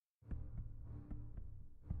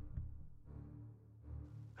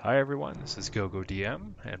Hi everyone, this is GoGo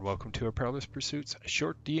DM, and welcome to our Perilous Pursuits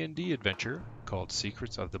short D&D adventure called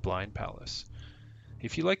Secrets of the Blind Palace.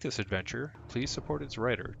 If you like this adventure, please support its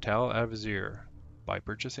writer, Tal Avazir, by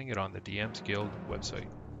purchasing it on the DM's Guild website.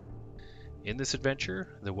 In this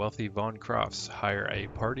adventure, the wealthy Von Crofts hire a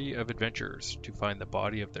party of adventurers to find the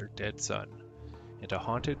body of their dead son in a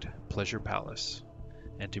haunted pleasure palace,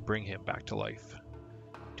 and to bring him back to life.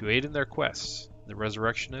 To aid in their quests, the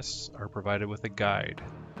resurrectionists are provided with a guide,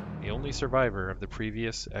 the only survivor of the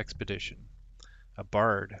previous expedition, a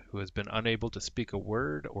bard who has been unable to speak a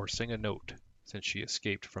word or sing a note since she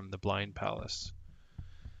escaped from the blind palace.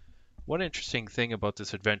 One interesting thing about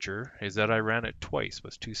this adventure is that I ran it twice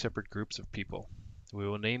with two separate groups of people. We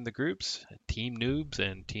will name the groups Team Noobs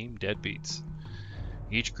and Team Deadbeats.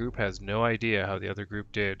 Each group has no idea how the other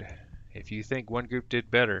group did. If you think one group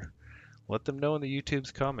did better, let them know in the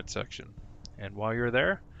YouTube's comment section. And while you're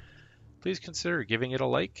there, please consider giving it a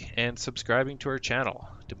like and subscribing to our channel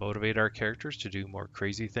to motivate our characters to do more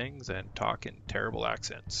crazy things and talk in terrible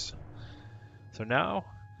accents. So now,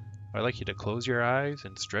 I'd like you to close your eyes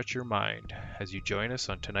and stretch your mind as you join us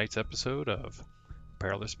on tonight's episode of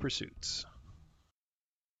Perilous Pursuits.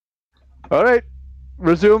 All right,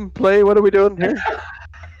 resume play. What are we doing here?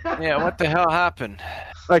 Yeah, what the hell happened?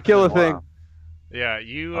 I kill a thing. Yeah,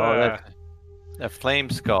 you That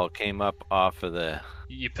flame skull came up off of the...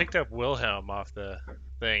 you picked up Wilhelm off the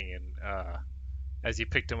thing, and as you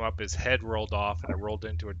picked him up, his head rolled off and it rolled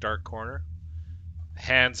into a dark corner.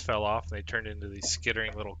 Hands fell off and they turned into these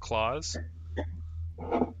skittering little claws.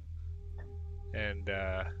 And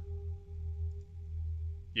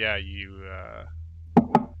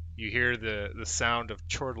you hear the sound of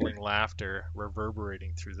chortling laughter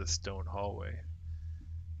reverberating through the stone hallway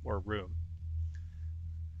or room.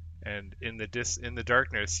 And in the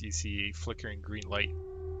darkness, you see flickering green light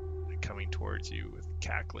coming towards you with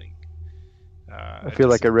cackling. I feel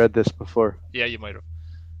like I read this before. Yeah, you might have.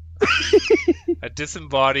 A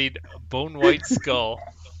disembodied, bone-white skull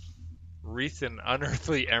wreathed in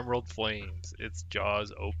unearthly emerald flames, its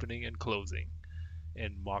jaws opening and closing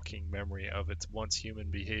in mocking memory of its once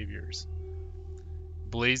human behaviors.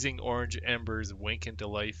 Blazing orange embers wink into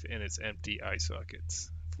life in its empty eye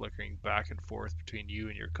sockets, flickering back and forth between you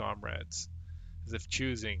and your comrades, as if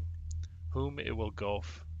choosing whom it will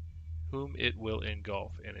engulf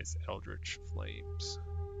in its eldritch flames.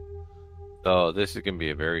 Oh, this is going to be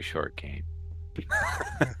a very short game.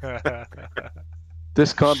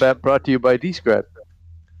 This combat brought to you by Describe.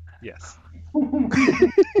 Yes.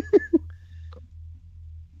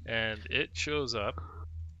 And it shows up.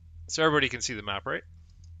 So everybody can see the map, right?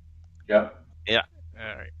 Yep. Yeah.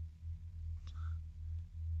 All right.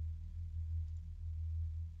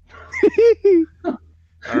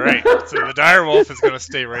 All right. So the dire wolf is going to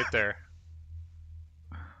stay right there.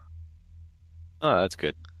 Oh, that's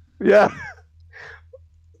good. Yeah.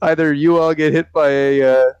 Either you all get hit by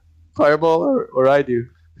a fireball or I do.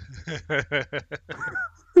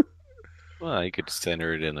 Well, you could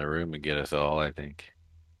center it in the room and get us all, I think.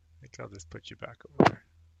 I think I'll just put you back over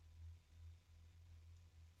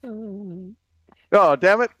there. Oh,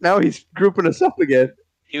 damn it. Now he's grouping us up again.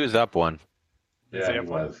 He was up one. Is he Yeah, he up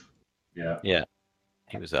one? was. Yeah. Yeah,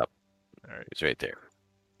 he was up. All right. He was right there.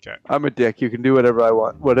 Okay. I'm a dick. You can do whatever I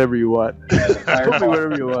want. Whatever you want. Yeah, the Put me fireball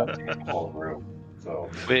wherever you want. in the whole room. So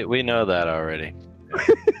We know that already.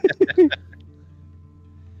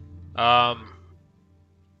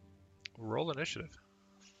 Roll initiative.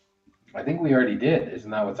 I think we already did. Isn't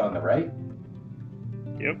that what's on the right?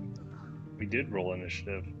 Yep. We did roll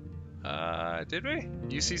initiative. Did we?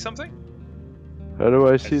 You see something? How do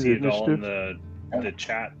I I see see the it all in initiative? the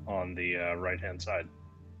chat on the right-hand side.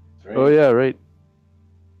 That's right. Oh, yeah, right.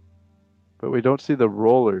 But we don't see the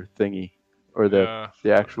roller thingy. Or the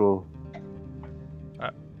actual...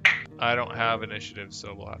 I don't have initiative,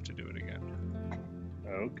 so we'll have to do it again.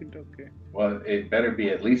 Okay. Well, it better be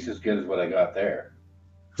at least as good as what I got there.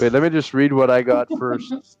 Wait, let me just read what I got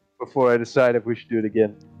first before I decide if we should do it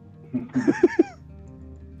again.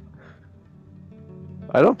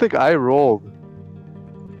 I don't think I rolled.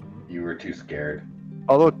 You were too scared.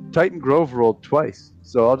 Although Titan Grove rolled twice,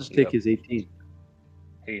 so I'll just take Yep. his 18.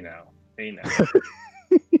 Hey now.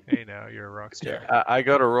 Hey, now you're a rock star. I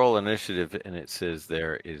got a roll initiative, and it says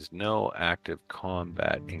there is no active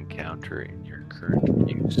combat encounter in your current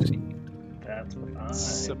view scene. That's what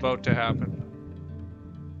It's about to happen.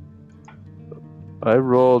 I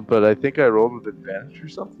rolled, but I think I rolled with advantage or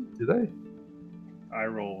something. Did I? I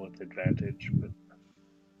roll with advantage, but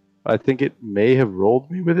I think it may have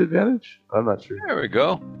rolled me with advantage. I'm not sure. There we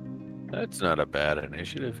go. That's not a bad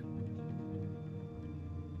initiative.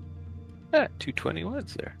 Yeah, 220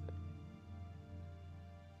 was there.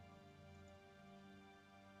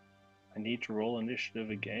 I need to roll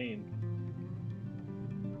initiative again.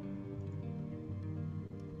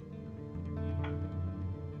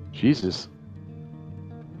 Jesus.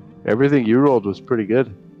 Everything you rolled was pretty good.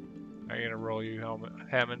 I'm gonna roll you,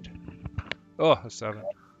 Hammond. Oh, a 7.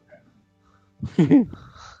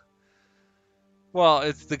 Well,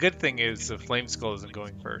 it's the good thing is the flame skull isn't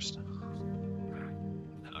going first.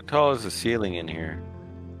 How tall is the ceiling in here?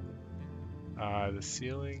 The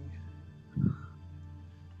ceiling.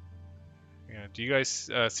 Yeah. Do you guys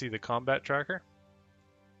see the combat tracker?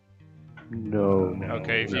 No.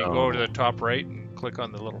 Okay, if you No. go to the top right and click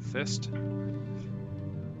on the little fist.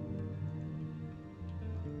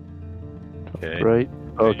 Okay. Right?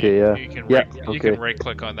 then Okay, you, yeah. You can Yeah, right, you okay. can right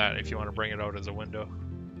click on that if you want to bring it out as a window.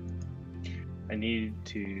 I need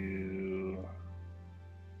to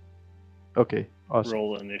Okay, awesome.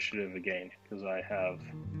 roll initiative again because I have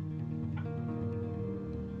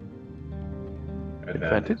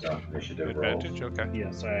Advantage? on initiative rolls. Advantage. Okay.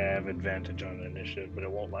 yes, I have advantage on initiative, but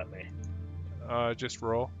it won't let me. Just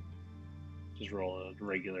roll, Just roll a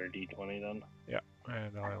regular d20 then.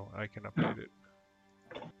 and I can update it.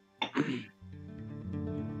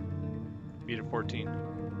 Beat a 14.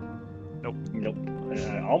 Nope.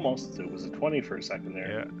 Almost. It was a 20 for a second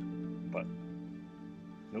there. Yeah. But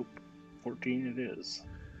nope. 14 it is.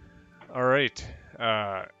 All right.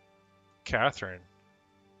 Catherine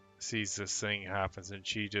sees this thing happens and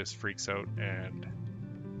she just freaks out and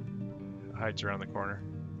hides around the corner.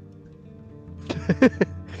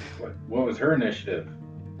 What was her initiative?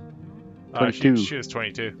 She 22. was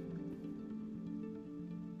 22.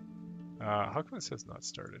 How come it says not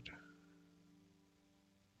started?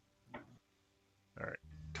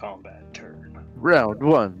 Combat turn. Round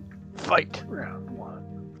 1. Fight. Round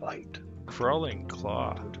 1. Fight. Crawling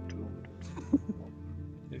Claw.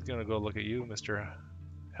 He's gonna go look at you, Mr.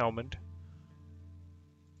 Helmond.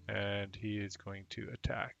 And he is going to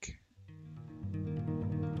attack.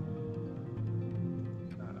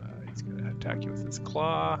 He's gonna attack you with his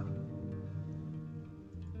claw.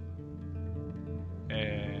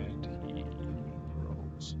 And he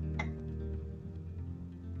rolls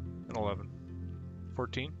an 11.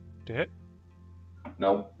 14 to hit.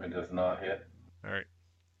 Nope, it does not hit. Alright.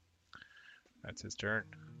 That's his turn.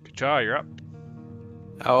 Ka-cha, you're up.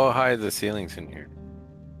 How high are the ceilings in here?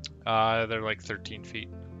 They're like 13 feet.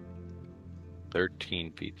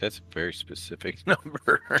 13 feet. That's a very specific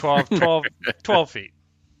number. 12 feet. 12 feet.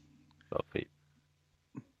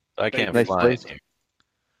 I can't Nice fly place. in here.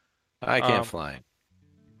 I can't fly.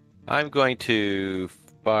 I'm going to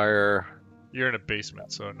fire. You're in a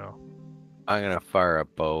basement, so no. I'm gonna fire a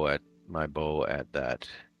bow at that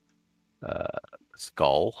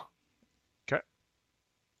skull. 'Kay.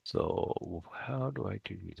 So how do I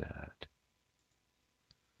do that?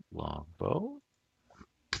 Longbow.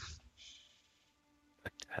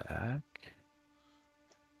 Attack.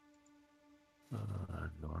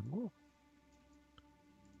 Normal.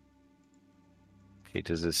 Okay,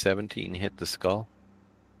 does a 17 hit the skull?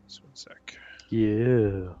 Just one sec.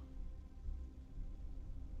 Yeah.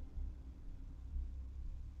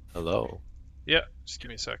 Hello. Yeah, just give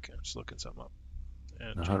me a sec. I'm just looking something up.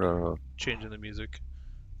 And How do changing the music.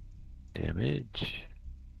 damage?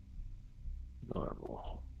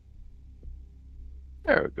 Normal.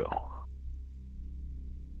 There we go.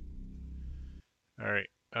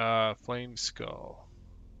 Alright. Flame Skull.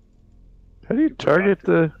 How do you target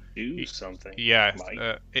the... Do something. Yeah, Mike,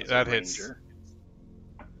 as a that hits. ranger.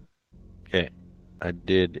 Okay. I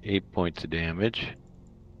did 8 points of damage.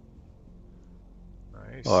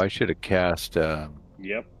 Nice. Oh, I should have cast.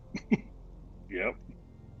 Yep.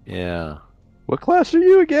 Yeah. What class are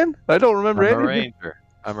you again? I don't remember I'm a anything. ranger.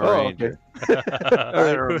 I'm a Oh, ranger. I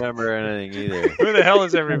don't remember anything either. Who the hell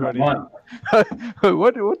is everybody? One.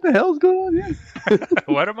 what the hell's going on here?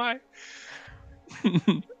 What am I?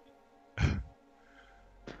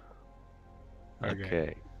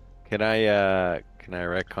 Okay. Can I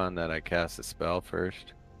retcon that I cast a spell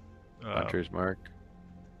first? Hunter's Mark.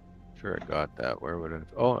 Sure, I got that. Where would it?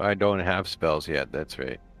 Oh, I don't have spells yet. That's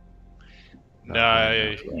right. Nah,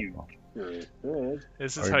 You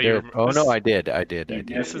this is Or how did- you. Oh this, no, I did. I did.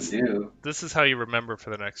 Yes, is- you do. This is how you remember for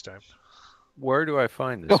the next time. Where do I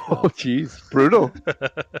find this? Oh, jeez. Brutal.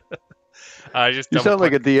 Just You sound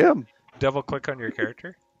like a DM. double click on your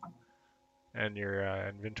character, and your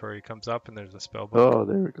inventory comes up, and there's a spell book. Oh,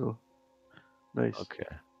 there we go. Nice. Okay.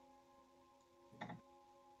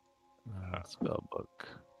 Spell book.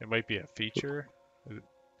 It might be a feature, because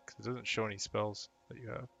it doesn't show any spells that you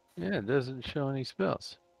have. Yeah, it doesn't show any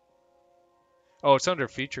spells. Oh, it's under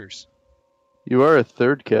features. You are a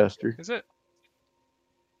third caster. Is it?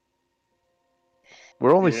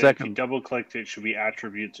 We're only If you second. double clicked, it should be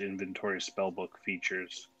attributes, inventory, spellbook,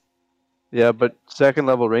 features. Yeah, but second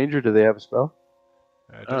level ranger, do they have a spell?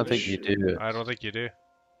 I don't think you do. I don't think you do.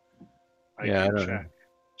 I Yeah, I can don't check.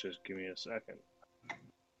 Just give me a second.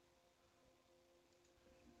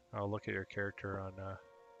 I'll look at your character on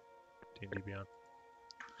D&D Beyond.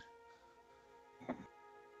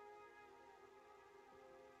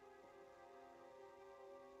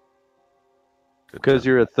 Because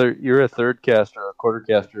you're a third caster, a quarter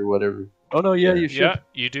caster, or whatever. Oh no, yeah, you should. Yeah,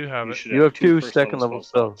 you do have it. should You have two first second level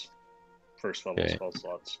spells. First level Okay. spell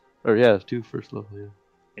slots. Or yeah, it's 2 first level. Yeah.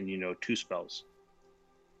 And you know 2 spells.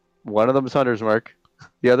 One of them is Hunter's Mark.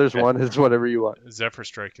 The other's Okay. one is whatever you want. Zephyr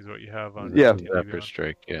Strike is what you have on Yeah. D&D Zephyr Beyond.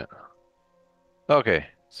 Strike, yeah. Okay,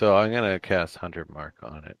 so I'm gonna cast Hunter Mark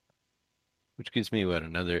on it, which gives me what,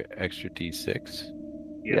 another extra D6?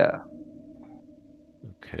 Yeah.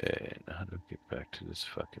 Okay, now how do I get back to this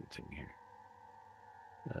fucking thing here?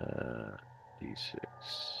 D6.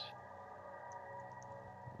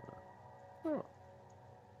 Oh.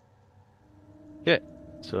 Okay,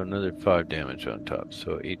 so another 5 damage on top.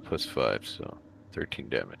 So 8 plus 5, so 13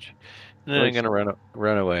 damage. And then I'm Nice. gonna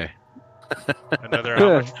run away. Another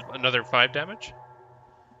how much? Another 5 damage?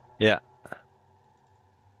 Yeah.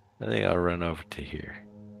 I think I'll run over to here.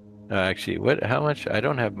 Actually, what? How much? I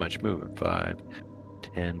don't have much movement. 5,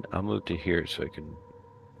 10. I'll move to here so I can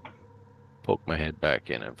poke my head back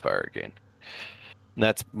in and fire again. And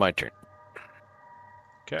that's my turn.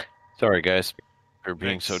 Okay. Sorry, guys, for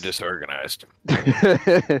being so Thanks. disorganized.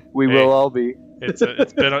 We Hey. will all be. It's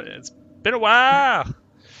been a while.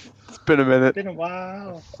 It's been a minute. Been a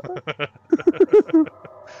while.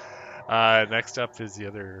 Next up is the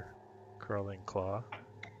other crawling claw.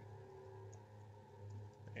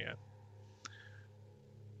 Yeah.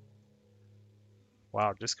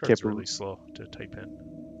 Wow, Discord's Can't really believe- slow to type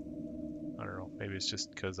in. I don't know. Maybe it's just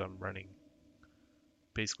because I'm running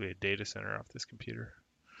basically a data center off this computer.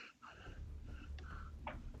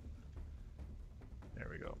 There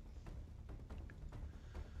we go.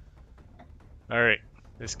 All right,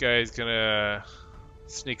 this guy's gonna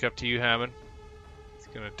sneak up to you, Hammond. He's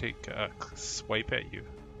gonna take a swipe at you.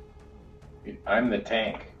 I'm the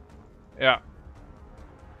tank. Yeah.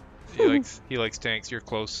 He likes tanks. You're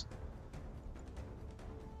close.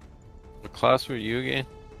 What class were you again?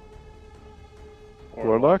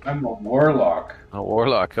 Warlock? I'm a warlock. Oh,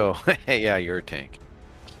 Warlock. Oh, yeah, you're a tank.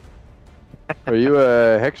 Are you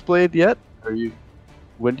a Hexblade yet? Are you?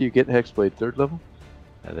 When do you get Hexblade? 3rd level?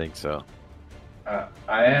 I think so.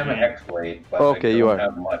 I am a hexblade, but Okay, I don't you are.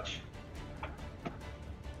 have much.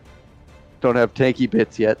 Don't have tanky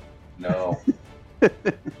bits yet. No.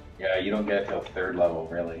 Yeah, you don't get till 3rd level,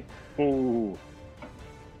 really. Ooh.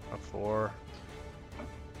 A 4.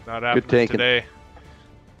 Not happening tanking. today.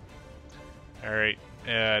 All right,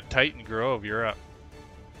 Titan Grove, you're up.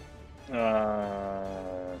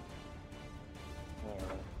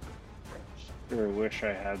 Sure wish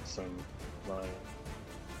I had some like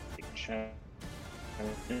Chinese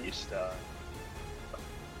stuff,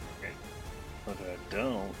 okay, but I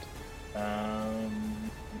don't.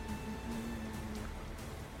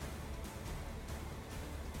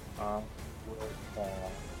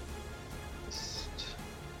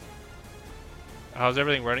 How's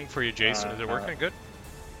everything running for you, Jason? Is it working good?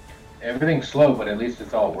 Everything's slow, but at least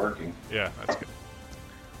it's all working. Yeah, that's good.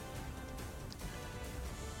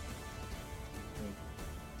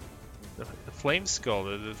 The flame skull,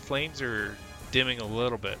 the flames are dimming a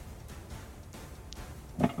little bit.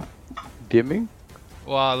 Dimming?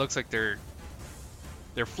 Well, it looks like they're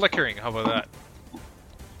flickering. How about that?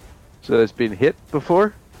 So it's been hit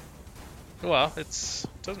before? Well, it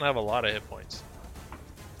doesn't have a lot of hit points.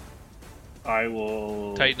 I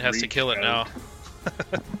will. Titan has to reach kill it now.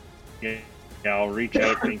 out. Yeah, I'll reach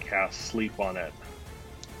out and cast sleep on it.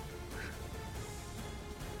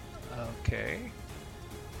 Okay.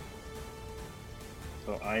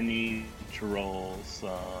 So I need to roll some.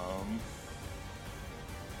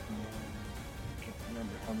 I can't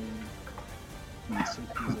remember how many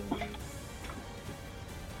CPs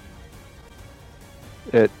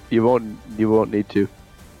I need. You won't need to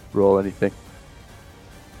roll anything.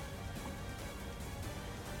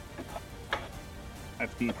 I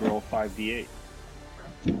have to roll 5d8.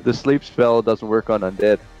 The sleep spell doesn't work on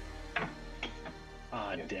undead.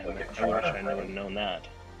 Ah, damn it! I wish I would have known that.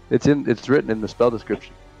 It's written in the spell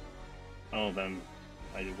description. Oh, then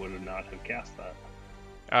I would have not have cast that.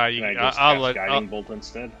 You, Can I just I'll cast let. Guiding Bolt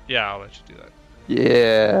instead? Yeah, I'll let you do that.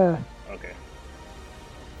 Yeah. Okay.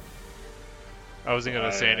 I wasn't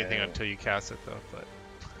gonna say anything until you cast it, though. But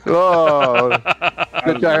Oh, I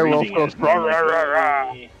the was dire wolf reading goes. it, and I'm "Rah, rah,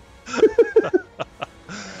 rah,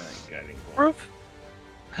 Guiding bolt. Roof.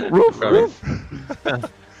 Roof, roof.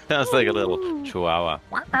 Sounds like a little chihuahua.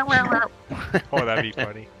 Oh, that'd be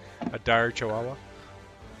funny. A dire chihuahua.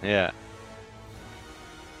 Yeah.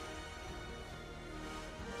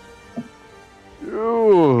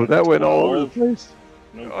 Ooh, that went all over the 12. place.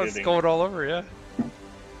 No Oh, it's kidding. going all over, yeah.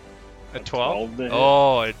 A A 12? 12 to hit.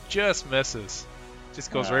 Oh, it just misses.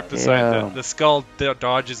 Just goes right beside Yeah. the skull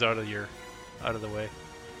dodges out of the way.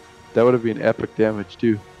 That would have been epic damage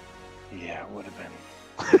too. Yeah, it would have been.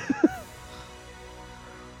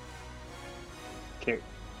 Okay.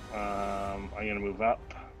 I'm gonna move up.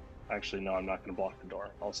 Actually, no, I'm not gonna block the door.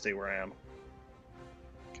 I'll stay where I am.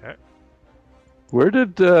 Okay. Where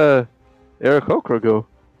did Eric Okra go?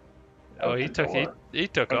 Oh, Out he the took door. he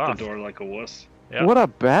took Out off. the door like a wuss. Yeah. What a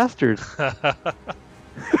bastard!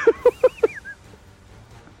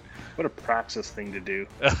 What a praxis thing to do.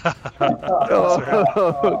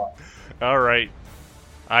 Oh. All right.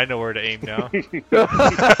 I know where to aim now.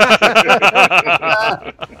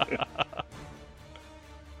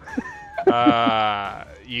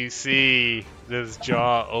 You see this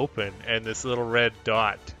jaw open, and this little red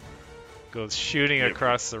dot goes shooting Yep.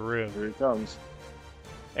 across the room, Here it comes.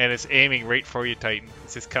 and it's aiming right for you, Titan.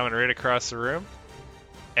 It's just coming right across the room,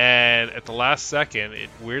 and at the last second, it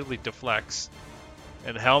weirdly deflects,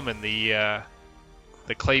 and Hellman, the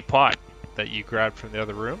clay pot that you grabbed from the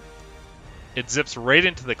other room, it zips right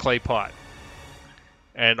into the clay pot,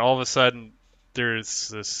 and all of a sudden, there's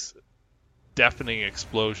this deafening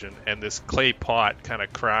explosion, and this clay pot kind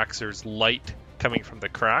of cracks. There's light coming from the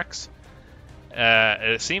cracks. And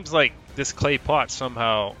it seems like this clay pot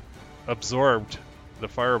somehow absorbed the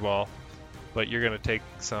fireball, but you're going to take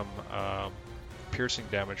some piercing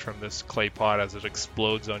damage from this clay pot as it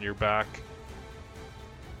explodes on your back.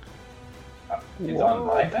 It's on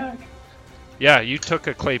my back? Yeah, you took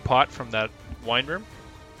a clay pot from that wine room.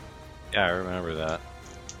 Yeah, I remember that.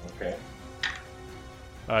 Okay.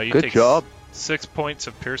 You Good take job. 6 points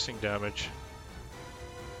of piercing damage.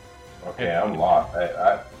 Okay, I'm lost.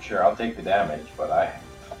 Sure, I'll take the damage, but I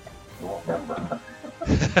don't remember.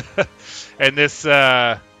 And this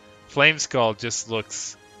flame skull just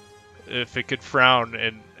looks, if it could frown,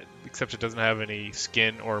 and except it doesn't have any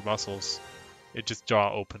skin or muscles, it just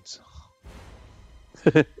jaw opens.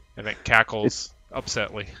 And it cackles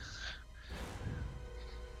upsetly.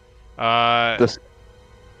 This-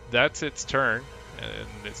 That's its turn, and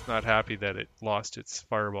it's not happy that it lost its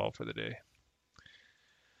fireball for the day.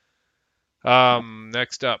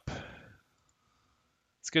 Next up.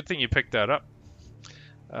 It's a good thing you picked that up.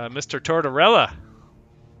 Mr. Tortorella.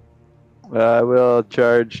 I will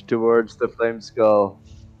charge towards the flame skull.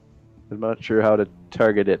 I'm not sure how to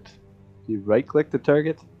target it. Do you right click the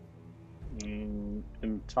target? In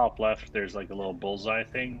top left, there's like a little bullseye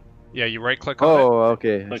thing. Yeah, you right click on it. Oh,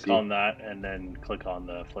 okay. I Click see. on that, and then click on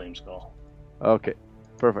the flame skull. Okay,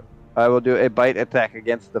 perfect. I will do a bite attack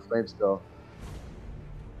against the flame skull.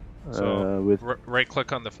 So, with right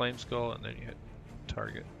click on the flame skull and then you hit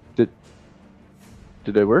target. did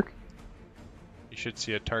it work? You should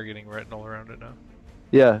see a targeting retinal around it now.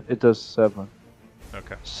 Yeah, it does have one.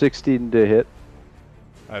 Okay. 16 to hit.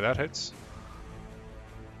 That hits.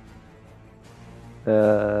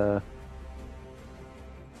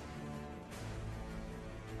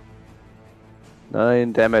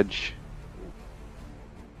 9 damage.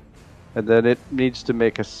 And then it needs to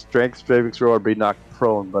make a strength saving throw or be knocked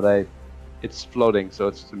prone, but it's floating, so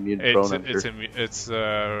it's immune to prone. I'm sure. It's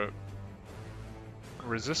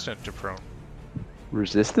resistant to prone.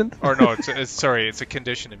 Resistant? Or no, it's a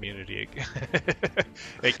condition immunity.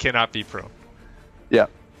 It cannot be prone. Yeah.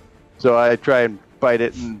 So I try and bite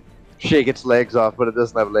it and shake its legs off, but it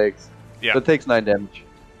doesn't have legs. Yeah. So it takes 9 damage.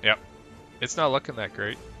 It's not looking that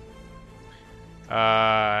great.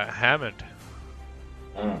 Hammond,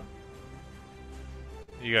 Mm.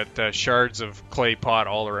 you got shards of clay pot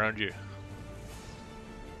all around you.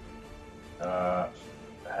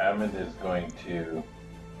 Hammond is going to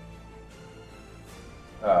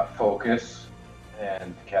focus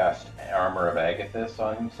and cast Armor of Agathis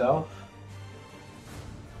on himself.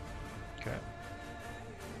 Okay.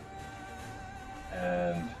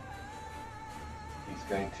 And he's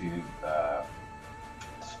going to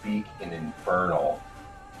speak in Infernal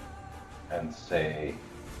and say,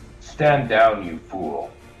 "Stand down, you fool."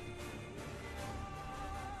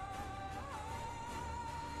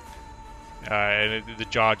 And the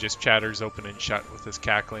jaw just chatters open and shut with this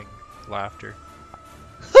cackling laughter.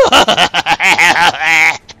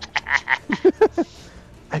 I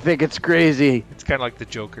think it's crazy. It's kind of like the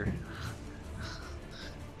Joker.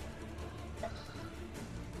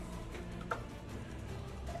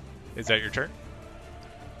 Is that your turn?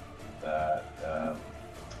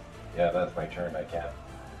 Yeah, that's my turn. I can't.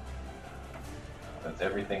 That's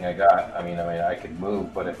everything I got. I mean, I could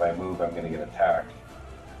move, but if I move, I'm gonna get attacked.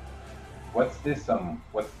 What's this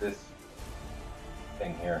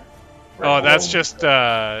thing here? Oh, Red that's glow. just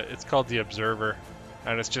it's called the Observer,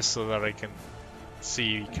 and it's just so that I can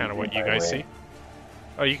see kind of what you guys see.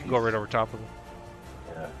 Oh, you can go right over top of him.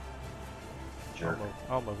 Yeah. Jerk.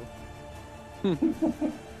 I'll move him.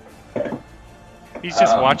 He's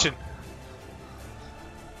just watching.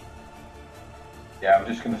 Yeah, I'm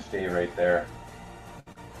just gonna stay right there.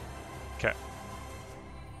 Okay.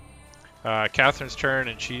 Catherine's turn,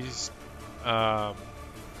 and she's gonna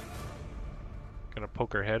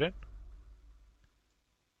poke her head in,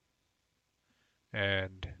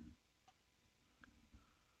 and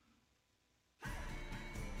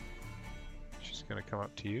she's gonna come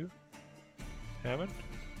up to you, Hammond.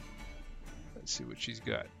 Let's see what she's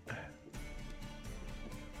got.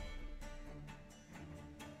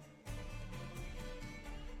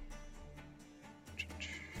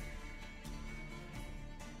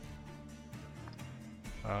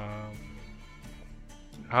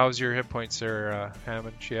 How's your hit points there,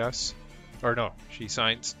 Hammond? She asks. Or no, she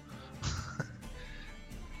signs.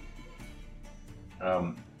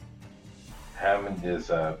 Hammond is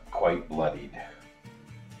quite bloodied.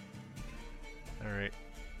 Alright.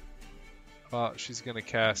 Well, she's going to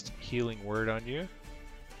cast Healing Word on you.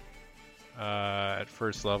 At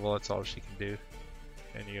first level, that's all she can do.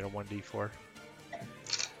 And you get a 1d4.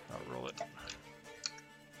 I'll roll it.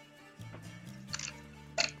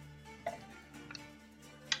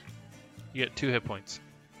 You get 2 hit points.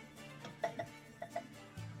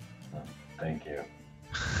 Thank you.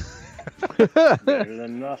 Better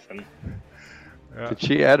than nothing. Yeah. Did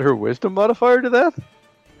she add her wisdom modifier to that?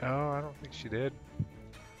 Oh, I don't think she did.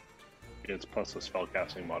 It's plus a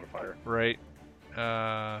spellcasting modifier. Right.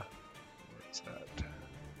 Where's that?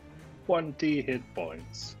 20 hit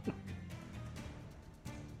points.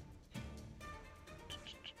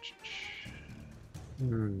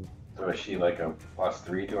 So is she like a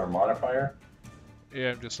 +3 to her modifier?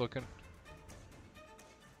 Yeah, I'm just looking.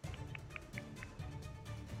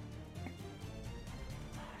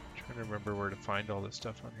 Trying to remember where to find all this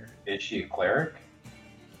stuff on here. Is she a cleric?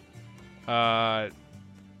 No.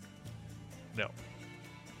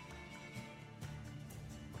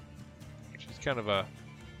 She's kind of a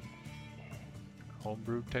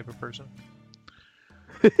homebrew type of person.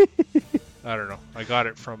 I don't know. I got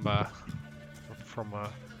it from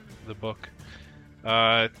the book.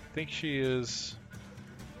 I think she is.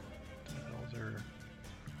 What the hell's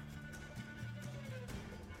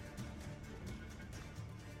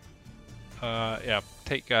her? Yeah,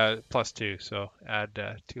 take +2, so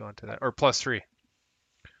add 2 onto that, or +3.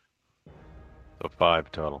 So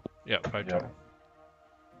 5 total. Yeah, 5 Yeah. total.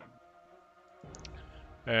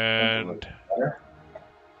 And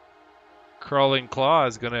Crawling Claw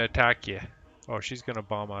is gonna attack you. Oh, she's gonna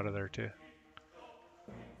bomb out of there too.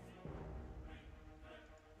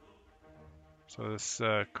 So this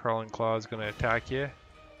Crawling Claw is gonna attack you.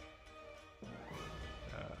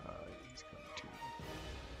 He's going to.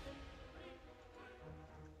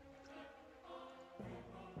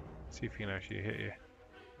 See if he can actually hit you.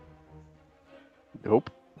 Nope.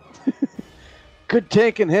 Good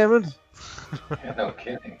tanking, Hammond. Yeah, no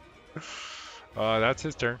kidding. That's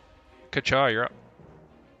his turn. Ka-cha, you're up.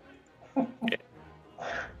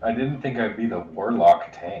 I didn't think I'd be the warlock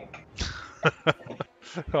tank.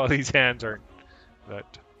 All these hands aren't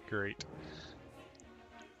that great.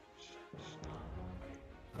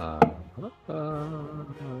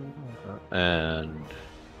 And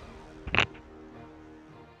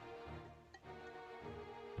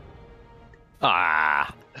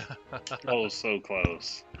Oh, so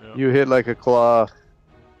close. Yep. You hit like a claw.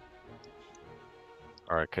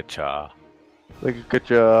 all right, Kacha. Like a good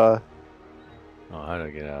jaw. Oh, how do I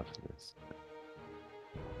get out of this?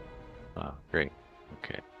 Oh, great.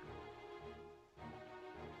 Okay.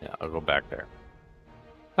 Yeah, I'll go back there.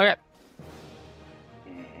 Okay.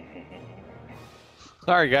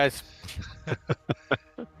 Sorry, guys.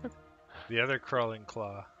 The other Crawling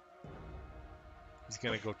Claw. He's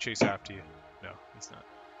gonna go chase after you. No, he's not.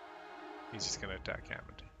 He's just gonna attack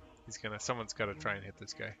Hammond. Someone's gotta try and hit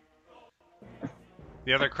this guy.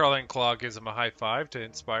 The other Crawling Claw gives him a high 5 to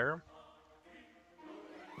inspire him.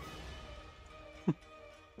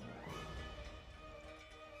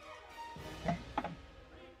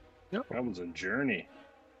 That was a journey.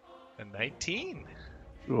 A 19.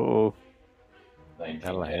 Oh, 19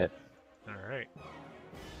 That'll hit. Alright.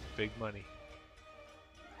 Big money.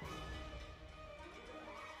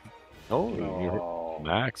 Oh, Oh,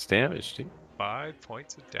 Max damage, too. 5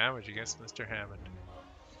 points of damage against Mr. Hammond.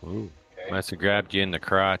 Ooh. Okay. Must have grabbed you in the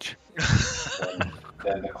crotch.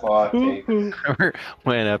 Then the claw takes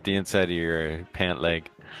Went up the inside of your pant leg.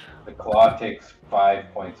 5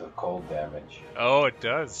 points of cold damage. Oh, it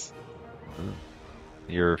does.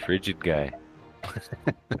 You're a frigid guy.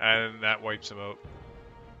 And that wipes him out.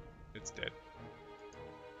 It's dead.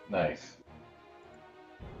 Nice.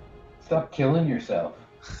 Stop killing yourself.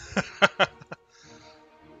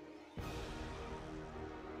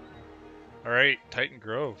 All right, Titan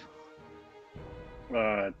Grove.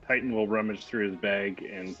 Titan will rummage through his bag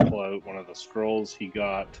and pull out one of the scrolls he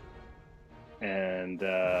got, and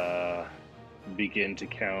begin to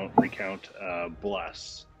recount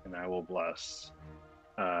bless. And I will bless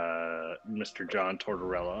Mr. John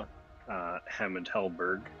Tortorella, Hammond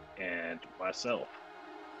Hellberg, and myself.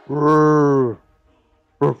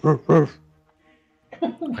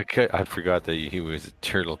 I forgot that he was a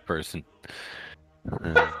turtle person.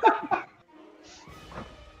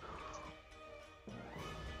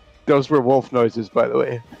 Those were wolf noises, by the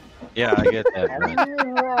way. Yeah, I get that.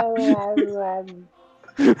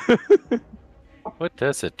 What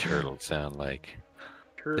does a turtle sound like?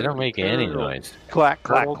 They don't make any noise. Clack,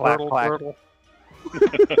 clack, clack, clack.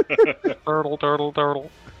 Turtle, turtle,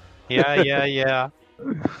 turtle. Yeah, yeah, yeah.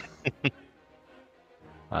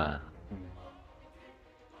 And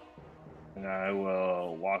I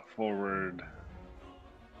will walk forward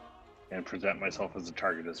and present myself as a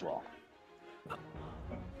target as well.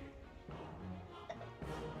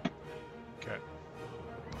 Okay.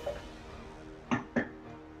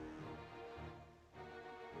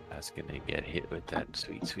 That's gonna get hit with that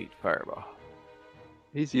sweet, sweet fireball.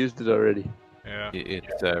 He's used it already. Yeah.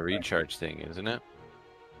 It's a recharge thing, isn't it?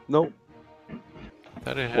 Nope. I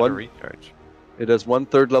thought it had One- a recharge. It has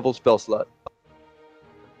 1/3 level spell slot.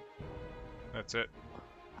 That's it.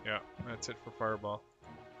 Yeah, that's it for Fireball.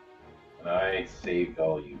 And I saved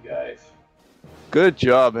all you guys. Good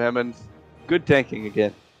job, Hammond. Good tanking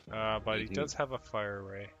again. But he does have a Fire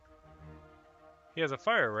Ray. He has a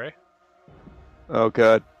Fire Ray. Oh,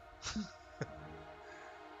 God.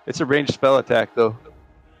 It's a ranged spell attack, though.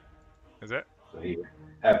 Is it? So you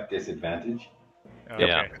have disadvantage. Okay.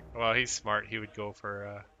 Yeah. Well, he's smart. He would go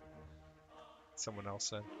for someone else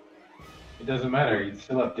then. It doesn't matter. You'd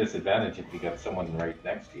still have disadvantage if you got someone right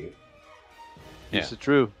next to you. Yeah. This is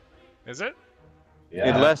true. Is it?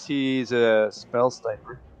 Yeah. Unless he's a spell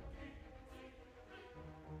sniper.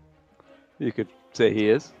 You could say he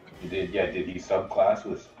is. You did. Yeah. Did he subclass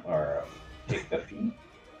with or take the feet?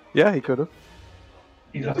 Yeah, he could have.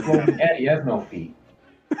 He's a floating cat. He has no feet.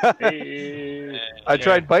 Hey. I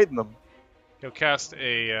tried biting them. He'll cast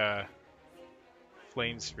a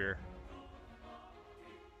Flame Sphere.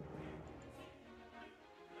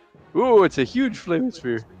 Ooh, it's a huge flame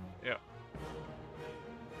sphere. So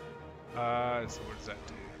what does that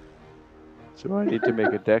do? So I need to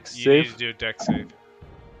make a dex You need save. to do a deck save.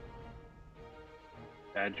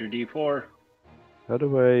 Add your D4. How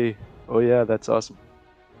do I... Oh yeah, that's awesome.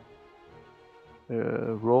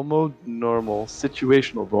 Roll mode, normal,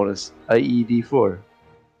 situational bonus, i.e. D4.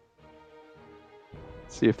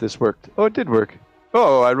 Let's see if this worked. Oh, it did work.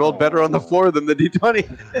 Oh, I rolled better on the 4 than the D20.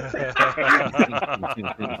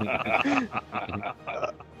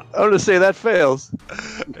 I'm going to say that fails.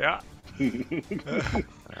 Yeah.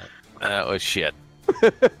 That was shit.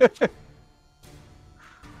 It's the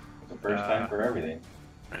first time for everything.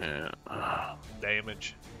 Yeah.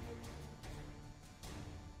 Damage.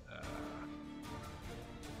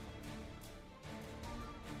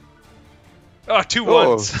 Oh, 2 Oh,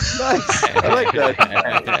 ones. nice. I like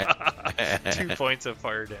that. 2 points of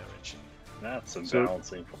fire damage. That's some So-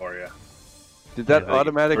 balancing for you. Did that Put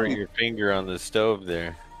automatically... your finger on the stove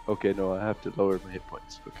there. Okay, no, I have to lower my hit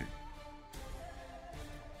points. Okay.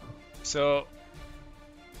 So,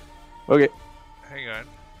 Okay. hang on.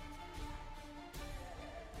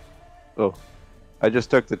 Oh. I just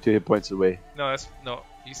took the 2 hit points away. No,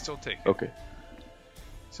 you still take it. Okay.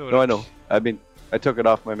 So No, I know. I mean, I took it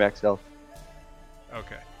off my max health.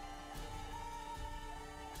 Okay.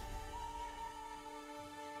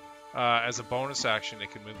 As a bonus action,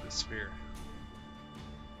 it can move the sphere.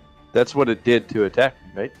 That's what it did to attack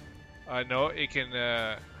me, right? No, it can.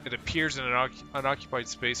 It appears in an unoccupied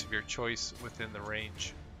space of your choice within the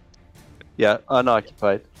range. Yeah,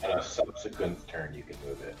 unoccupied. On a subsequent turn, you can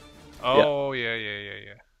move it. Oh,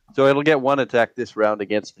 yeah. So it'll get 1 attack this round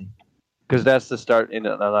against me. Because that's the start in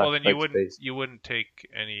an unoccupied Well, then space. you wouldn't take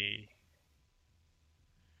any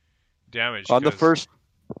damage. On the 'cause-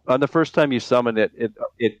 first time you summon it,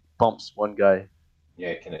 it bumps one guy. Yeah,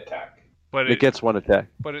 it can attack. But It gets one attack.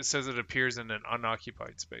 But it says it appears in an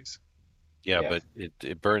unoccupied space. Yeah, Yeah. but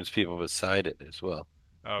it burns people beside it as well.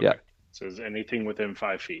 Oh, okay. Yeah. It says anything within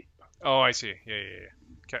 5 feet. Oh, I see.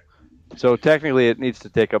 Yeah. So technically, it needs to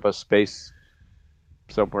take up a space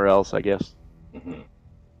somewhere else, I guess. Hmm.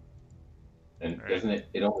 And Right. doesn't it?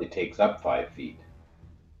 It only takes up 5 feet.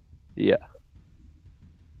 Yeah.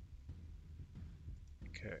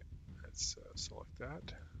 Okay. Let's select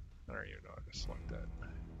that. I don't even know how to select that.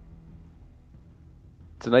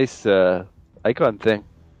 It's a nice icon thing.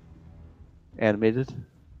 Animated.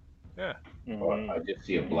 Yeah. Well, I just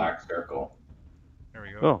see a black circle. There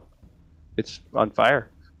we go. Oh, it's on fire.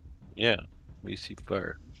 Yeah, we see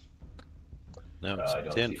fire. Now it's I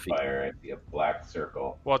don't 10 see feet. fire. I see a black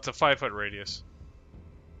circle. Well, it's a 5-foot radius.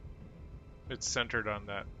 It's centered on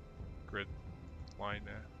that grid line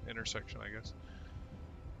intersection, I guess.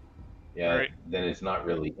 Yeah. Right. Then it's not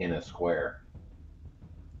really in a square.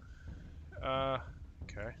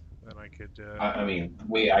 Okay. Then I could. I mean, the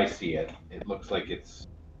way I see it, it looks like it's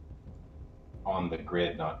on the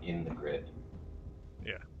grid, not in the grid.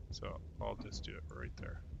 So I'll just do it right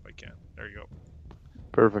there if I can. There you go.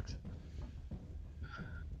 Perfect.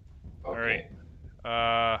 Okay. Alright.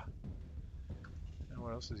 And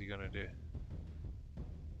what else is he gonna do? I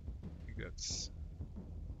think that's.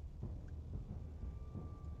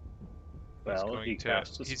 Well, he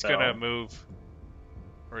cast a He's spell. gonna move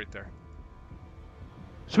right there.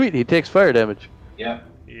 Sweet, he takes fire damage. Yeah.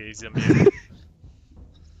 He's immune.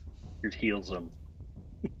 It heals him.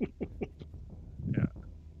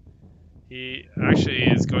 He actually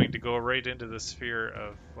is going to go right into the sphere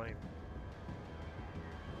of flame.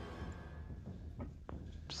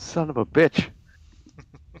 Son of a bitch.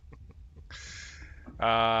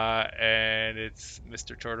 And it's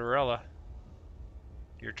Mr. Tortorella.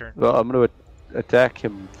 Your turn. Well, I'm going to attack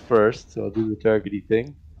him first, so I'll do the targety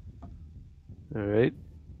thing. Alright.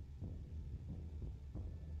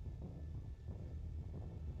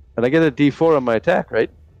 And I get a D4 on my attack, right?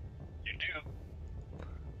 You do.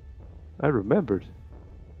 I remembered.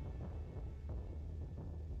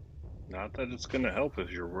 Not that it's going to help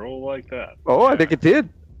if you roll like that. Oh, I think it did.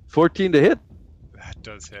 14 to hit. That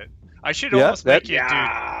does hit. I should Yeah, almost that- make you do.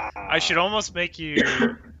 I should almost make you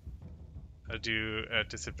do a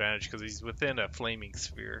disadvantage because he's within a flaming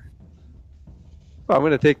sphere. Well, I'm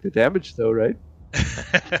going to take the damage, though, right?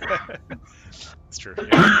 That's true.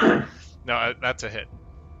 Yeah. No, that's a hit.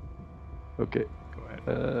 Okay.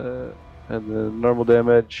 Go ahead. And the normal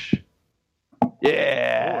damage.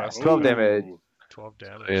 Yeah! that's 12 damage. 12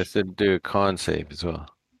 damage. He has to do a con save as well.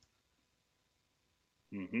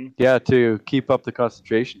 Mm-hmm. Yeah, to keep up the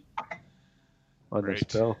concentration on the Right.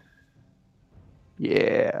 spell.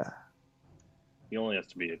 Yeah. He only has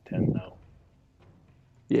to be at 10 now.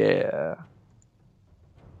 Yeah.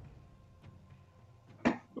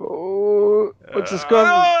 Oh, what's his gun?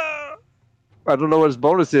 Ah! I don't know what his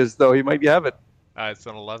bonus is, though. He might have it. It's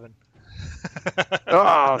an 11.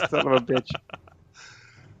 Oh, son of a bitch.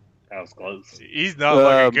 That was close. He's not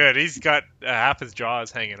looking Um, good. He's got half his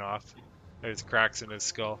jaws hanging off. There's cracks in his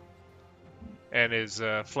skull. And his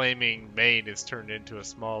flaming mane is turned into a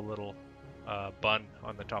small little bun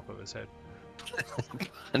on the top of his head.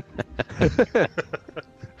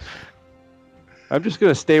 I'm just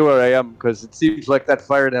going to stay where I am because it seems like that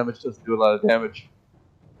fire damage doesn't do a lot of damage.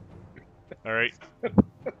 All right.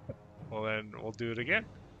 Well, then we'll do it again.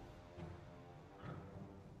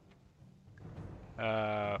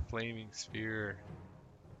 Flaming sphere.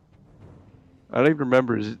 I don't even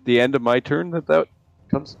remember. Is it the end of my turn that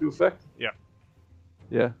comes into effect? Yeah.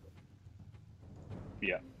 Yeah.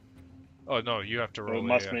 Oh no, you have to roll.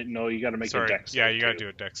 No, you got to make sorry. a dex. Yeah, save, you got to too. do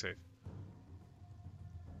a dex save.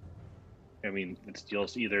 I mean, you'll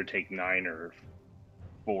either take 9 or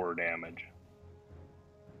 4 damage.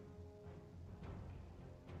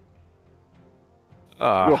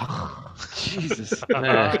 Ah, Jesus.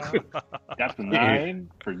 That's a 9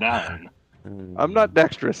 for 9. I'm not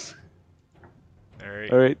dexterous. All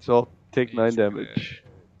right. All right, so I'll take 9 He's gonna damage.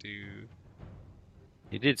 Do.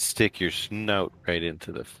 You did stick your snout right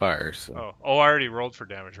into the fire, so Oh, I already rolled for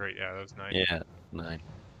damage, right? Yeah, that was 9. yeah, 9.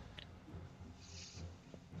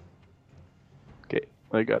 Okay,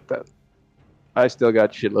 I got that. I still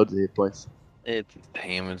got shitloads of hit points. It's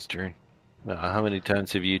Hammond's turn. How many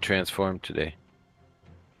times have you transformed today?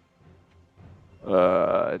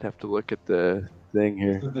 I'd have to look at the thing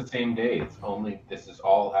This here. is the same day. This is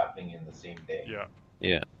all happening in the same day. Yeah.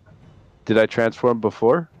 Yeah. Did I transform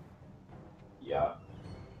before? Yeah.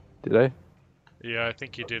 Did I? Yeah, I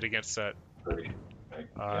think you did against that Pretty.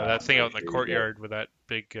 Yeah, that thing out in the pretty good. courtyard with that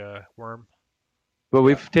big worm. Well,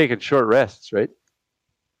 we've taken short rests, right?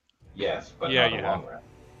 Yes, but Yeah, not you a long rest.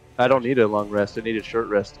 I don't need a long rest. I need a short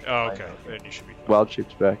rest. Oh, okay. Then you should be fine. Wild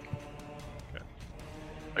shape's back.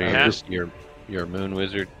 Are you Yeah. just your moon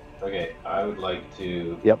wizard? Okay, I would like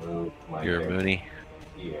to Yep. move my Your character moony?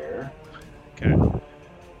 here. Okay.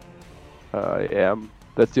 I am.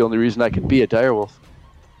 That's the only reason I can be a direwolf.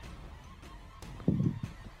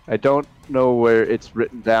 I don't know where it's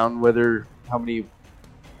written down how many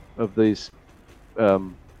of these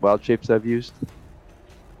wild shapes I've used,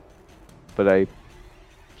 but I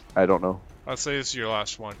don't know. I'll say this is your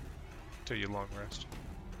last one till you long rest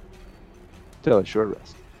Till a short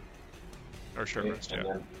rest. or short Okay, rest. and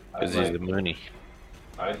Yeah. then Because he's the moony.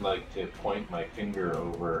 I'd like to point my finger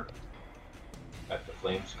over at the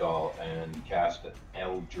flame skull and cast an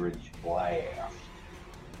Eldritch Blast.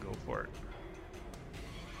 Go for it.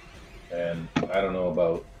 And I don't know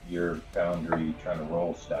about your foundry trying to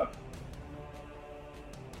roll stuff.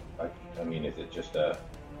 I mean, is it just a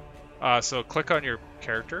So click on your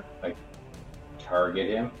character. target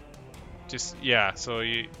him? Just yeah. So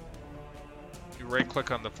you right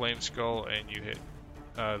click on the flame skull and you hit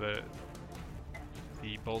the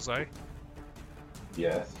bullseye,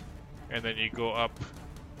 Yes. and then you go up.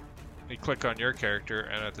 You click on your character,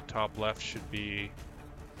 and at the top left should be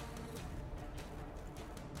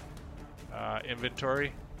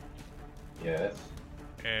inventory Yes.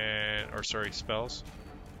 or sorry, spells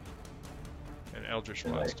and Eldritch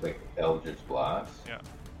And I Blast. click Eldritch Blast. Yeah.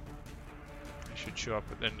 It should show up,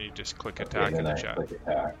 but then you just click Okay, attack in then the I chat. click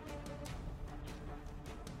attack.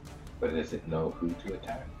 But does it know who to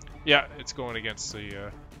attack? Yeah, it's going against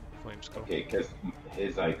the flame skull. Okay, because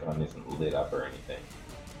his icon isn't lit up or anything.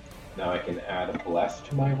 Now I can add a bless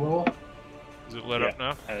to my roll. Is it lit up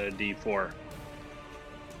now? At a D4.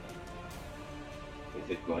 Is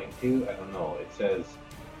it going to? I don't know. It says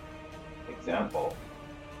example.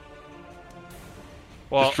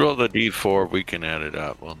 Well, Just roll the d4. We can add it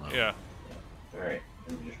up. Well, no. yeah. Alright,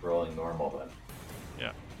 I'm just rolling normal then.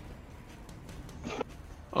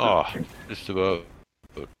 Oh, just about.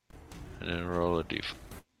 And then roll a d4.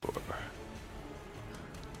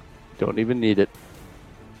 Don't even need it.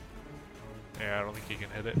 Yeah, I don't think you can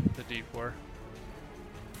hit it. The D4.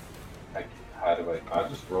 How do I? I'll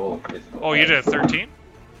just roll a physical. Oh, you did a 13?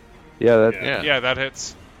 Yeah, that. Yeah. Yeah, that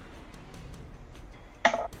hits.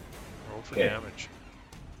 Roll for Okay. damage.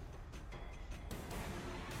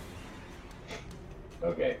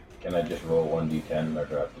 Okay, can I just roll 1d10 or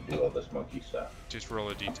do I have to do all this monkey stuff? Just roll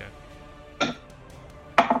a D10.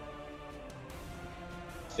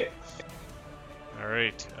 6.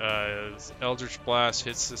 Alright, Eldritch Blast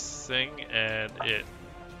hits this thing and it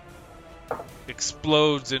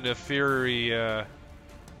explodes into fury.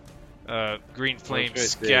 Green flames right there.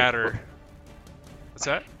 scatter. What's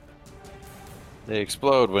that? They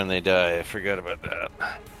explode when they die. I forgot about that.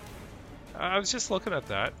 I was just looking at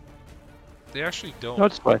that. They actually don't. No,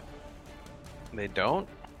 it's fine. They don't?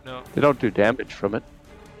 No, They don't do damage from it.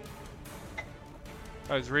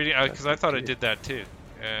 I was reading because I thought it did that too,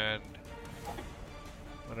 and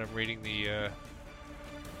when I'm reading the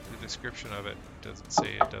description of it, it doesn't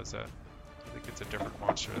say it does that. I think it's a different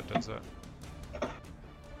monster that does that.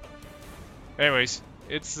 Anyways,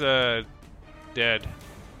 it's dead,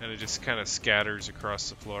 and it just kind of scatters across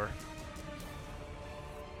the floor,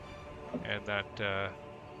 and that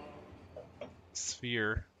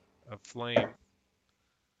sphere of flame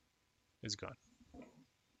is gone.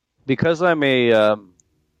 Because I'm a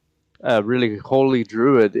really holy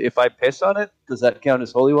druid, if I piss on it, does that count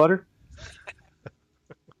as holy water?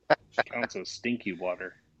 Counts as stinky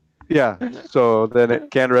water. Yeah. So then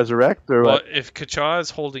it can resurrect, or Well, what? if Kacha is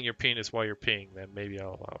holding your penis while you're peeing, then maybe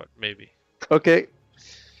I'll allow it. Maybe. Okay.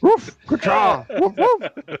 Woof! Ka-cha! Woof woof!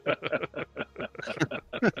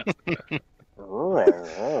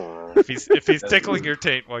 If he's tickling your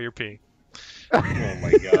taint while you're peeing. Oh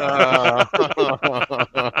my god.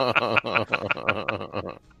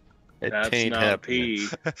 It That's ain't not happening. pee.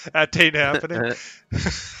 That ain't happening. That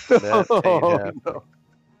ain't Oh, happening. no.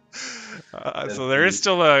 So there is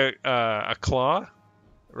still a claw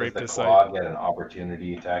right Does the beside. claw get an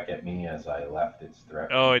opportunity attack at me as I left its threat?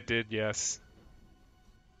 Oh, it did. Yes,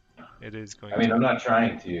 it is going. I mean, to. I'm not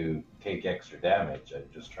trying to take extra damage. I'm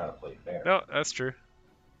just trying to play fair. No, that's true.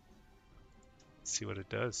 Let's see what it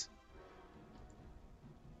does.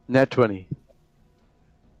 Nat 20.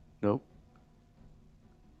 Nope.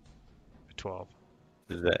 12.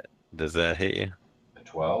 Does that hit you? A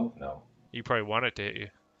 12? No. You probably want it to hit you.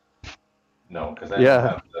 No, because I Yeah. don't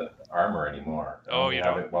have the armor anymore. I Oh, only you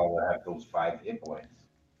have don't? it while I have those 5 hit points.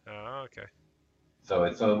 Oh, okay. So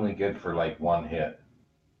it's only good for like one hit.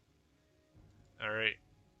 All right.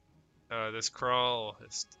 This crawl,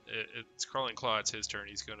 it's crawling claw. It's his turn.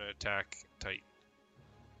 He's gonna attack tight.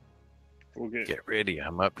 Okay. Get ready.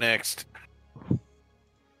 I'm up next. He's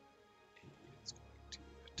going to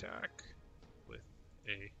attack with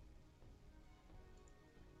a.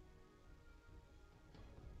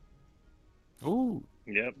 Ooh.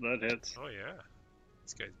 Yep, that hits. Oh yeah,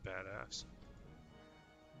 this guy's badass.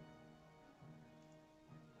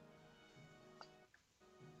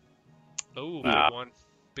 Oh, Ah. big one,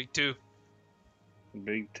 big two.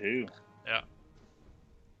 Big 2. Yeah.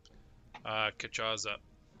 Kachaw's up.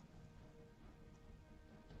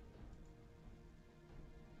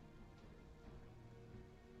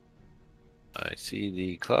 I see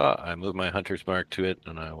the claw. I move my hunter's mark to it,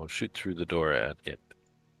 and I will shoot through the door at it.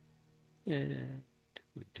 And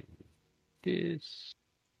we do this,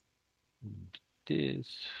 this,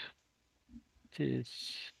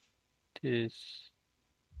 this, this.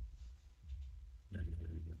 And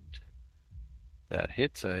that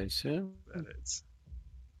hits, I assume. That is.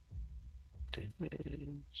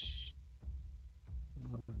 Damage.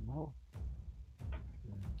 One more.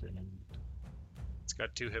 And then It's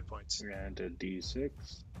got 2 hit points. And a D6.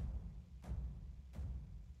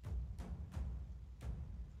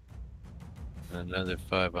 another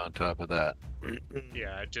 5 on top of that.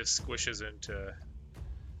 Yeah, it just squishes into.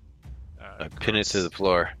 I pin it to the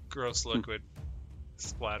floor. Gross liquid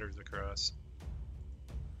splatters across.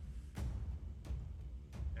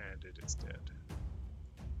 And it is dead.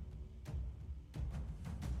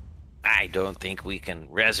 I don't think we can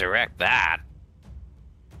resurrect that.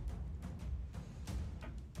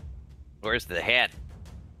 Where's the head?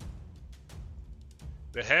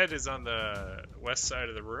 The head is on the west side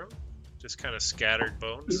of the room. Just kind of scattered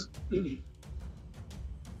bones.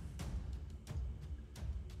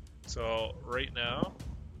 So right now,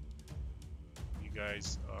 you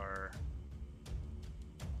guys are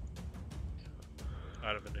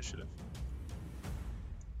out of initiative.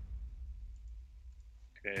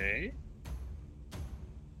 Okay.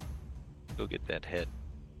 Go get that head.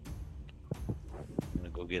 I'm gonna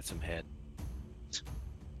go get some head.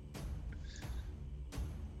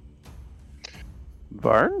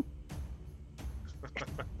 Varn?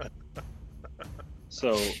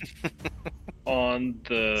 So, on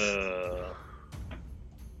the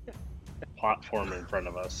platform in front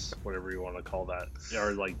of us, whatever you want to call that,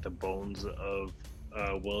 are like the bones of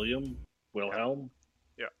Wilhelm.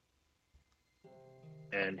 Yeah.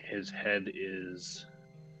 And his head is.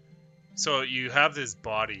 So you have this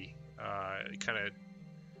body, kind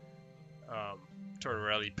of.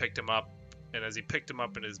 Tortorelli picked him up, and as he picked him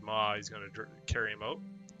up in his maw, he's going to carry him out.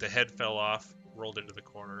 The head fell off, rolled into the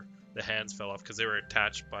corner. The hands fell off because they were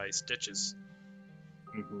attached by stitches.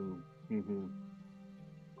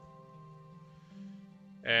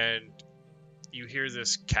 And you hear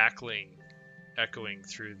this cackling echoing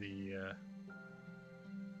through the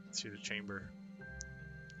chamber.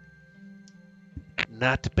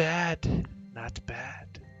 Not bad. Not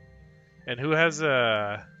bad. And who has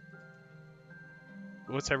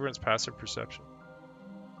what's everyone's passive perception?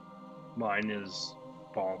 Mine is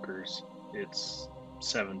bonkers. It's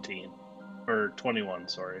 17. Or 21,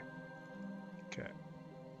 sorry. Okay.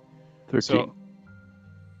 13. So,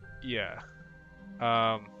 yeah.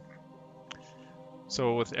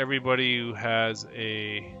 So with everybody who has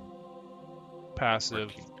a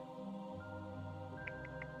passive,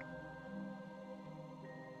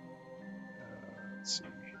 let's see.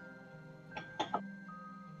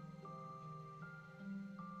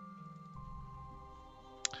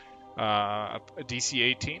 A DC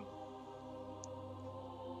 18.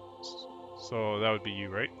 So that would be you,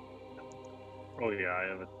 right? Oh yeah, I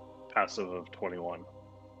have a passive of 21.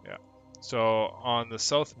 So on the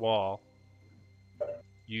south wall,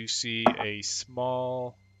 you see a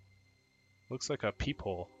small, looks like a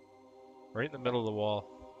peephole, right in the middle of the wall.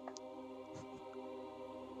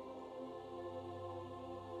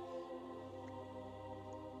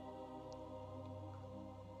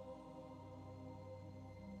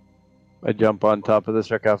 I jump on top of the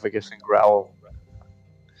sarcophagus and growl.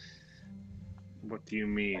 What do you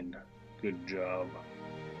mean? Good job.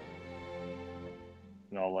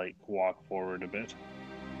 And I'll like walk forward a bit.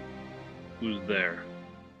 Who's there?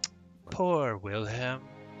 Poor Wilhelm.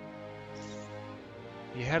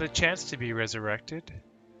 You had a chance to be resurrected.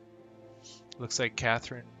 Looks like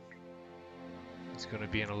Catherine is going to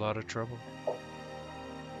be in a lot of trouble.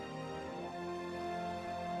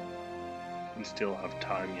 We still have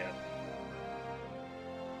time yet.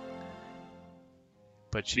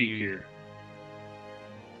 But Be here.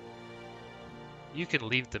 you can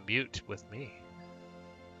leave the mute with me.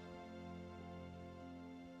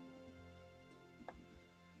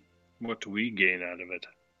 What do we gain out of it?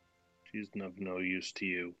 She's of no use to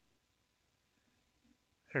you.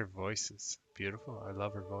 Her voice is beautiful. I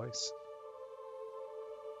love her voice.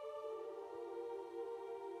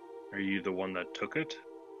 Are you the one that took it?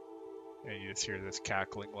 And you just hear this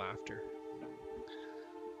cackling laughter.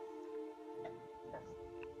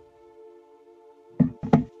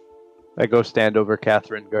 I go stand over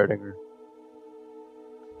Catherine, guarding her.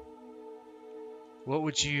 What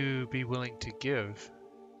would you be willing to give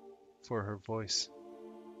for her voice?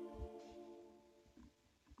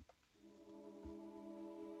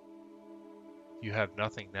 You have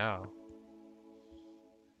nothing now.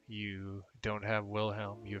 You don't have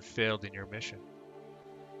Wilhelm. You have failed in your mission.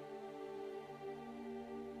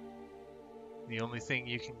 The only thing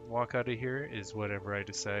you can walk out of here is whatever I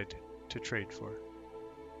decide to trade for.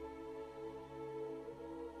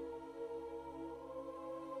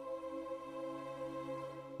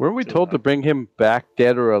 Weren't we told to bring him back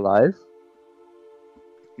dead or alive?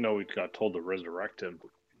 No, we got told to resurrect him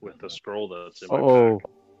with the scroll that's in my Oh, pack.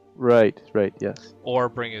 right, yes. Or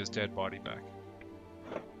bring his dead body back.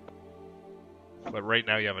 But right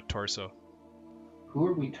now you have a torso. Who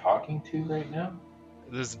are we talking to right now?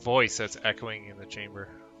 This voice that's echoing in the chamber.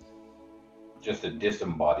 Just a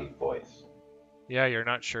disembodied voice. Yeah, you're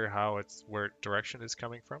not sure where direction is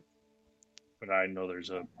coming from. But I know there's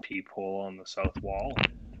a peephole on the south wall.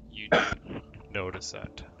 You do notice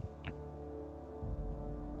that.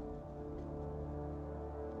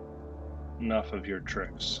 Enough of your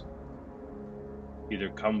tricks. Either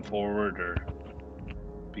come forward or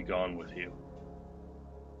be gone with you.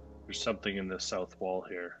 There's something in the south wall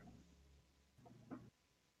here.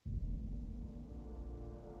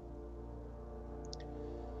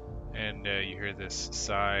 And you hear this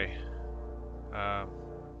sigh.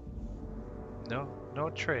 No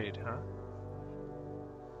trade, huh?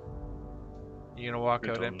 You gonna walk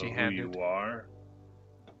out empty-handed? Who you are?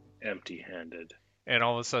 Empty-handed. And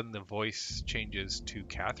all of a sudden the voice changes to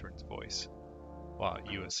Catherine's voice. Well,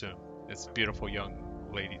 you assume. It's a beautiful young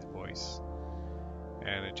lady's voice.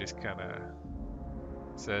 And it just kind of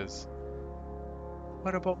says,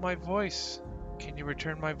 "What about my voice? Can you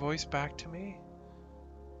return my voice back to me?"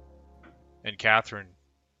 And Catherine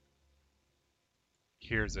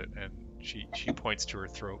hears it, and she points to her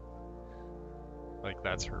throat. Like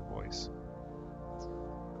that's her voice.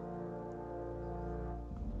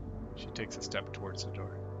 She takes a step towards the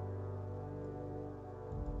door.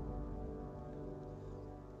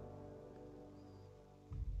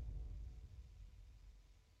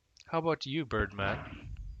 How about you, Birdman?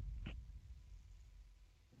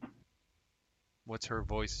 What's her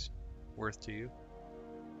voice worth to you?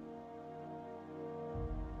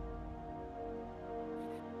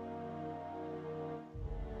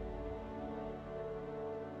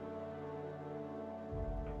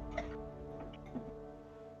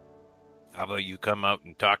 How about you come out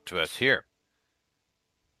and talk to us here?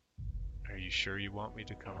 Are you sure you want me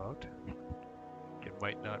to come out? It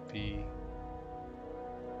might not be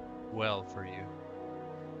well for you.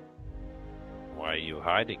 Why are you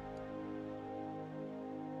hiding?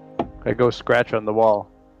 I go scratch on the wall.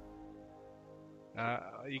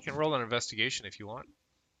 You can roll an investigation if you want.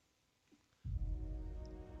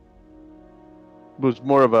 It was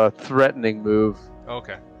more of a threatening move.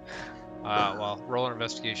 Okay. Well, roll an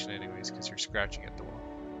investigation anyways, because you're scratching at the wall.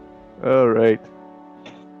 All right.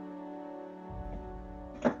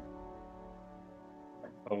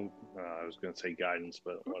 Oh, I was going to say guidance,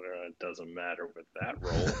 but it doesn't matter with that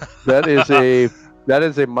roll. That is a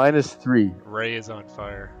 -3. Ray is on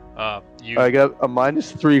fire. I got a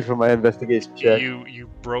 -3 for my investigation check. You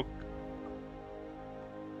broke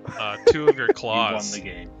two of your claws. You won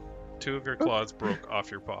the game. Two of your claws broke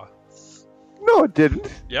off your paw. No, it didn't.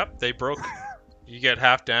 Yep, they broke. You get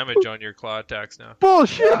half damage on your claw attacks now.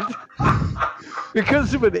 Bullshit.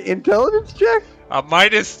 Because of an intelligence check? A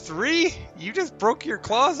 -3? You just broke your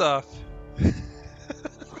claws off.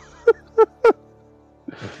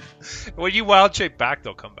 When you wild shape back,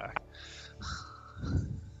 they'll come back.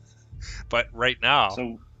 But right now,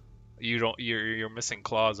 So you don't. You're missing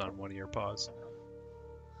claws on one of your paws.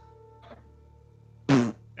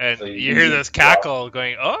 And So you hear this cackle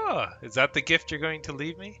going, "Oh, is that the gift you're going to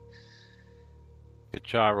leave me?"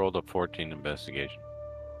 Kacha rolled a 14 investigation.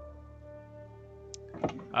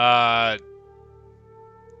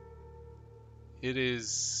 It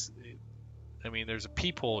is. I mean, there's a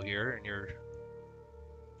peephole here, and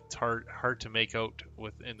it's hard to make out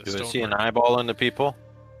within the Do I stone. see an eyeball in the people?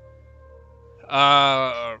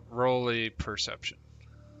 Roll a perception.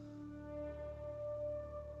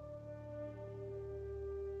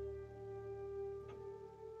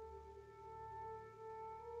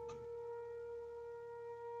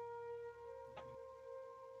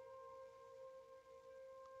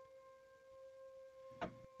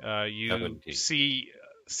 You 17. see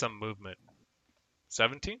some movement.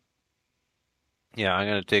 17? Yeah, I'm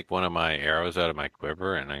gonna take one of my arrows out of my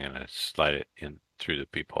quiver and I'm gonna slide it in through the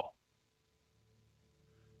peephole.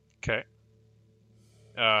 Okay.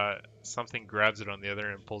 Something grabs it on the other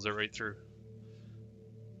end and pulls it right through.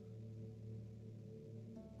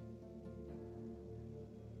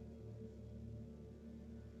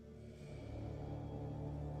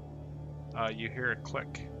 You hear a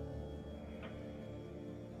click.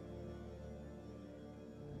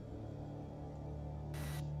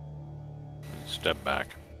 Step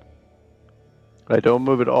back. I don't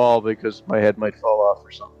move at all because my head might fall off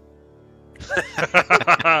or something.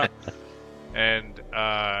 And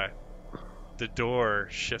the door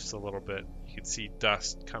shifts a little bit. You can see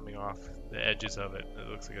dust coming off the edges of it. It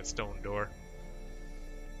looks like a stone door.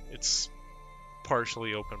 It's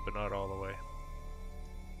partially open, but not all the way.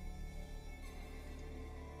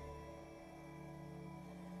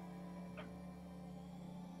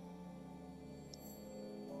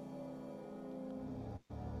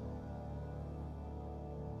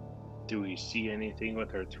 Do we see anything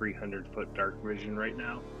with our 300-foot dark vision right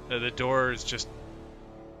now? The door is just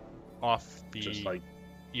off the... Just like,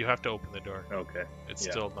 You have to open the door. okay. It's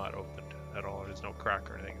Yeah. still not opened at all. There's no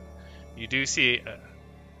crack or anything. You do see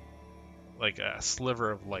like a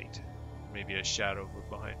sliver of light. Maybe a shadow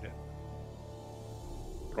behind it.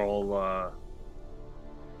 I'll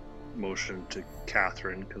motion to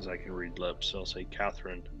Catherine, because I can read lips. I'll say,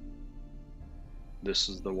 Catherine, this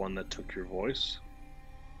is the one that took your voice?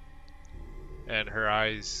 And her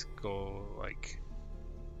eyes go like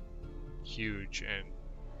huge, and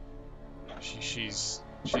she's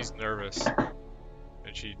nervous,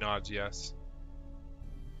 and she nods yes.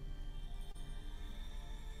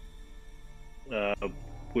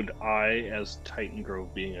 Would I, as Titan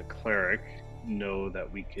Grove being a cleric, know that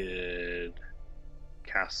we could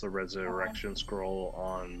cast the resurrection scroll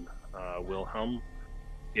on Wilhelm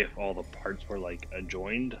if all the parts were like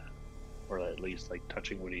adjoined, or at least like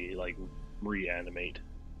touching? Would he like reanimate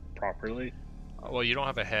properly? Well, you don't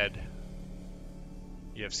have a head.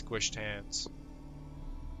 You have squished hands.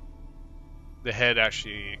 The head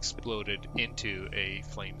actually exploded into a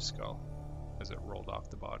flame skull as it rolled off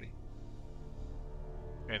the body.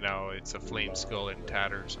 And now it's a flame skull in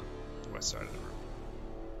tatters on the west side of the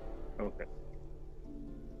room. Okay.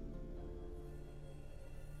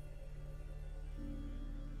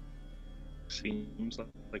 Seems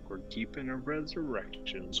like we're keeping a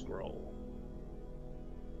resurrection scroll.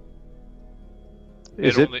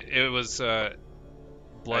 Is it? It was I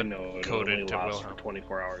blood know it coated only to lasts Wilhelm. for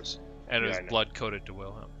 24 hours. And it Yeah, was I know. blood coated to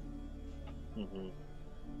Wilhelm. Mm-hmm.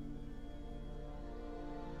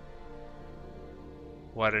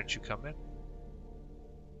 Why didn't you come in?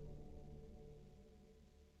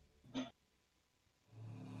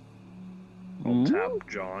 I'll tap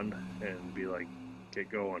John and be like, get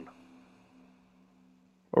going.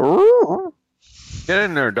 Get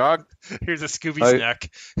in there, dog. Here's a Scooby I-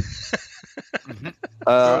 snack.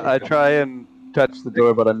 I try and touch the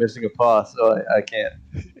door, but I'm missing a paw, so I can't.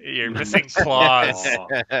 You're missing claws.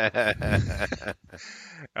 Aw.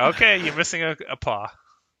 Okay, you're missing a paw.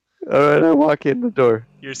 Alright, I walk in the door.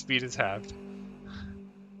 Your speed is halved.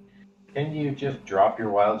 Can you just drop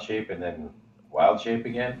your wild shape and then wild shape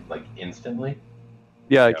again, like instantly?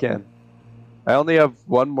 Yeah, I can. I only have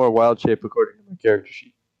one more wild shape according to my character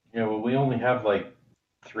sheet. Yeah, well, we only have like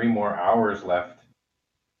 3 more hours left.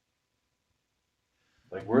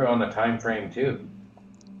 Like, we're on a time frame too.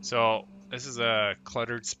 So, this is a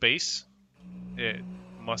cluttered space. It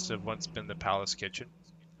must have once been the palace kitchen.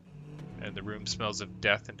 And the room smells of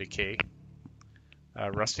death and decay.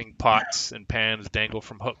 Rusting pots and pans dangle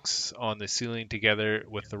from hooks on the ceiling together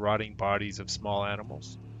with the rotting bodies of small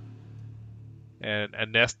animals. And a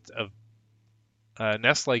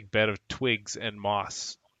nest-like bed of twigs and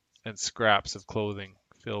moss and scraps of clothing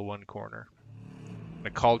fill one corner.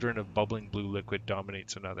 A cauldron of bubbling blue liquid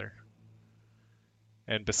dominates another.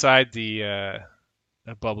 And beside the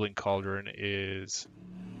bubbling cauldron is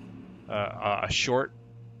a short,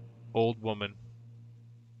 old woman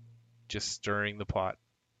just stirring the pot.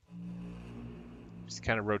 She's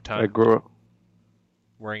kind of I rotund,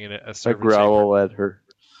 wearing a I servant's apron. growl at her.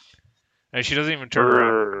 And she doesn't even turn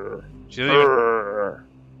around. She doesn't even,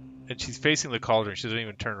 and she's facing the cauldron. She doesn't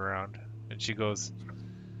even turn around. And she goes,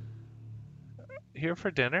 "Here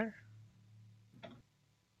for dinner?"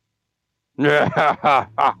 And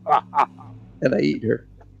I eat her.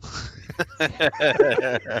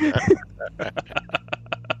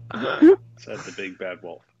 Said the big bad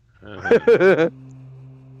wolf.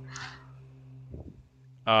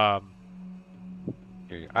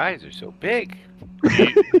 Your eyes are so big.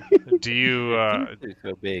 Do you They're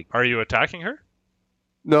so big. are you attacking her?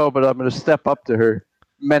 No, but I'm going to step up to her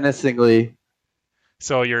menacingly.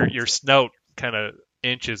 So your snout kind of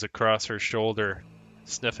inches across her shoulder,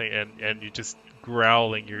 sniffing, and you just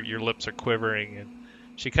growling. Your lips are quivering, and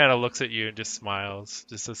she kind of looks at you and just smiles.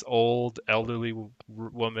 Just this old, elderly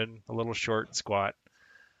woman, a little short and squat.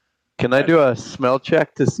 Can I do a smell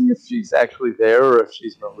check to see if she's actually there or if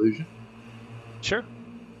she's an illusion? Sure.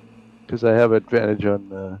 Because I have advantage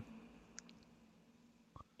on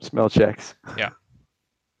smell checks. Yeah.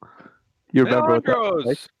 You remember what that was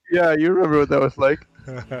like? Yeah, you remember what that was like.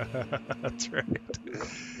 That's right.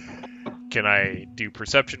 Can I do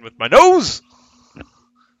perception with my nose?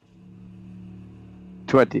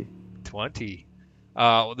 20. 20.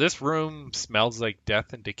 This room smells like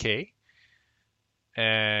death and decay.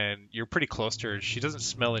 And you're pretty close to her. She doesn't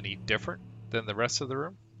smell any different than the rest of the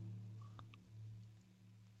room.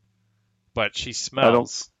 But she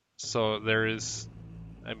smells. So there is,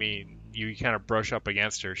 I mean, you kind of brush up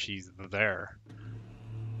against her. She's there.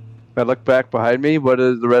 I look back behind me. What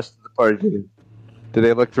is the rest of the party doing? Do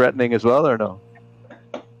they look threatening as well or no?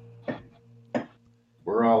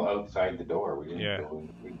 We're all outside the door. We didn't Yeah. go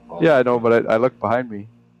in. Yeah, I know, but I look behind me.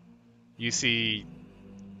 You see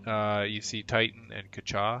Titan and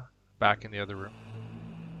Kacha back in the other room.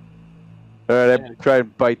 All right, I try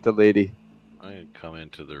and bite the lady. I come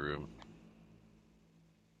into the room.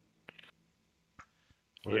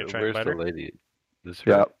 You gonna try and Where's bite the her? lady? This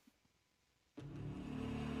her? Yeah.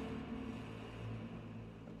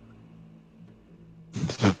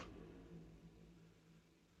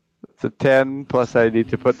 It's a 10, plus I need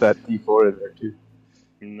to put that D4 in there too.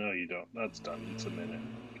 No, you don't. That's done. It's a minute.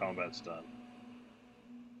 Combat's done.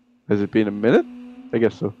 Has it been a minute? I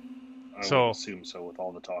guess so. I So- would assume so with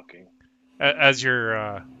all the talking. As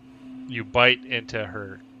you bite into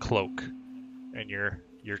her cloak, and your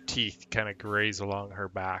teeth kind of graze along her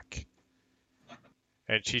back,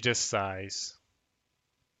 and she just sighs,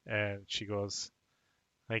 and she goes,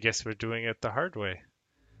 "I guess we're doing it the hard way."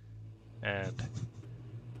 And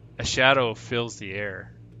a shadow fills the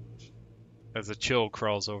air as a chill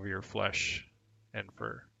crawls over your flesh and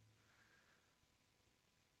fur.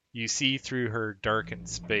 You see through her darkened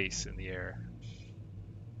space in the air.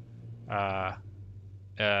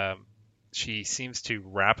 She seems to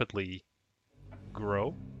rapidly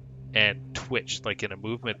grow and twitch, like in a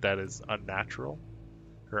movement that is unnatural.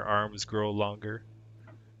 Her arms grow longer.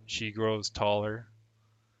 She grows taller.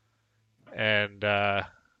 And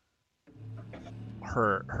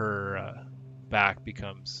her back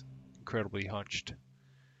becomes incredibly hunched.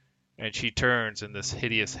 And she turns, and this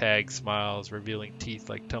hideous hag smiles, revealing teeth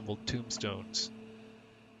like tumbled tombstones.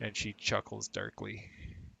 And she chuckles darkly.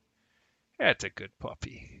 That's a good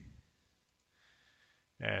puppy.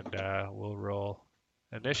 And we'll roll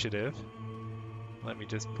initiative. Let me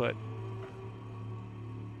just put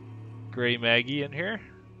Gray Maggie in here.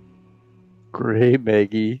 Gray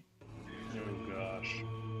Maggie. Oh gosh.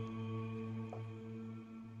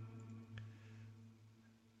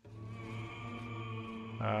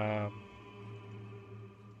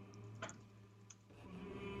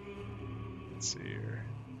 Let's see here.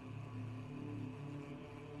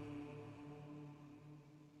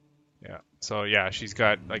 Yeah. So yeah, she's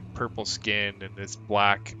got like purple skin and this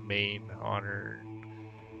black mane on her.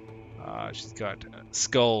 She's got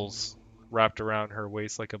skulls wrapped around her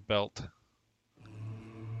waist like a belt.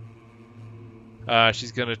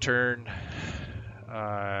 She's gonna turn.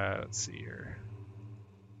 Let's see here.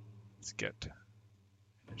 Let's get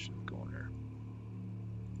initiative going here.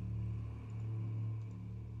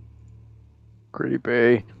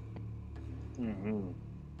 Creepy. Mm-hmm.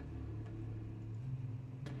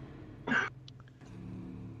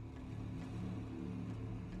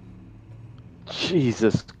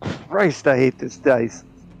 Jesus Christ, I hate this dice.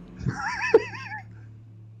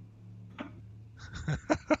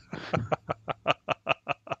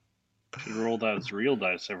 Should roll that as real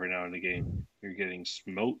dice every now and again. You're getting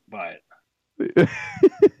smote by it.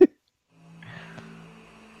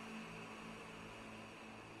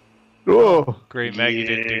 Oh, Gray Maggie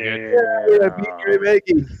didn't do good. yeah, I beat Gray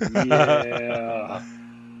Maggie. Yeah.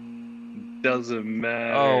 Doesn't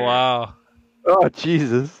matter. Oh wow. Oh,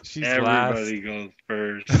 Jesus. She's Everybody goes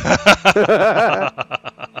first. last.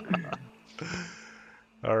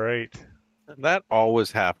 All right. That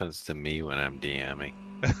always happens to me when I'm DMing.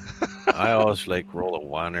 I always like roll a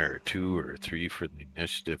 1 or a 2 or a 3 for the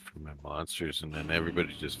initiative for my monsters, and then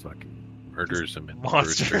everybody just fucking murders them in the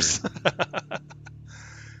Monsters. first turn.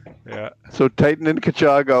 Yeah. So Titan and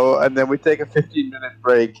Kacha go, and then we take a 15-minute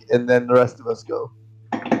break, and then the rest of us go.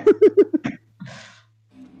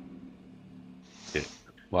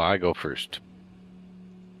 Well, I go first.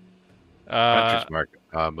 Uh, Hunter's Mark.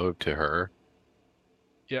 Move to her.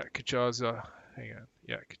 yeah, Kachaw's, hang on.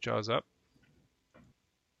 Yeah, Kachaw's up.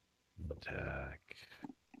 Attack.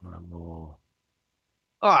 Normal.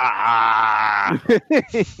 Ah!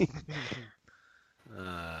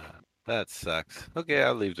 That sucks. Okay,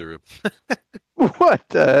 I'll leave the room. What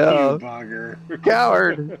the You hell? bugger.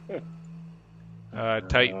 Coward.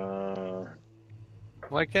 Titan.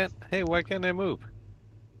 Why can't I move?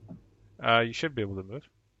 You should be able to move.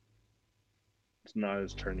 It's not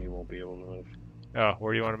his turn. He won't be able to move. Oh,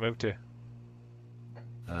 where do you want to move to?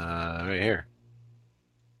 Right here.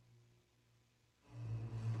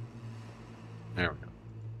 There we go.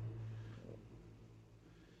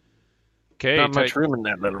 Okay, Not much room in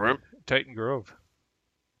that little room. Titan Grove.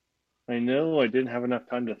 I know. I didn't have enough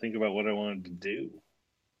time to think about what I wanted to do.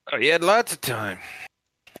 Oh, you had lots of time.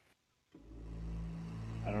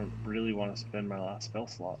 I don't really want to spend my last spell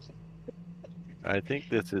slot. I think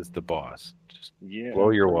this is the boss. Just Yeah. blow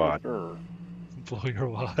your for wad. sure. Blow your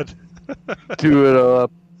wad. Do it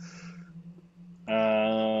up.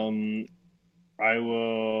 I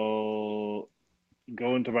will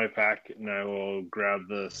go into my pack and I will grab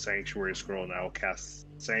the Sanctuary Scroll and I will cast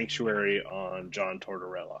Sanctuary on John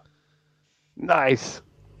Tortorella. Nice.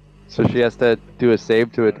 So she has to do a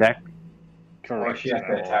save to attack. Correct. Or she has and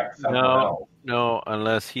to I will- attack someone No. else. No,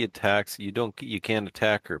 unless he attacks, you can't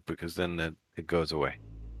attack her because then it goes away.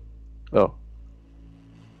 Oh.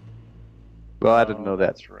 Well, I didn't know that.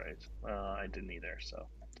 That's right. I didn't either, so.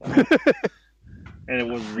 And it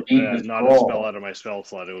was Read the not a scroll. spell out of my spell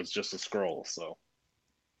slot, it was just a scroll, so.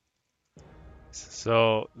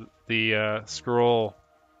 So the scroll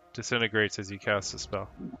disintegrates as you cast the spell.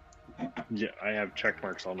 Yeah, I have check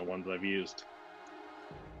marks on the ones I've used.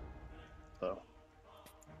 So.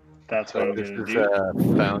 That's what I'm This going to is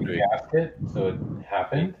do. Foundry. You cast it, so it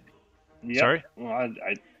happened. Yep. Sorry? Well,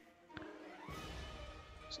 I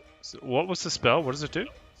So what was the spell? What does it do?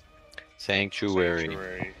 Sanctuary.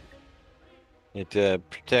 Sanctuary. It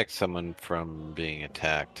protects someone from being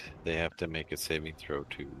attacked. They have to make a saving throw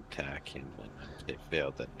to attack him, and if they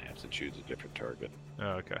fail, then they have to choose a different target.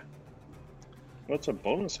 Oh, okay. What's a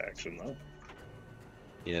bonus action, though?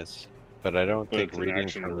 Yes, but I don't But think it's an reading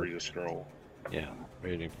action to from read a scroll.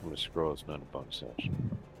 reading from a scroll is not a bonus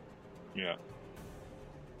action. Yeah.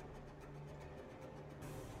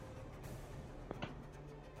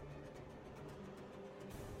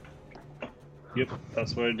 Yep,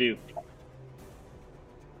 that's what I do.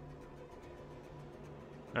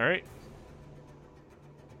 All right.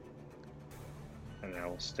 And I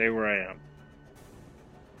will stay where I am.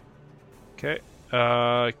 Okay.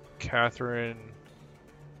 Catherine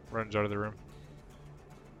runs out of the room.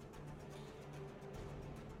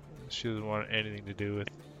 She doesn't want anything to do with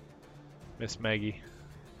Miss Maggie.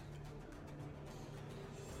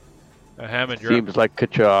 Hammond, you're up. Seems like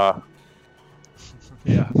Kachaw.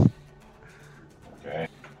 Yeah. Okay.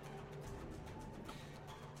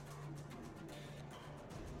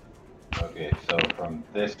 Okay, so from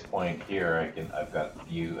this point here, I've got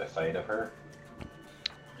view a sight of her.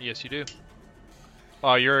 Yes, you do.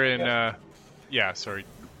 Oh, you're in. Yes. Yeah. Sorry.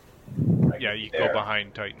 I Yeah, can you be go there.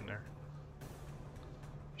 behind Titan there.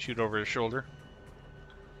 Shoot over his shoulder.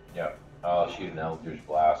 Yeah, I'll shoot an Eldritch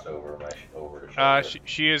Blast over her shoulder.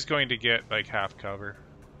 She is going to get like half cover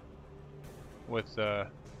with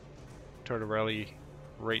Tortorelli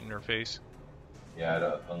right in her face. Yeah, I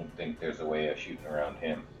don't think there's a way of shooting around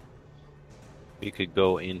him. You could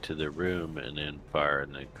go into the room and then fire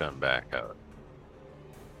and then come back out.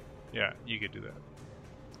 Yeah, you could do that.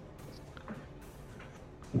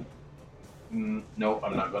 Nope,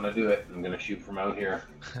 I'm not gonna do it. I'm gonna shoot from out here.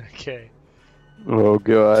 Okay. Oh,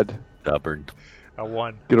 God. Stubborn. A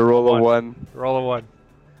 1. Gonna roll a 1. Roll a 1.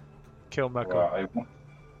 Kill Meko. Well,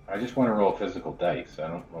 I just want to roll physical dice. I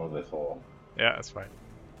don't know this whole. Yeah, that's fine.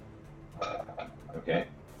 Okay,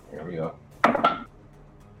 here we go.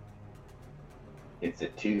 It's a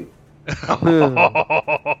 2.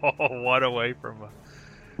 1 away from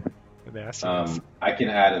an ass. I can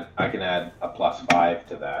add a +5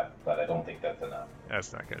 to that, but I don't think that's enough.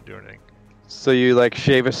 That's not gonna do anything. So you like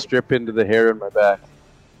shave a strip into the hair in my back.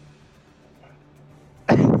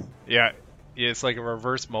 Yeah, it's like a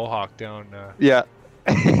reverse mohawk down. Yeah.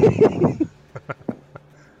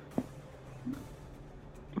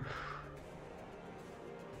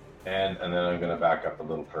 And then I'm gonna back up a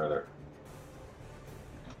little further.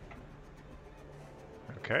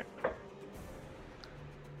 Okay.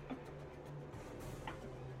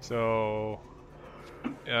 So,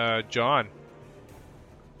 John,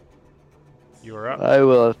 you are up. I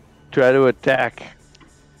will try to attack.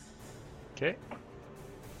 Okay.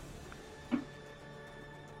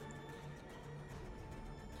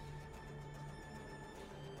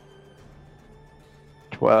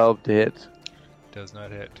 12 to hit. Does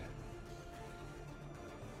not hit.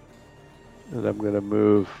 And I'm going to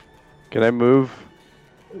move. Can I move?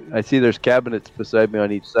 I see there's cabinets beside me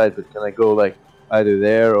on each side, but can I go like either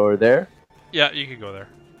there or there? Yeah, you can go there.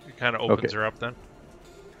 It kind of opens her up then.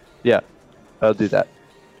 Yeah, I'll do that.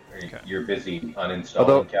 You're busy uninstalling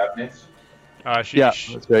Although- cabinets? Yeah,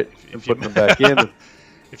 that's right. I'm if you- putting them back in.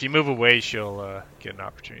 If you move away, she'll get an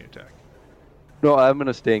opportunity attack. No, I'm going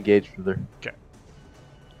to stay engaged with her. Okay.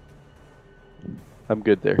 I'm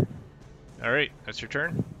good there. All right, that's your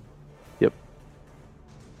turn. Yep.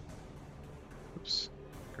 Oops.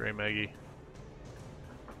 Gray Maggie.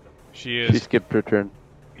 She She is. skipped her turn.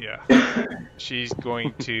 Yeah. She's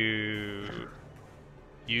going to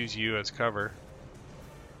use you as cover.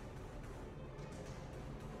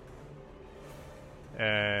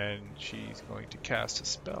 And she's going to cast a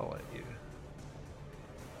spell at you.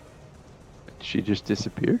 She just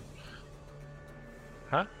disappeared.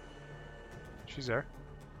 Huh? She's there.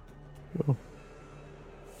 Oh.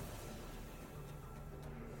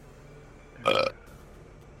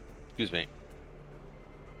 Excuse me.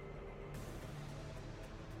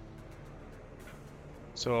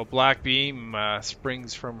 So a black beam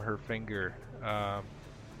springs from her finger. Oh,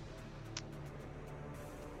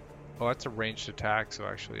 that's a ranged attack, so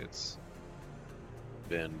actually it's...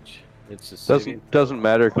 Binge. It's a saving. Doesn't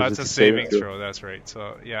matter Oh, because that's it's a saving throw, that's right.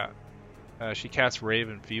 So, yeah. She casts Rave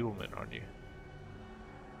Enfeeblement on you.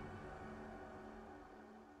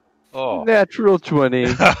 Oh. Natural 20.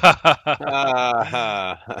 So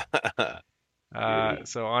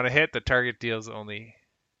on a hit, the target deals only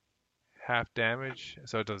half damage,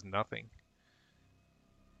 so it does nothing.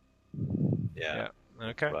 Yeah.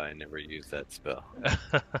 Okay. But I never used that spell.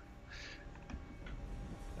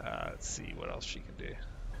 Let's see what else she can do.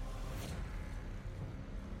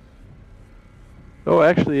 Oh,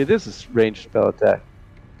 actually, it is a ranged spell attack.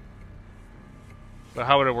 But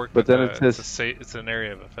how would it work? But with then it says- it's an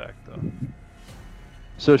area of effect, though.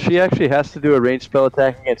 So she actually has to do a ranged spell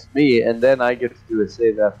attack against me, and then I get to do a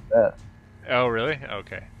save after that. Oh, really?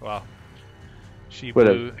 Okay. Well, she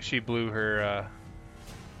Whatever. blew her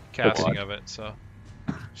casting wad. of it, so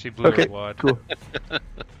she blew Okay, her wad. cool.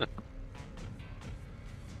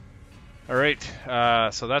 All right.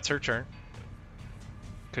 So that's her turn.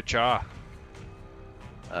 Kacha.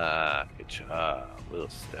 Kacha will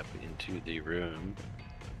step into the room.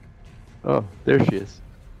 Oh, there she is.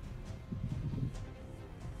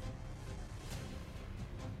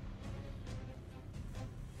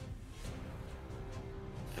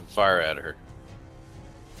 And fire at her.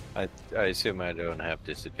 I assume I don't have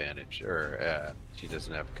disadvantage, or she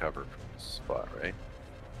doesn't have cover from this spot, right?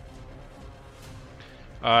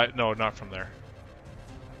 No, not from there.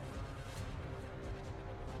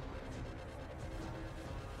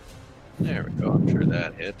 There we go. I'm sure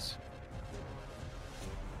that hits.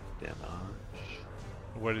 Damage.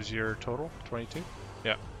 What is your total? 22?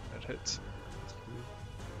 Yeah, that hits.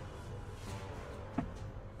 A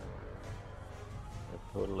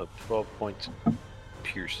total of 12 points of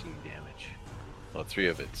piercing damage. Well, 3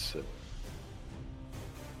 of it's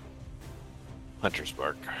Hunter's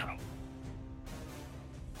Mark.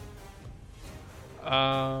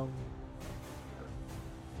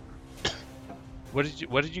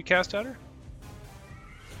 What did you cast at her?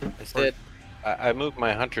 I said I moved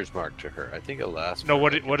my Hunter's Mark to her. I think it lasts. No, for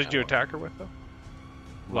what like did an you hour. attack her with though?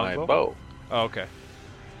 My Longbow? bow. Oh, okay.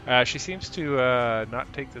 She seems to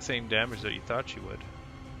not take the same damage that you thought she would.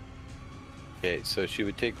 Okay, so she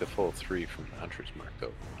would take the full 3 from the Hunter's Mark,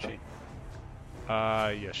 though, wouldn't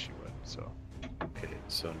she? Yes, she would. So Okay,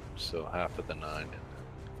 so half of the 9 and the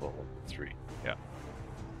full 3. yeah.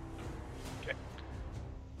 Okay.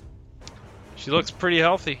 She looks pretty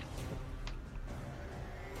healthy.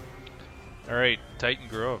 All right, Titan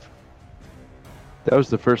Grove. That was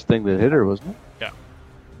the first thing that hit her, wasn't it? Yeah.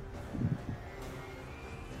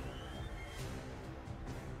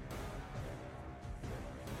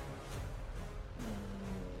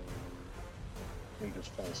 I'm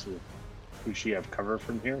just trying to see. Does she have cover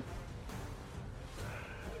from here?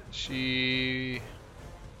 She.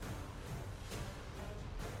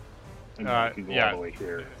 And I can go yeah. all the way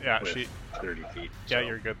here. Yeah, with she. 30 feet. Yeah, so.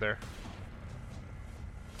 you're good there.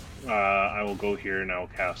 I will go here and I'll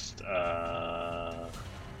cast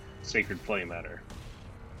Sacred Flame at her.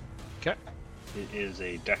 Okay. It is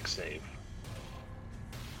a dex save.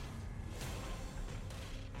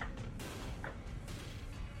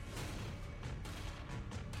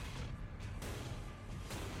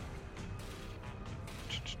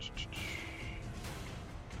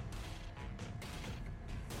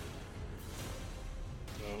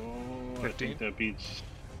 Oh, I 15? think that beats.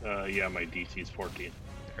 Yeah, my DC is 14.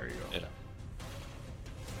 There you go. Yeah.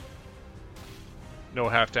 No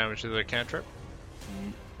half damage to the cantrip?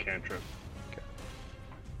 Cantrip.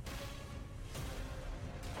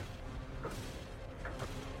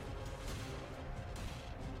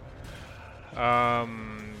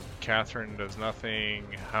 Catherine does nothing.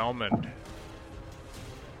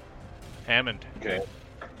 Hammond. Okay.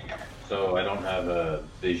 So I don't have a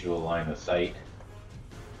visual line of sight.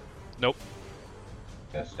 Nope.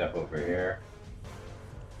 Gonna step over here.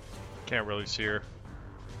 Can't really see her.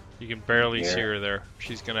 You can barely see Here. her there.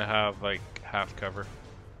 She's gonna have like half cover.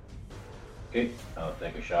 Okay, I'll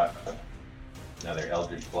take a shot. Another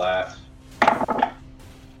Eldritch Blast.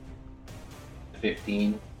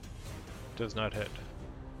 15. Does not hit.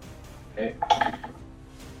 Okay.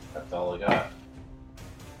 That's all I got.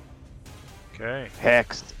 Okay.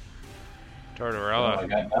 Hexed. Oh, I Tortorella.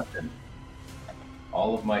 got nothing.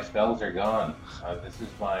 All of my spells are gone. This is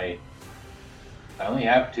my... I only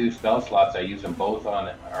have 2 spell slots. I use them both on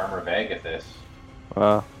Armor of Agathis.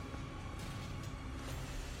 Wow.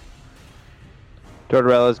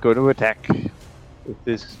 Tortorella's going to attack with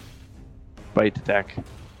this bite attack.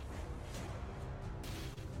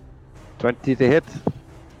 20 to hit,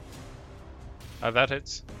 That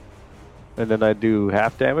hits. and then I do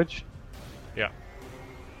half damage. Yeah.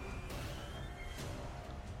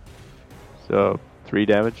 So 3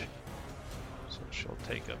 damage. So she'll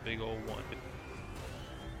take a big old 1.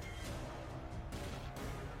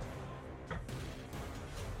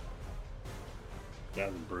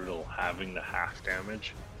 That's brutal. Having the half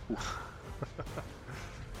damage.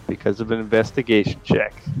 Because of an investigation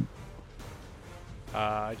check.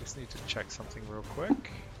 I just need to check something real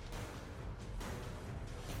quick.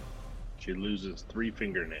 She loses 3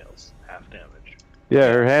 fingernails. Half damage.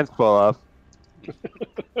 Yeah, her hands fall off.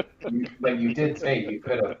 But you did say you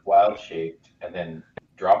could have wild shaped and then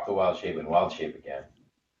drop the wild shape and wild shape again.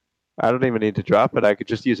 I don't even need to drop it. I could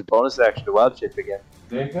just use a bonus action to wild shape again.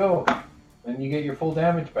 There you go. Then you get your full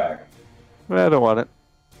damage back. I don't want it.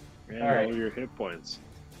 And Alright. all your hit points.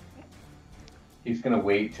 He's gonna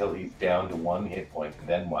wait till he's down to 1 hit point and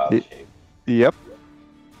then wild It- shape. Yep.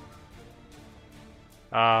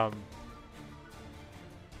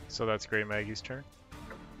 So that's Grey Maggie's turn.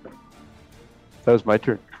 That was my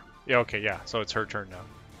turn. Yeah, okay, yeah. So it's her turn now.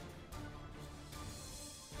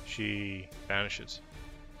 She vanishes.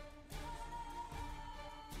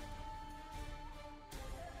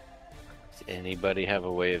 Does anybody have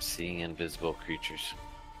a way of seeing invisible creatures?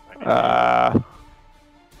 I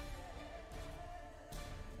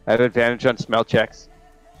had advantage on smell checks.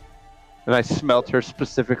 And I smelt her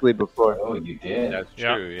specifically before. Oh, you did? That's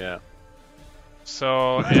Yeah. true, yeah.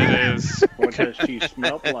 So it is. What does she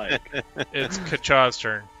smell like? It's Kacha's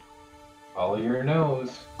turn. Follow your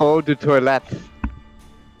nose. Eau de toilette. It's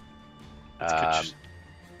Um, Kach-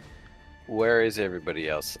 where is everybody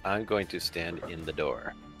else? I'm going to stand in the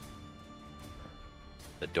door.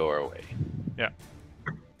 The doorway. Yeah.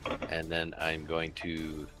 And then I'm going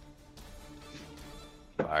to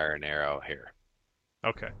fire an arrow here.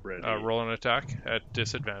 Okay. Ready. Roll an attack at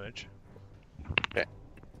disadvantage. Okay.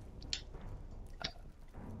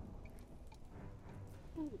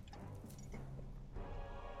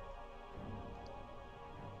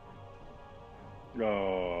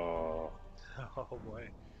 Oh, Oh boy.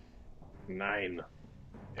 9.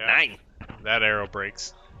 Yeah, 9! that arrow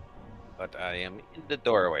breaks. But I am in the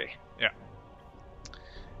doorway.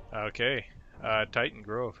 Okay. Titan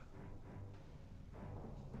Grove.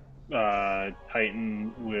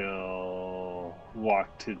 Titan will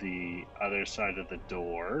walk to the other side of the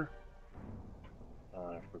door.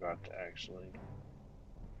 I forgot to actually.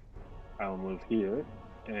 I'll move here,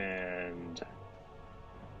 and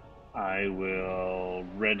I will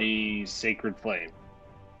ready Sacred Flame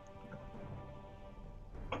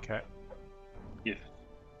Okay. if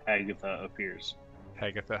Agatha appears.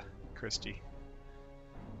 Agatha Christie.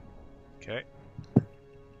 Okay.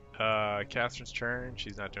 Catherine's turn.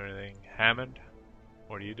 She's not doing anything. Hammond,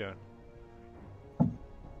 what are you doing?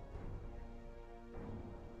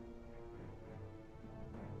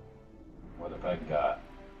 What have I got?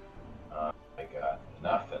 I got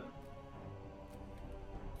nothing.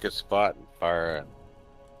 Good spot and fire.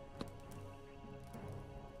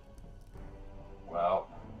 Well,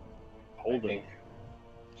 Hold I it. think,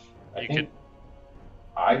 I You think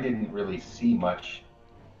I didn't really see much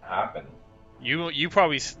happen You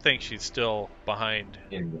probably think she's still behind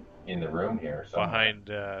in the room here. Somewhere. behind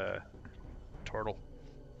Tortle.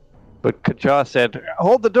 But Kacha said,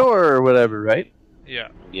 hold the door or whatever, right? Yeah,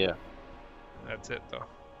 Yeah. that's it though.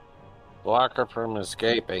 Block her from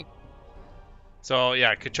escaping. So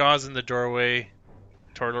yeah, Kacha's in the doorway.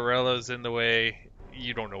 Tortorella's in the way.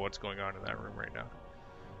 you don't know what's going on in that room right now.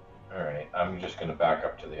 All right, I'm just gonna back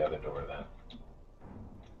up to the other door then.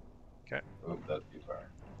 Okay. Oop, that's too far.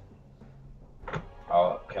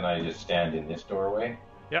 Can I just stand in this doorway?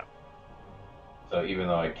 Yeah. So even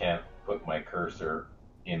though I can't put my cursor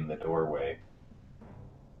in the doorway,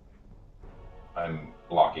 I'm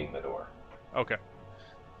blocking the door. Okay.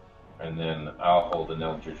 And then I'll hold an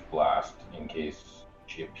Eldritch Blast in case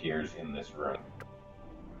she appears in this room.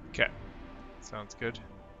 Okay. Sounds good.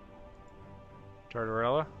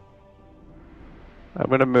 Tartarella? I'm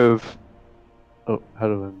gonna move. Oh, how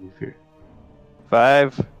do I move here?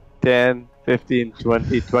 5, 10, 15,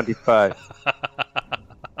 20, 25.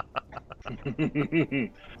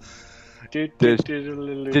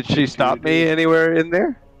 Did she stop me anywhere in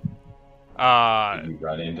there? Did you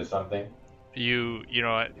run into something? You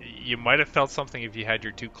know what? You might have felt something if you had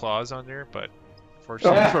your 2 claws on there, but Oh,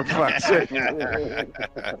 fortunately, for fuck's sake.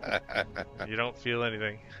 you don't feel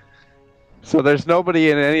anything. So there's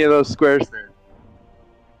nobody in any of those squares there.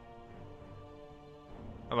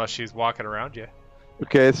 Unless she's walking around you.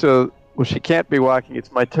 Okay, so well, she can't be walking.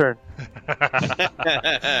 It's my turn.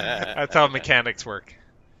 That's how mechanics work.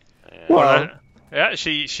 Well, Yeah,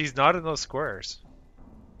 she's not in those squares.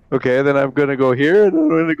 okay, then I'm gonna go here, and I'm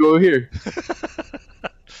gonna go here.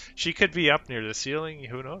 She could be up near the ceiling.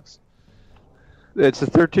 Who knows? It's a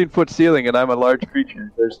 13-foot ceiling, and I'm a large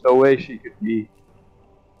creature. There's no way she could be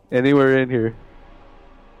anywhere in here.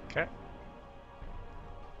 Okay.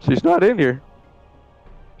 She's not in here.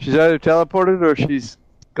 She's either teleported or she's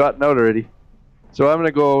gotten out already. So I'm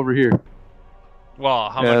gonna go over here. Well,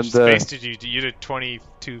 how much space did you do? You did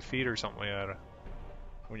 22 feet or something like that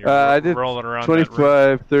when you're I did rolling around that room.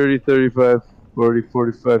 25, 30, 35, 40,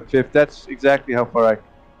 45, 50. That's exactly how far I can.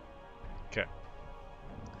 Okay.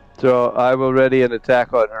 So I will ready an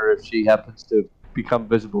attack on her if she happens to become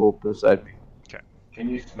visible beside me. Okay. Can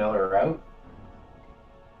you smell her out?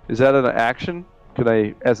 Is that an action? Could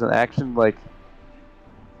I, as an action, like...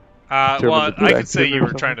 Well, I could say you were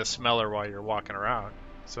something? trying to smell her while you're walking around.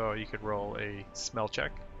 So you could roll a smell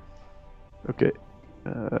check. Okay.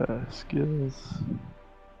 Skills.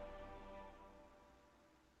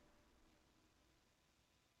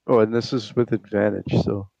 Oh, and this is with advantage,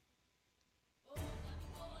 so...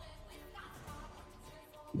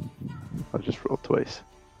 I'll just roll twice.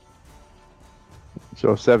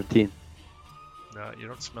 So 17. No, you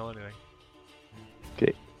don't smell anything.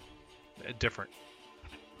 Okay. Different.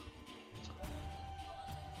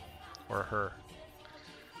 Or her.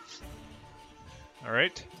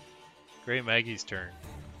 Alright. Grey Maggie's turn.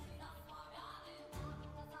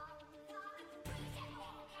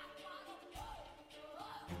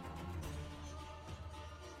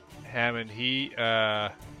 Hammond,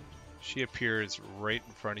 she appears right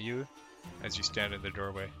in front of you as you stand in the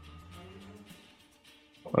doorway.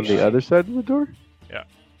 On the other side of the door? Yeah.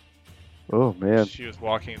 Oh, man. She was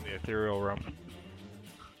walking in the ethereal realm.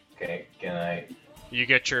 Okay, can I... You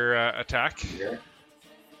get your attack? Here?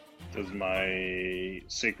 Does my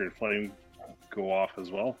Sacred Flame go off as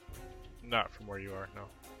well? Not from where you are, no.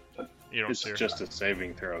 You don't It's see her. just a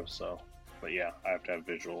saving throw, so... But yeah, I have to have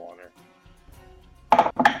visual on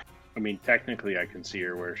her. I mean, technically I can see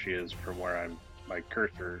her where she is from where my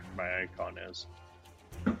cursor, my icon is.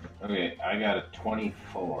 Okay, I got a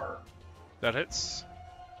 24, That hits.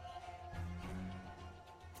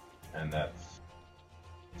 and that's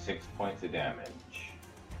 6 points of damage.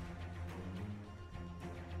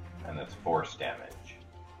 And that's force damage.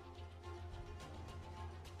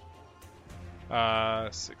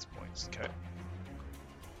 6 points. Okay.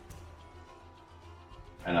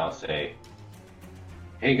 And I'll say,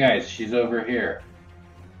 hey guys, she's over here.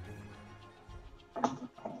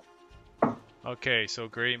 Okay, so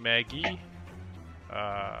Grey Maggie.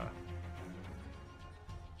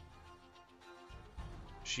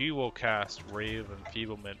 She will cast Ray of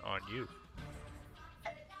Enfeeblement on you.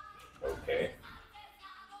 Okay.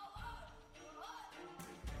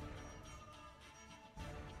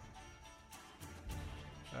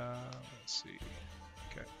 Let's see.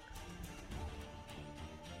 Okay.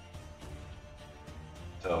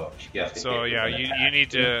 So she has to So hit yeah, with an you attack.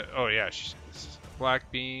 need to. Oh yeah, Black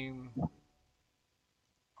Beam.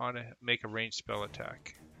 Make a ranged spell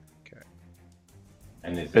attack. Okay.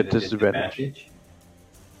 And is At it a disadvantage. disadvantage?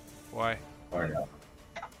 Why? Or no?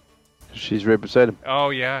 She's right beside him. Oh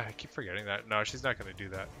yeah, I keep forgetting that. No, she's not going to do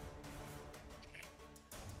that.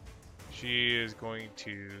 She is going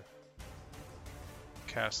to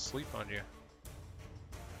cast Sleep on you.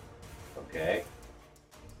 Okay.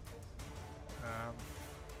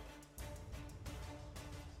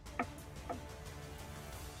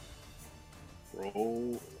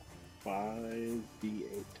 Roll 5d6.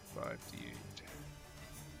 58.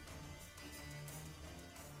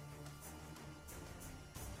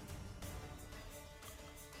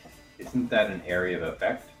 Isn't that an area of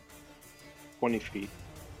effect? 20 feet.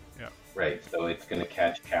 Right, so it's going to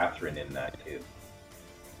catch Catherine in that too.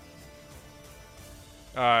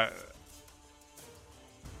 That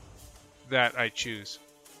I choose.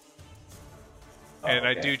 Oh, And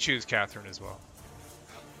I okay. do choose Catherine as well.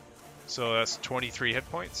 So that's 23 hit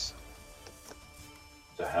points.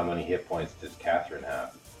 So how many hit points does Catherine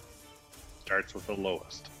have? Starts with the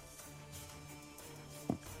lowest.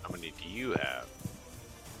 How many do you have?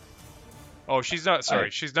 Oh, she's not. Sorry,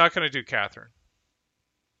 she's not going to do Catherine.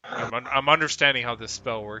 I'm understanding how this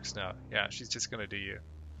spell works now. Yeah, she's just going to do you.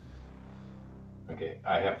 Okay,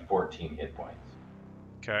 I have 14 hit points.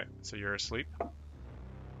 Okay, so you're asleep.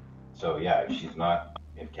 So yeah,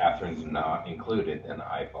 if Catherine's not included, then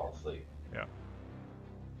I fall asleep.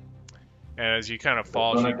 And as you kind of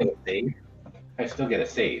fall, Don't I get a save? I still get a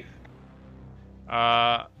save.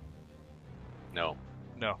 No, No,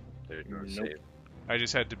 no. there's no Nope. save. I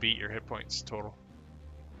just had to beat your hit points total.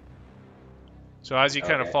 So as you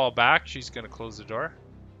kind of Okay. fall back, she's going to close the door.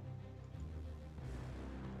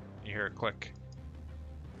 You hear a click.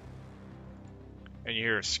 And you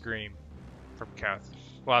hear a scream from Kath.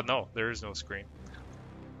 Well, no, there is no scream.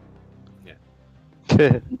 Even-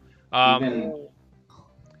 Okay.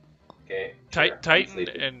 sure, I'm Titan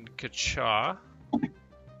sleeping. and Kacha.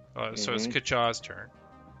 So it's Mhm. Kacha's turn.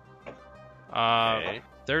 Okay.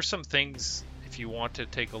 There's some things, if you want to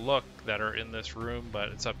take a look, that are in this room, but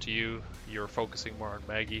it's up to you. You're focusing more on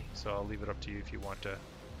Maggie, so I'll leave it up to you if you want to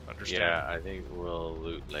understand. Yeah, I think we'll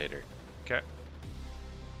loot later. Okay.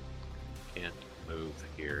 Can't move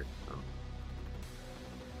here. So.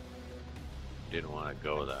 Didn't want to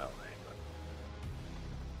go that way,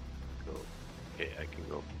 but go. Okay, I can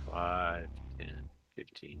go 5, 10,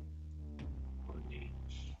 15, 20.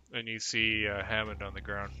 And you see Hammond on the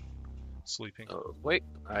ground, sleeping. Oh, wait!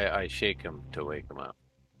 I shake him to wake him up.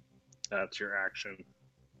 That's your action.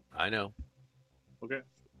 I know. Okay.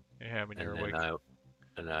 Hey, Hammond, And you're then awake.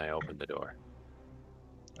 I open the door.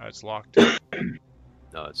 It's locked.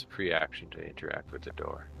 No, it's a free action to interact with the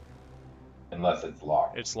door. Unless it's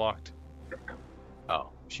locked. It's locked. Oh,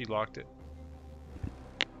 She locked it.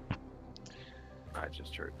 I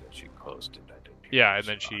just heard that she closed it. I didn't hear Yeah, it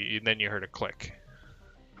and then you heard a click.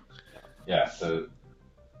 Yeah, so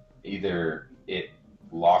either it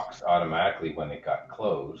locks automatically when it got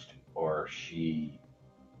closed, or she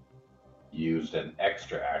used an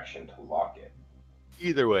extra action to lock it.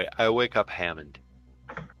 Either way, I wake up Hammond.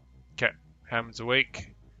 Hammond's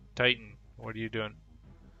awake. Titan, what are you doing?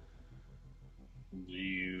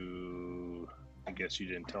 I guess you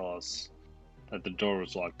didn't tell us that the door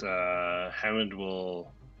was locked. Hammond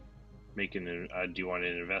will make do you want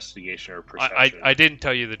an investigation or perception? I didn't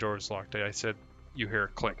tell you the door was locked. I said you hear a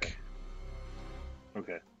click.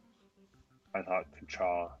 Okay. I thought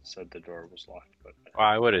Kacha said the door was locked, but Well,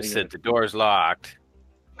 I would have think said the door's locked.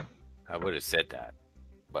 I would have said that,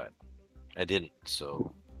 but I didn't.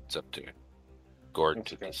 So it's up to Gordon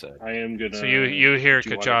to Okay. decide. I am gonna. So you hear do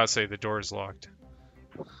you Kacha wanna- say the door's locked.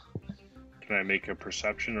 Can I make a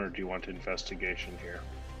perception or do you want investigation here?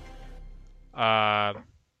 Uh,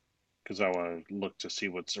 Because I want to look to see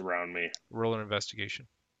what's around me. roll an investigation.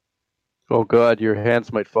 Oh god, your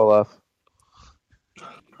hands might fall off.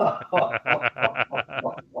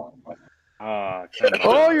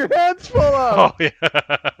 Oh, your hands fall off! Oh yeah.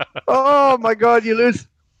 Oh my god, you lose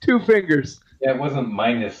 2 fingers. Yeah, it wasn't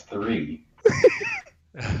 -3.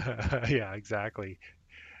 Yeah, exactly.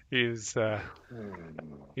 He's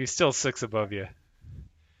still 6 above you.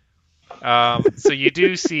 So you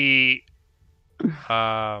do see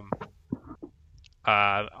on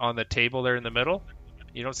the table there in the middle,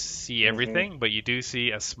 you don't see everything, but you do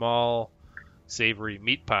see a small savory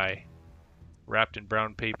meat pie wrapped in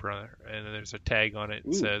brown paper on it, and there's a tag on it. It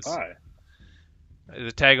Ooh, says pie.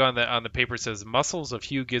 the tag on the paper says "Muscles of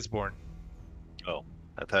Hugh Gisborne." Oh,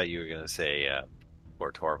 I thought you were gonna say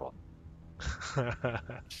Fort Torval.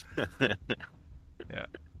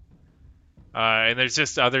 And there's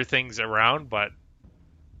just other things around, but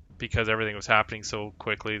because everything was happening so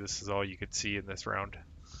quickly, this is all you could see in this round.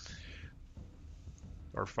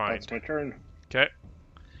 Or find. That's my turn. Okay.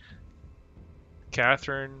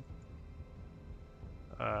 Catherine.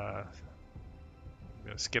 I'm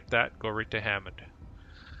going to skip that. Go right to Hammond.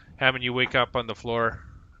 Hammond, you wake up on the floor.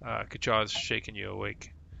 Kacha's shaking you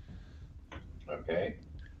awake. Okay.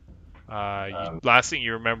 Last thing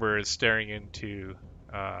you remember is staring into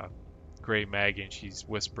Grey Maggie, and she's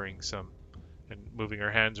whispering some and moving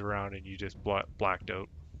her hands around, and you just blacked out.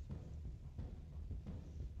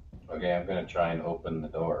 Okay, I'm gonna try and open the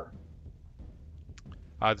door.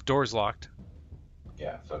 The door's locked.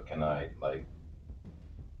 Yeah, so can I, like,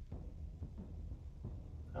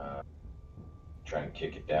 try and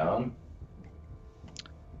kick it down?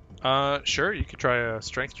 Sure, you could try a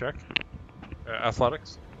strength check.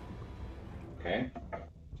 Athletics. Okay.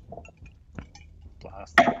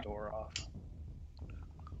 Blast the door off.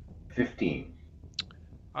 15.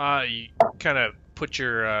 You kind of put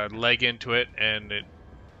your leg into it, and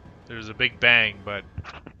there's a big bang, but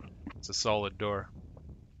it's a solid door.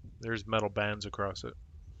 There's metal bands across it.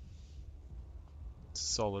 It's a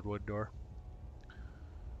solid wood door.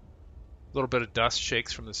 A little bit of dust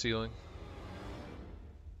shakes from the ceiling.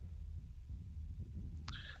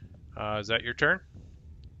 Is that your turn?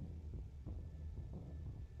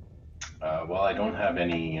 Well, I don't have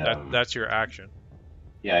any. That's your action.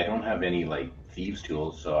 Yeah, I don't have any like thieves'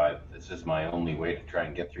 tools, so this is my only way to try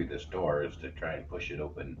and get through this door is to try and push it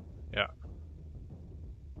open. Yeah.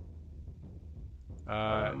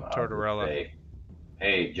 I would Tortorella. say,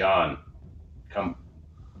 hey, John, come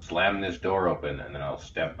slam this door open, and then I'll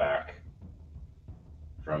step back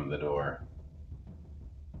from the door.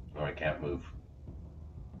 Or I can't move.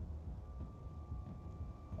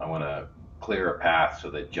 I want to clear a path so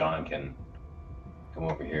that John can come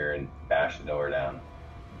over here and bash the door down.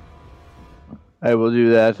 I will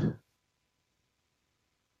do that.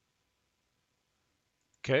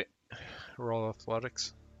 Okay. Roll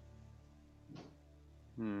athletics.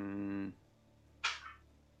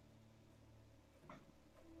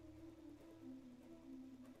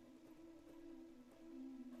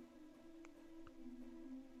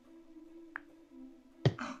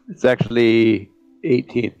 It's actually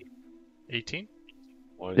 18. 18?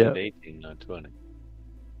 Why is Yeah. it 18, not 20?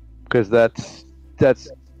 Because that's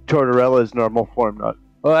Tortorella's normal form, not.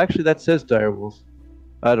 Oh, actually, that says direwolf.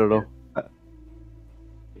 I don't know.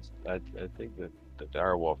 I think that the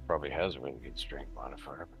direwolf probably has a really good strength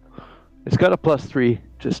modifier. It's got a +3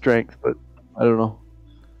 to strength, but I don't know.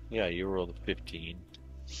 Yeah, you rolled a 15.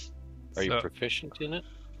 Are you So- proficient in it?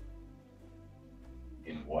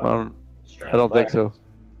 In what? I don't think so.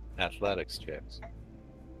 Athletics checks.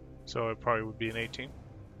 So it probably would be an 18.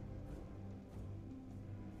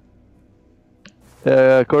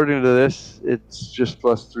 According to this, it's just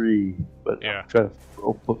 +3, but Yeah. I'm trying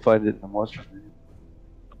to find it in the monster manual.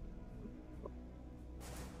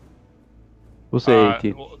 We'll say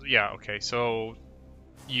 18. Well, yeah, okay. So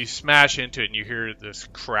you smash into it and you hear this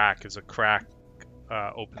crack as a crack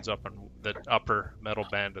opens up on the upper metal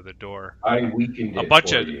band of the door. I weakened A it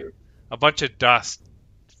bunch for of- you. A bunch of dust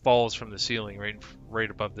falls from the ceiling right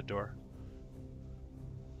above the door.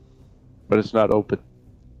 But it's not open.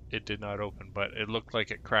 It did not open, but it looked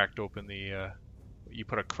like it cracked open the. You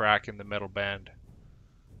put a crack in the metal band.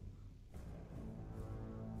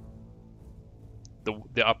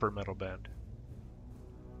 The upper metal band.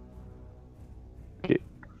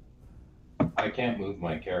 I can't move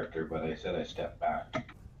my character, but I said I stepped back.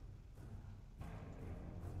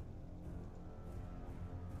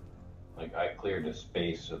 Like, I cleared a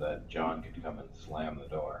space so that John could come and slam the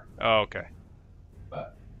door. Oh, okay.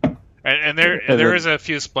 But And there is a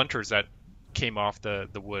few splinters that came off the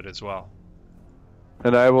wood as well.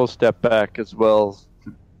 And I will step back as well,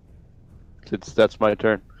 since that's my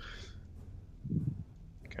turn.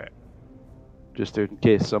 Okay. Just in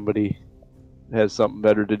case somebody has something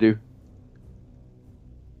better to do.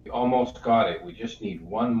 we almost got it. We just need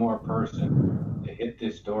one more person to hit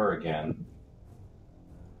this door again.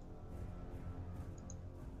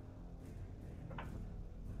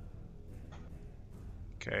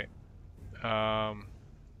 Okay.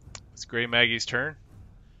 It's Grey Maggie's turn,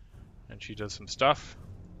 and she does some stuff.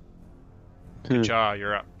 Kacha,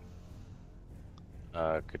 you're up.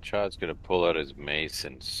 Kachad's gonna pull out his mace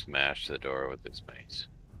and smash the door with his mace.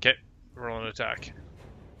 Okay, roll an attack.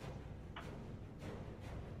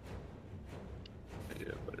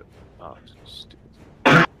 Yeah, but oh, it's stupid.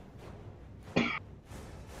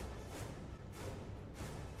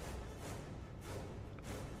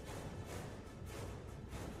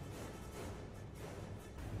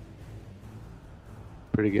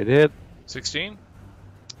 Pretty good hit. 16.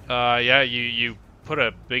 Yeah, you put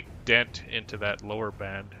a big dent into that lower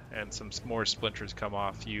band, and some more splinters come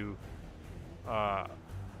off. A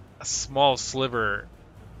small sliver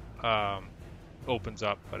opens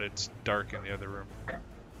up, but it's dark in the other room.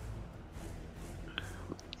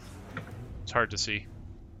 It's hard to see.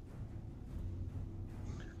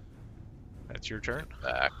 That's your turn.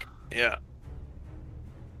 Back. Yeah.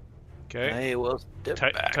 Okay. I will step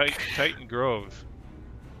back. Titan Grove.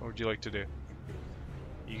 What would you like to do?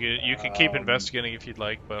 You can keep investigating if you'd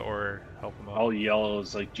like, or help him out. I'll yell.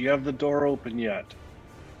 It's like, do you have the door open yet?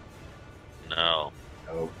 No.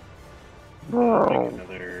 Oh, Make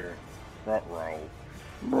another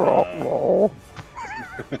roll.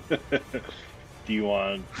 Do you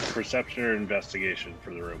want perception or investigation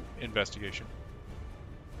for the room? Investigation.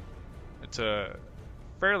 It's a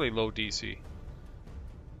fairly low DC.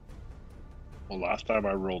 Well, last time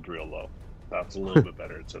I rolled real low. That's a little bit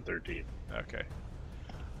better. It's a 13. Okay.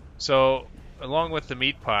 So, along with the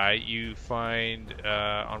meat pie, you find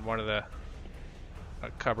on one of the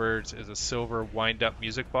cupboards is a silver wind-up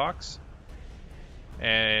music box.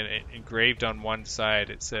 And engraved on one side,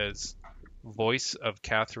 it says, "Voice of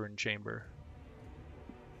Catherine Chamber."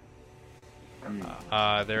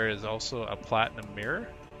 There is also a platinum mirror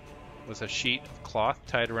with a sheet of cloth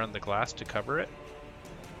tied around the glass to cover it.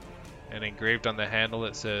 And engraved on the handle,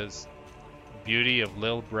 it says, "Beauty of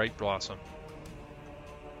Lil Bright Blossom."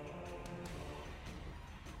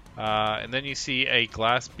 And then you see a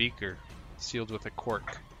glass beaker sealed with a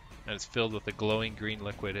cork, and it's filled with a glowing green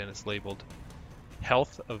liquid, and it's labeled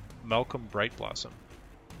 "Health of Malcolm Bright Blossom."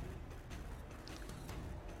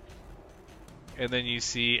 And then you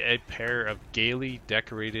see a pair of gaily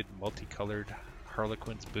decorated, multicolored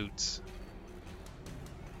Harlequin's boots.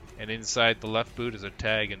 And inside the left boot is a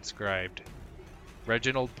tag inscribed,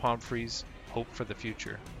 "Reginald Pomfrey's Hope for the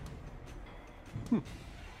Future."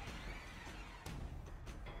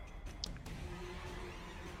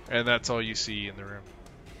 And that's all you see in the room.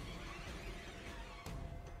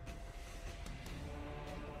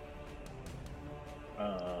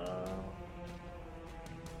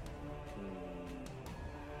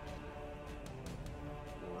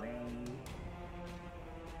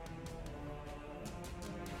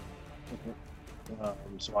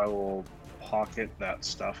 So I will pocket that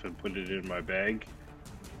stuff and put it in my bag.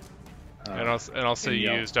 And I'll say you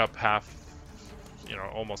yell. used up half,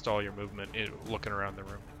 almost all your movement looking around the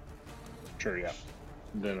room. Sure, yeah.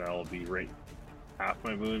 Then I'll be right half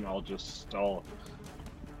my movement. I'll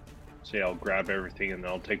say I'll grab everything and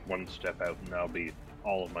then I'll take one step out and that'll be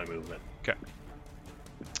all of my movement. Okay.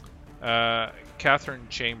 Catherine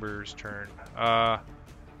Chambers' turn.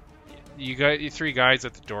 You three guys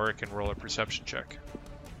at the door can roll a perception check.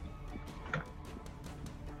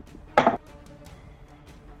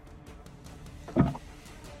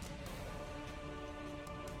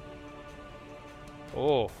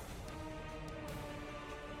 Oh.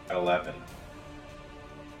 11.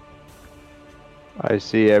 I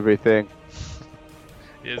see everything.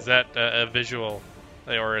 Is that a visual,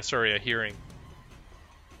 or a hearing?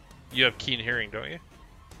 You have keen hearing, don't you?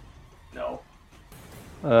 No.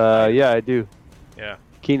 Yeah, I do. Yeah.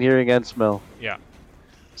 Keen hearing and smell. Yeah.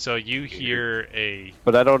 So you hear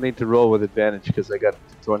But I don't need to roll with advantage because I got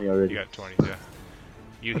 20 already. You got 20, yeah.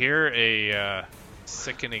 You hear a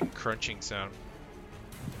sickening crunching sound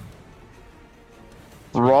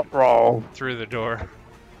Roll. through the door.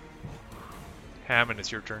 Hammond,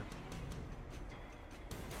 it's your turn.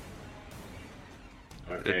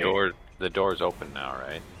 Okay. The door's open now,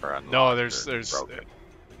 right? Or unlocked, No, or there's broken?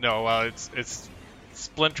 no. Well, it's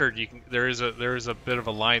splintered. There is a bit of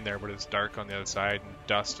a line there, but it's dark on the other side and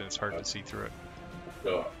dust, and it's hard to see through it.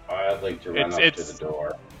 So I'd like to run up to the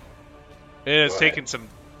door. It has Go taken ahead. some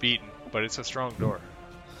beating, but it's a strong door.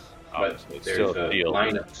 But It's there's still a sealed.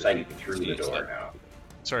 line of sight through the Sealed. door now.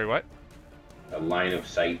 Sorry, what? A line of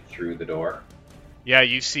sight through the door. Yeah,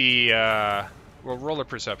 you see. Roll a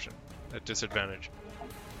perception at disadvantage.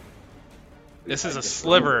 This is I a just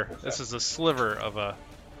sliver. rolled a This is a sliver of a.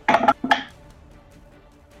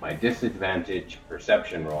 My disadvantage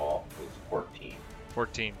perception roll is 14.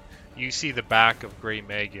 14. You see the back of Grey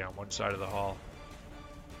Maggie on one side of the hall,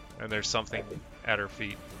 and there's something at her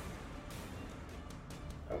feet,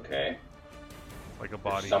 Okay. like a There's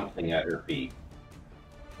body. something at her feet,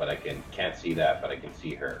 but I can't see that, but I can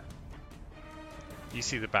see her. You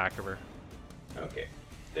see the back of her. Okay.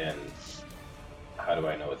 Then how do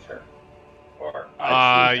I know it's her? Or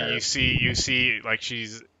I see her. You see, like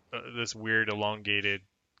she's this weird, elongated,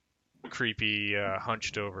 creepy,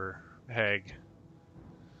 hunched over hag.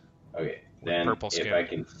 Okay. with Then purple if skin. I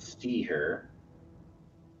can see her,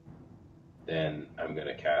 then I'm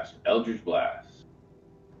gonna cast Eldritch Blast.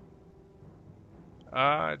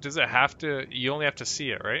 Does it have to? You only have to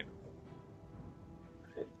see it, right?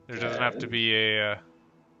 There doesn't have to be a.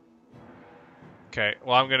 Okay.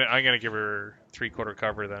 Well, I'm gonna give her 3/4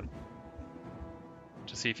 cover then,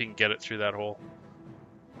 to see if you can get it through that hole.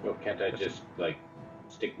 Well, can't I just like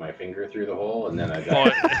stick my finger through the hole and then I Oh,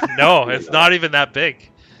 got? no, it's not even that big.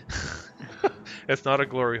 It's not a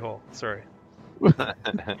glory hole. Sorry.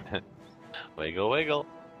 Wiggle, wiggle.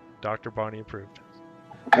 Dr. Bonnie approved.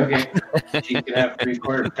 Okay, she can have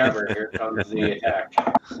 3/4 cover. Here comes the attack.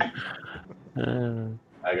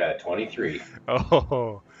 I got a 23.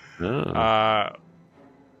 Oh.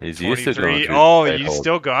 He's used to 23. going through Oh, the you hole.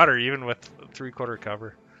 still got her, even with 3/4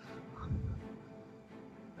 cover.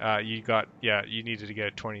 You needed to get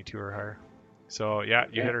a 22 or higher. So, yeah,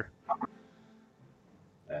 you Okay. hit her.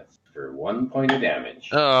 That's for 1 point of damage.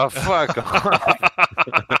 Oh, fuck off.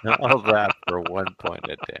 All that for 1 point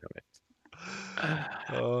of damage.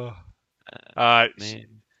 Oh. Man.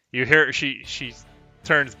 You hear she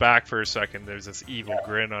turns back for a second. There's this evil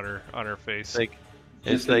grin on her face. It's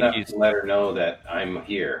Just like enough you to let her know that I'm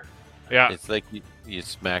here. Yeah, It's like you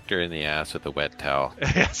smacked her in the ass with a wet towel,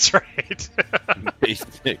 that's right.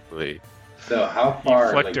 basically. So how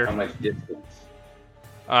far, flicked like her. how much distance?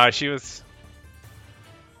 She was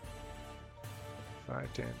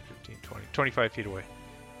 5, 10, 15, 20, 25 feet away.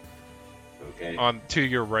 Okay. To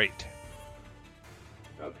your right.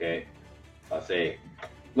 Okay. I'll say,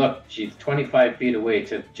 look, she's 25 feet away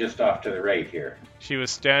to just off to the right here. She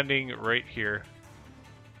was standing right here.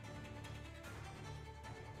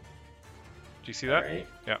 Do you see that? All right.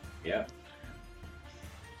 Yeah. Yeah.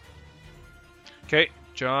 Okay,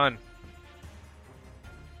 John.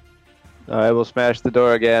 I will smash the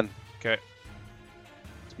door again. Okay.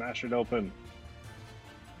 Smash it open.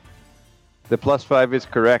 The +5 is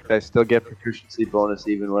correct. I still get proficiency bonus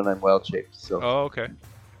even when I'm well shaped. So, Oh, okay.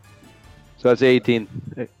 so that's 18.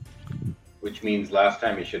 Which means last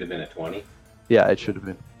time it should have been a 20. Yeah, it should have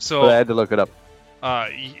been. So, But I had to look it up.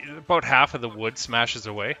 about half of the wood smashes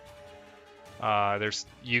away.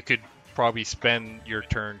 You could probably spend your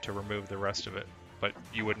turn to remove the rest of it, but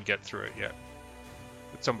you wouldn't get through it yet.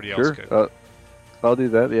 But somebody else Sure. could. I'll do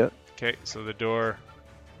that, yeah. Okay, so the door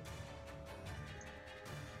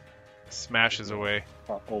smashes away,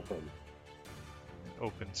 Open.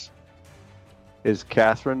 opens. Is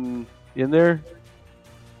Catherine in there?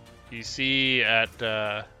 You see at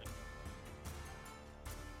hang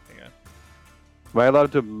on. Am I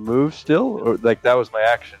allowed to move still? Or, like, that was my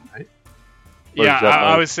action, right? Or Yeah, is that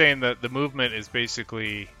I my- was saying that the movement is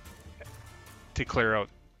basically to clear out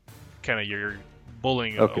kind of your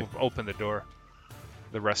bullying, Okay. open the door,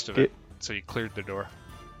 the rest of Okay. it. So you cleared the door.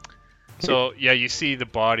 So, yeah, you see the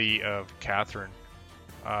body of Catherine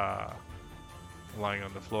lying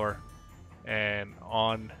on the floor. And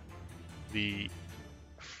on the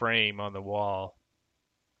frame on the wall,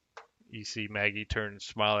 you see Maggie turn and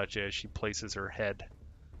smile at you as she places her head,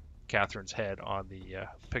 Catherine's head, on the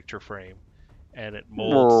picture frame. And it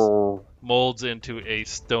molds into a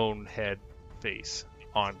stone head face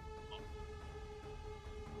on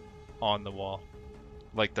the wall,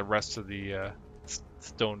 like the rest of the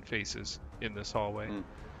stone faces in this hallway.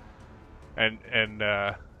 And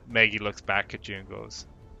Maggie looks back at you and goes,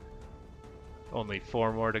 "Only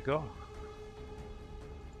 4 more to go."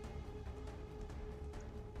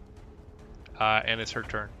 And it's her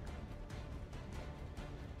turn,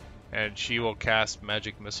 and she will cast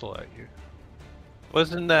magic missile at you.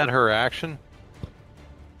 Wasn't that her action?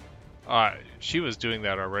 She was doing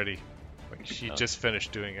that already. Like, she just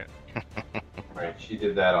finished doing it. Right. She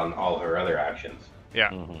did that on all her other actions. Yeah.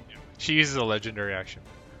 Mhm. She uses a legendary action.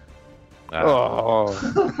 Oh.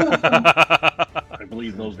 I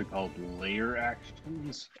believe those are called layer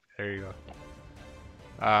actions. There you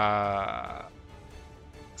go.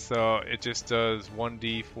 So it just does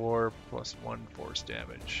 1d4 plus 1 force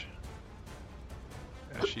damage.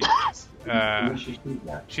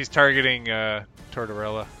 She's targeting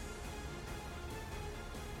Tortorella.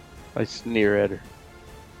 I sneer at her.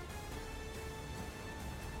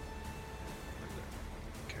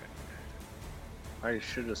 I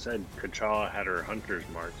should have said Kachaw had her hunter's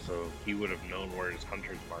mark, so he would have known where his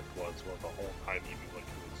hunter's mark was the whole time, even when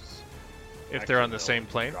he was. If they're on the actually same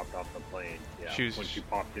plane? Dropped off the plane. Yeah. She was- When she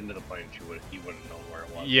popped into the plane, he wouldn't know where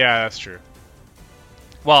it was. Yeah, that's true.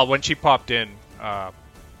 Well, when she popped in, I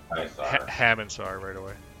saw her. Hammond saw her right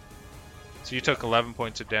away. So you took 11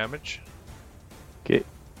 points of damage. Okay.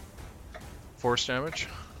 Force damage.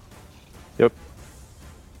 Yep.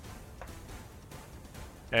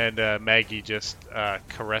 And Maggie just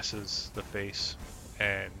caresses the face,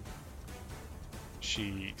 and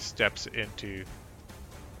she steps into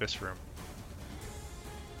this room.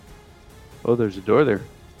 Oh, there's a door there.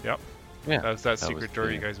 Yep. Yeah. That was that That secret was door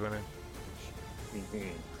the- you guys went in.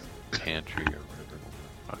 Pantry or whatever the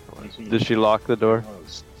fuck it was. Does she lock the door?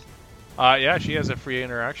 Yeah, she has a free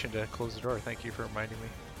interaction to close the door. Thank you for reminding me.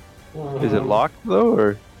 Is it locked, though,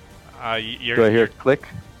 or You're, do I hear it click?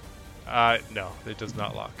 no, it does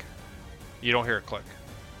not lock. You don't hear it click.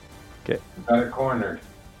 Got her cornered.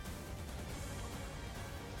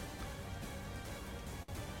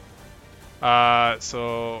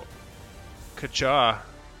 So Kacha.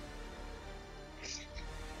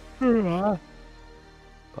 5,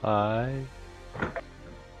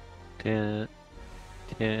 10,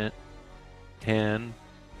 10, 10,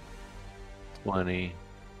 20,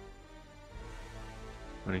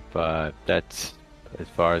 25. That's as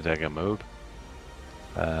far as I can move.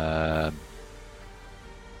 I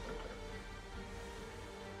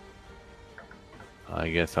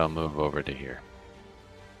guess I'll move over to here.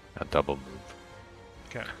 I'll double move.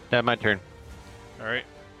 Okay. Yeah, my turn. All right.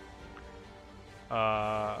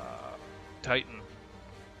 Titan.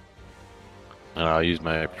 And I'll use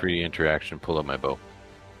my free interaction, pull up my bow.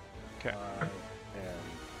 Okay. 5, 10,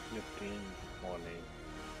 15, 20,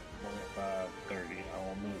 25, 30. I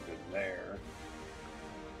will move it there.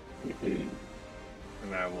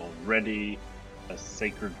 And I will ready a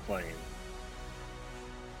sacred flame.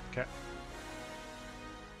 Okay.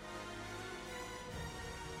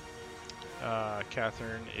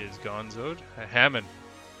 Catherine is gonzoed. Hammond.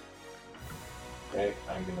 Okay,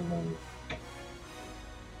 I'm gonna move.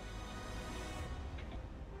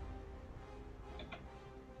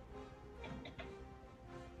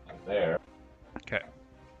 There. Okay.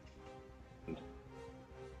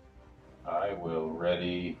 I will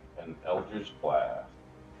ready an Eldritch Blast.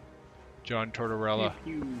 John Tortorella.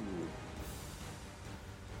 Pew, pew.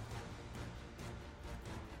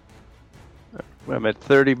 I'm at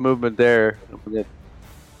 30 movement there. I'm gonna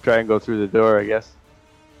try and go through the door, I guess.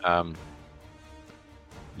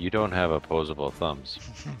 You don't have opposable thumbs.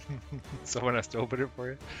 Someone has to open it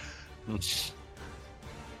for you.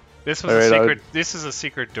 This was All a right, secret. This is a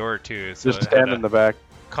secret door too. So Just it had stand a in the back.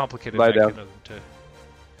 complicated lie down. mechanism to.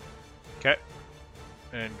 Okay.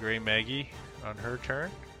 And Grey Maggie on her turn.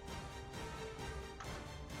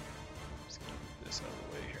 Just gonna move this out of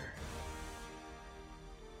the way here.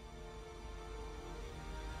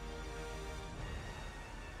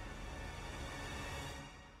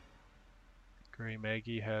 Grey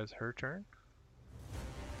Maggie has her turn.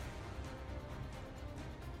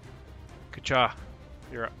 Kacha,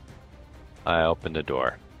 you're up. I open the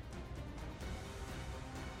door.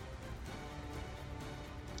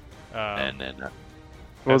 And then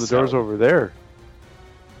Oh, the door's over there.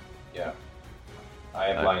 Yeah. I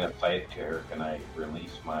have line of sight to her. Can I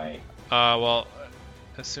release my... Well,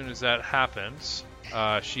 as soon as that happens,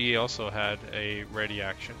 she also had a ready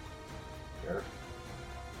action. Sure.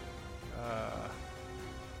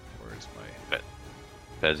 Where's my...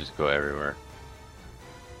 feathers go everywhere.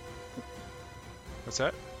 What's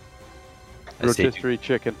that? I say, Rotisserie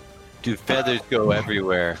chicken. do feathers go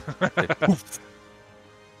everywhere?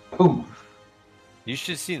 Ooh. You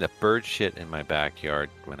should see the bird shit in my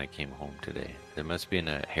backyard when I came home today. There must be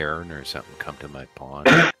a heron or something come to my pond.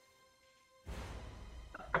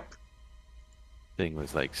 Thing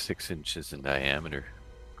was like 6 inches in diameter.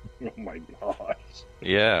 Oh my gosh.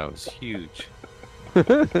 Yeah, it was huge.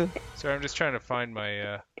 Sorry, I'm just trying to find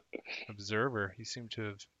my observer. He seemed to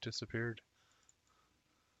have disappeared.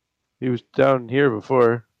 He was down here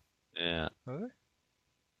before. Yeah. Was he?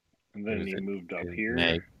 And then Was he it- moved up it was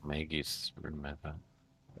here. Maggie's room, I thought.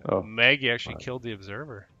 Oh, Maggie actually killed the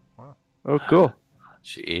observer. oh, cool.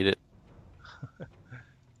 She ate it.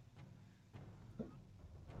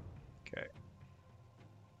 Okay.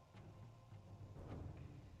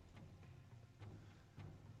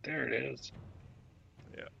 There it is.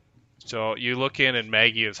 So you look in, and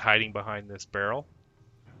Maggie is hiding behind this barrel.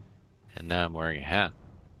 And now I'm wearing a hat.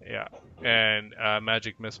 Yeah. And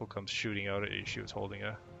magic missile comes shooting out at you. She was holding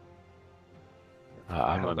a.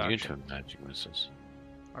 I'm held immune action. to magic missiles.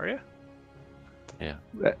 Are you? As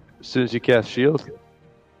soon as you cast shield.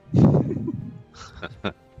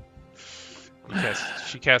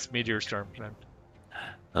 She cast Meteor Storm then.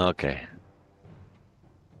 Okay.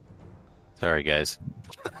 Sorry, guys.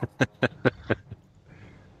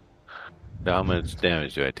 How much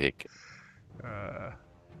damage do I take? You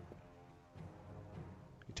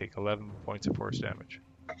take 11 points of force damage.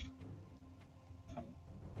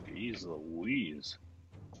 Jeez Louise.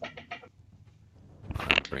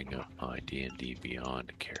 I'll bring up my D&D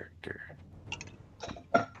Beyond character.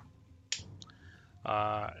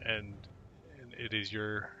 And it is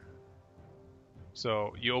your.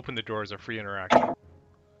 So you open the door as a free interaction.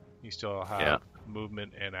 You still have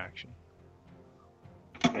movement and action.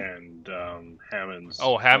 And Hammond's.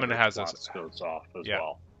 Oh, Hammond other has this- slots goes off as Yeah.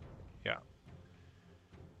 well.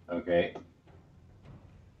 Okay.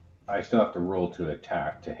 I still have to roll to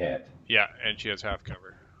attack to hit. Yeah, and she has half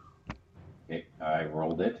cover. Okay, I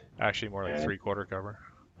rolled it. Actually, more like Okay. 3/4 cover.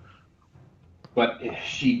 But if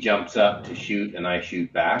she jumps up to shoot and I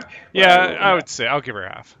shoot back... Yeah, I would say I'll give her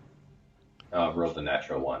half. I'll roll the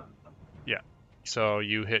natural one. So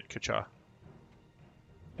you hit Kacha.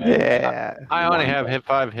 Yeah. I only have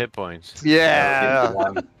 5 hit points. Yeah.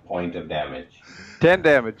 1 point of damage. 10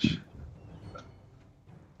 damage.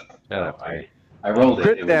 Shut up, I rolled it.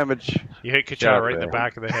 Crit It was- damage. You hit Kacha Shut up, right in the Ray.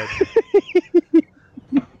 back of the head.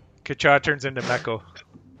 Kacha turns into Meko.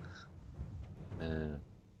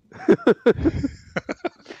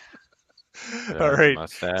 All right.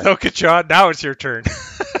 Mustache. So Kacha, now it's your turn.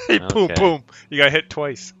 Boom, Okay. boom. You got hit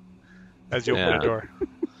twice as you open Yeah. the door.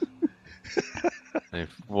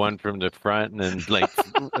 One from the front and then like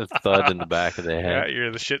a thud in the back of the Yeah, head. you're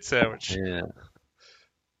the shit sandwich. Yeah.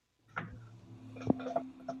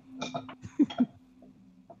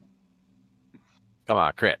 Come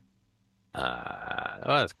on, crit.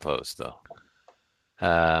 That's close though.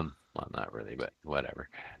 Well, not really, but whatever.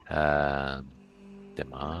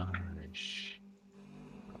 Damage.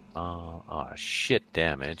 Oh, shit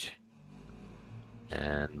damage.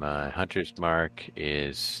 And my hunter's mark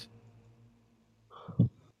is.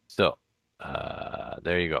 So,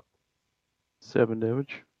 there you go. 7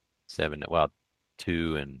 damage. 7, well,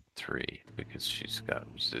 2 and 3 because she's got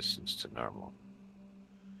resistance to normal.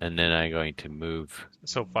 And then I'm going to move.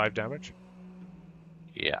 So 5 damage.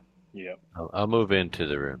 Yeah, Yep. I'll move into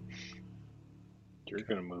the room You're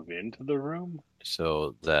gonna move into the room?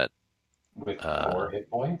 so that. with 4 hit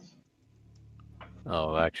points.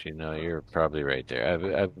 Oh, actually, no, you're probably right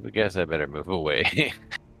there. I guess I better move away.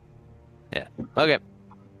 Yeah. Okay.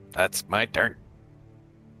 That's my turn.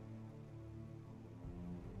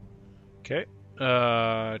 Okay.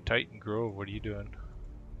 Titan Grove, what are you doing?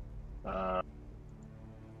 5,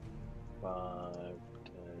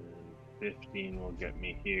 10, 15 will get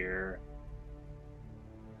me here.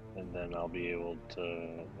 And then I'll be able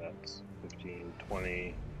to, that's 15,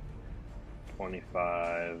 20,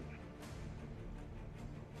 25,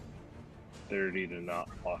 30 to not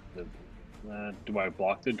block the... do I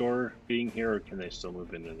block the door being here, or can they still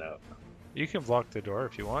move in and out? You can block the door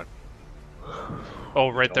if you want. Oh,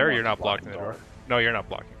 right Don't there, want you're to not block blocking the the door. door. No, you're not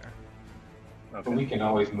blocking there. But we can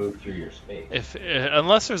always move through your space. If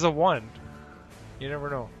unless there's a 1, you never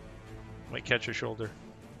know. Might catch your shoulder.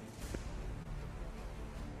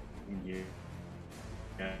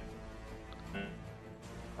 Yeah.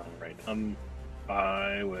 Alright,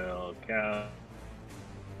 I will cast...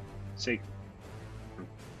 Sacred.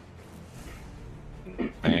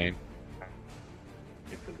 Fine.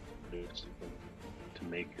 To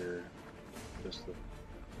make her just the...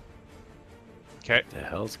 Okay. The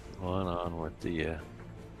hell's going on with the?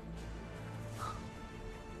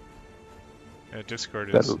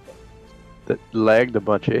 Discord is. That lagged a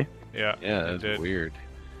bunch, eh? Yeah. Yeah, it that's did. weird.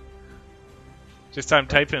 Just I'm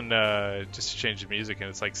typing just to change the music, and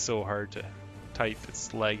it's like so hard to type.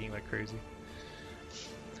 It's lagging like crazy.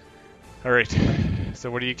 All right.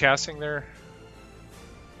 So what are you casting there?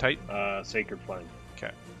 Titan. Sacred Flame.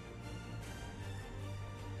 Okay.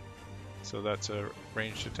 So that's a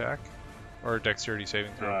ranged attack, or a dexterity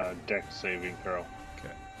saving throw. Dex saving throw.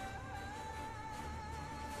 Okay.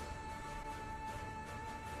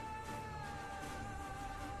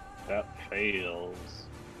 That fails.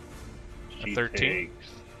 She 13? takes...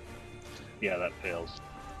 Yeah, that fails.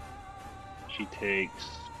 She takes...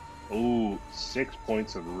 Ooh, 6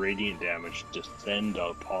 points of radiant damage descend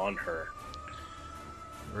upon her.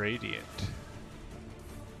 Radiant.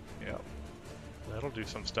 Yep. That'll do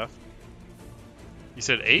some stuff. You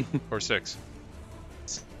said 8 or 6?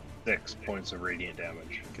 6 points of radiant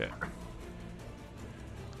damage. Okay.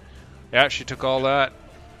 Yeah, she took all that.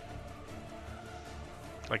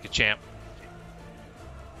 Like a champ.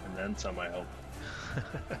 And then some, I hope.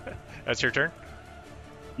 That's your turn?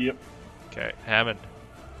 Yep. Okay. Hammond.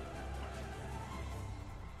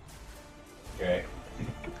 Okay.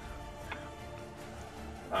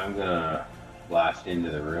 I'm gonna blast into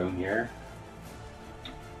the room here.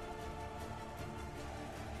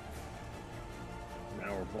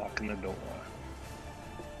 Now we're blocking the door.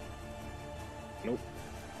 Nope.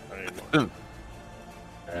 Not anymore.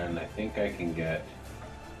 And I think I can get...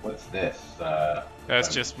 What's this?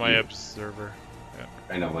 That's just my observer.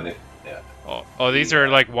 I know what it... Yeah. Oh, these are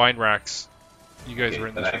like wine racks. You guys Okay, were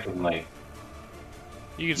in but this I one. can like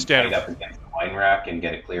You can stand stand up against the wine rack and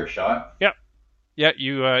get a clear shot. Yeah,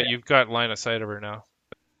 you've got line of sight of her now.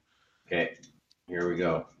 Okay, here we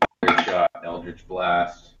go. Clear shot, Eldritch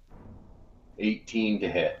Blast. 18 to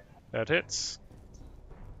hit. That hits.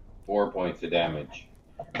 4 points of damage.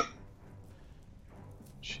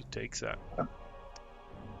 She takes that.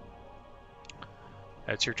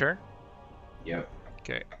 That's your turn? Yep.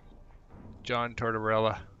 Okay. John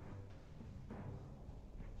Tortorella.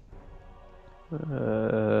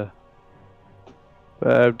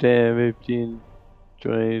 5, 10, 15,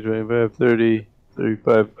 20, 25, 30,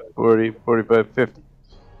 35, 40, 45, 50.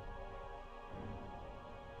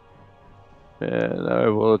 And I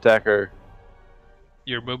will attack her.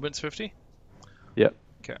 Your movement's 50? Yep.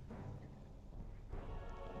 Okay.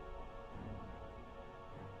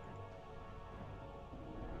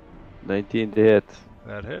 $19 to hit.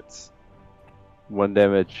 That hits. 1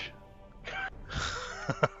 damage.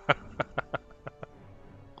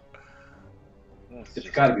 It's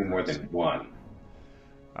got to be more than one.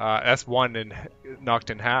 That's one and knocked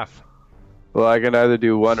in half. Well, I can either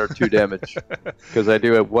do 1 or 2 damage. Because I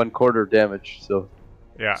do have 1/4 damage, so.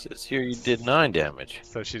 Yeah. It says here you did 9 damage.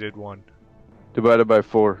 So she did 1. Divided by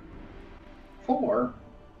 4. 4?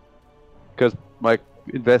 Because my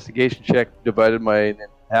investigation check divided mine in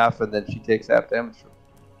half, and then she takes half damage from it.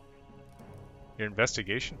 Your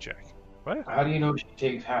investigation check. What? How do you know she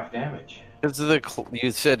takes half damage? Because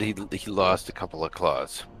you said he lost a couple of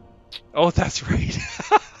claws. Oh, that's right.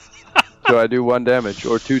 So I do 1 damage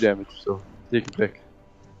or 2 damage, so you can pick.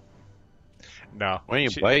 No. Why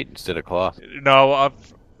don't you bite instead of claw? No,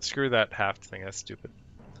 screw that half thing. That's stupid.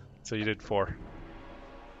 So you did 4.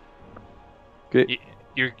 Okay.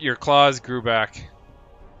 Your claws grew back.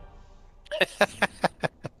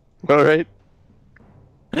 All right.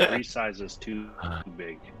 3 sizes too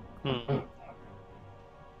big.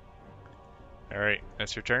 All right,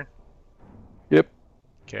 that's your turn. Yep.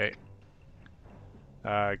 Okay.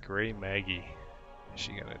 Gray Maggie. What's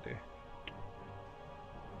she gonna do?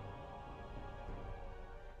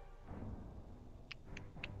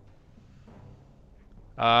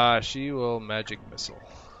 She will magic missile.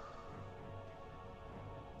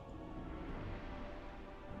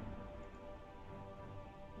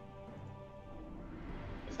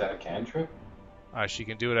 Is that a cantrip? She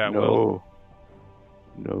can do it at will.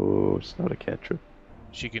 No, it's not a cantrip.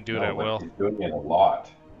 She can do it No, at but will. She's doing it a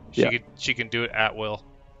lot. She can do it at will.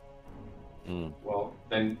 Well,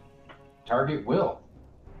 then target Will.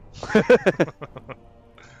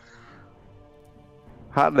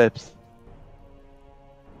 Hot lips.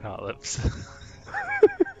 Hot lips.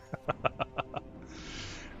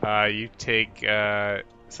 You take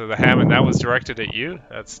so the Hammond that was directed at you.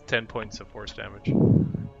 That's 10 points of force damage.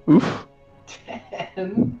 Oof.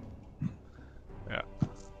 10? Yeah.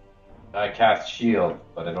 I cast shield,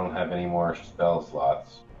 but I don't have any more spell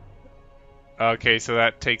slots. Okay, so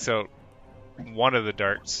that takes out one of the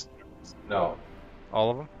darts. No,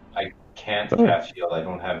 All of them? I can't cast shield. I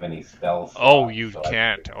don't have any spell slots. Oh, you so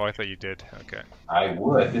can't. Oh, I thought you did. Okay. I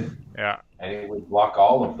would, Yeah. and it would block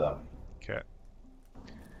all of them. Okay.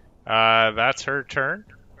 That's her turn.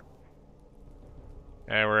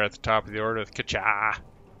 And we're at the top of the order with Kacha.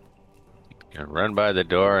 And run by the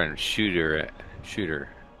door and shoot her. Shoot her.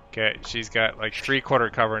 Okay, she's got like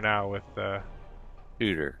 3/4 cover now with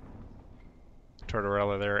Shoot her.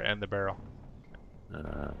 Tortorella there and the barrel.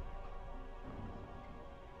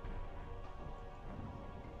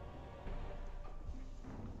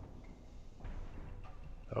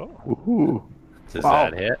 Oh. Ooh. Does Wow.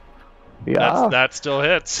 that hit? Yeah. That still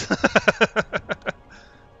hits.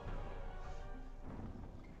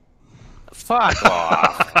 Fuck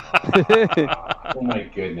off. Oh my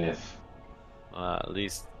goodness. At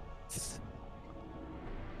least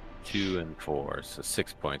 2 and 4, so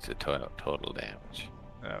 6 points of total damage.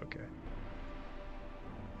 Okay.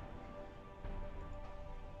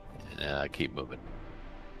 And keep moving.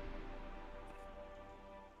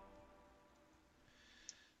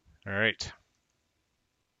 All right.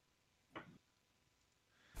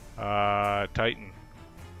 Titan.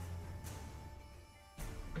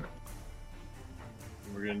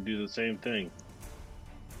 We're gonna do the same thing.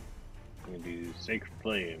 We're gonna do Sacred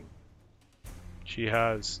Flame. She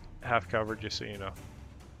has half cover, just so you know.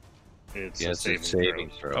 It's Yes, a it's saving saving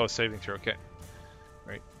throw. throw. Oh, saving throw. Okay.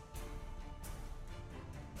 Right.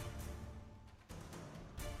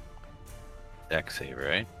 Dex save,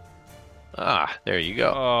 right? Ah, there you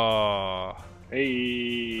go. Oh.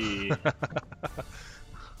 Hey,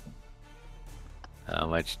 How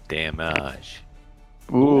much damage?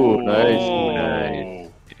 Ooh, nice. Oh. Nice.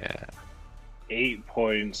 Yeah. 8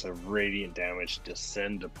 points of radiant damage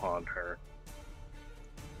descend upon her.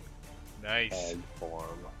 Nice. Hag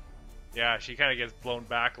form. Yeah, she kind of gets blown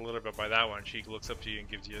back a little bit by that one. She looks up to you and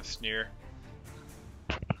gives you a sneer.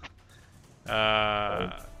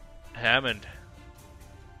 Hammond.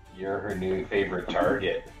 You're her new favorite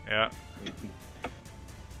target. Yeah.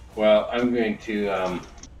 Well, I'm going to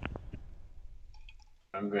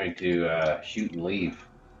shoot and leave.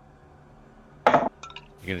 You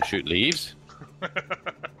gonna shoot leaves?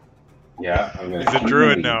 Yeah, I'm gonna. He's a shoot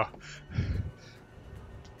druid and leave. now.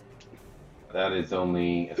 That is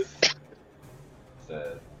only it's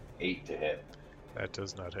a 8 to hit. That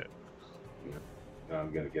does not hit. Now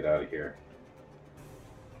I'm gonna get out of here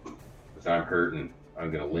because I'm hurting.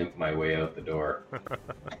 I'm gonna limp my way out the door.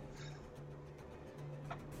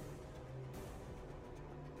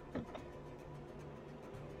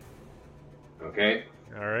 Okay.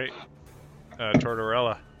 All right.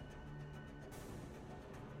 Tortorella.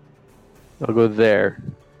 I'll go there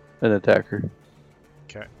and attack her.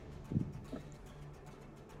 Okay.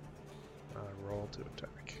 Roll to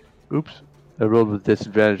attack. Oops. I rolled with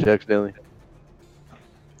disadvantage accidentally.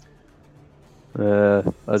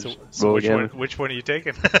 I'll just roll again. Which one are you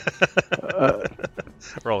taking?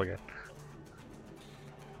 Roll again.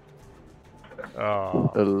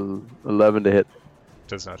 Oh, 11 to hit.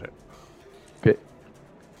 does not hit. Okay.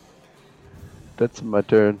 That's my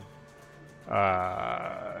turn.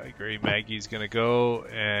 Grey Maggie's gonna go,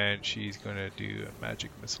 and she's gonna do a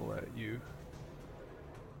magic missile at you.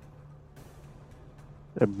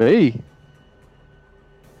 And me?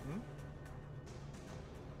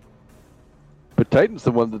 But Titan's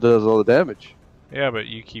the one that does all the damage. Yeah, but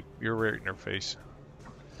you're right in her face.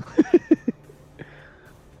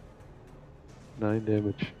 9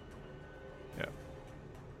 damage. Yeah.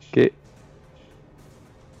 Okay.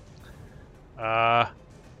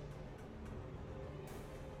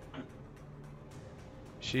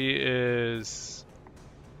 She is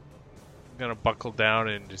gonna buckle down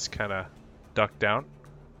and just kind of duck down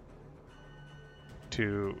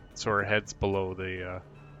so her head's below the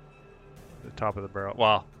top of the barrel.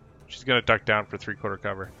 Well, she's gonna duck down for 3/4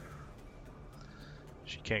 cover.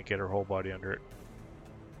 She can't get her whole body under it.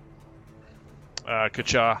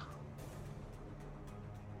 Kacha.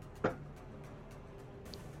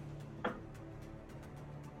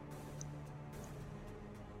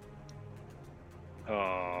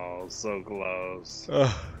 Oh, so close.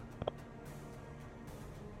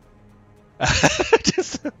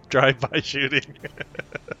 Just drive-by shooting.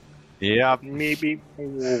 Yeah. Maybe.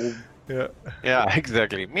 Yeah. Yeah,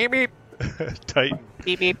 exactly. Meep meep. Titan.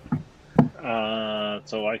 Beep beep.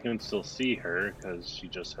 So I can still see her because she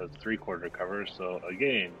just has 3/4 cover. So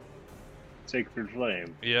again, Sacred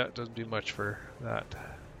Flame. Yeah, it doesn't do much for that.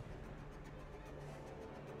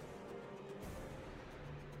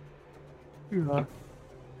 Yeah.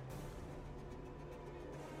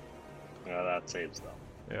 Yeah, that saves them.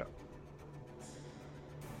 Yeah.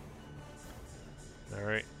 All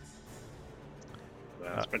right.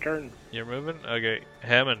 That's my turn. You're moving? Okay.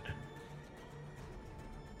 Hammond.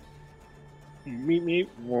 Meep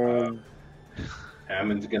meep.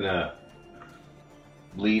 Hammond's gonna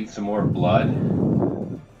bleed some more blood,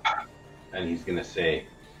 and he's gonna say,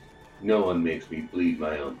 "No one makes me bleed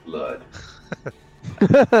my own blood."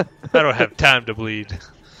 I don't have time to bleed.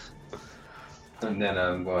 And then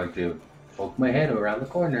I'm going to poke my head around the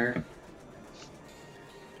corner,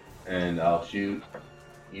 and I'll shoot.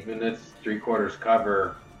 Even if it's 3/4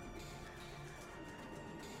 cover,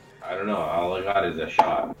 I don't know. All I got is a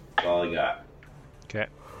shot. That's all I got. Okay.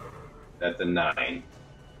 That's a 9.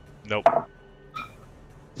 Nope.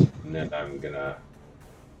 And then I'm gonna,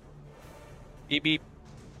 Beep beep.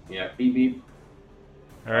 yeah, beep beep.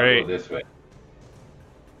 All I'll right. go this way.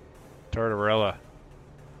 Tortorella.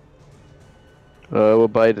 We'll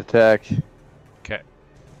bite attack. Okay.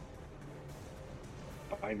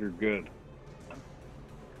 You're good.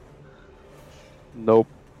 Nope.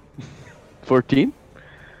 14?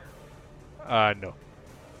 No.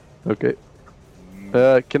 Okay.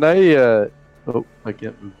 Can I, oh, I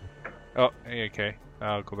can't move. Oh, okay.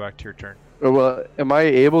 I'll go back to your turn. Oh, well, am I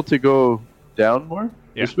able to go down more?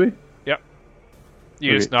 Yeah. This way? You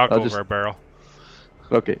Okay, just knock I'll over just- a barrel.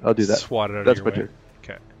 Okay, I'll do that. Swat it out That's of my your way.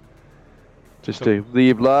 turn. Okay. Just So- to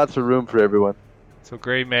leave lots of room for everyone. So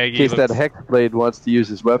Grey Maggie In case that looks... Hexblade wants to use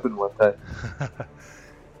his weapon one time.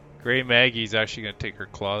 Grey Maggie's actually going to take her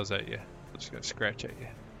claws at you. She's going to scratch at you.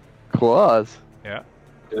 Claws? Yeah.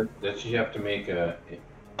 Does she have to make an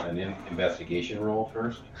investigation roll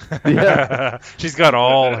first? Yeah. She's got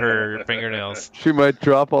all her fingernails. She might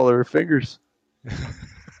drop all her fingers.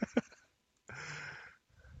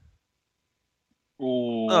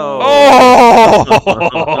 Oh!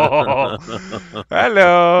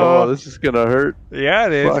 Hello! Oh, this is gonna hurt. Yeah,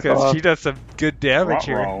 it is, Fuck because off. she does some good damage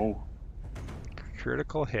here. Ruh-roh.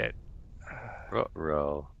 Critical hit.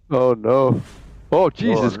 Row. Oh no. Oh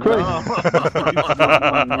Jesus Oh,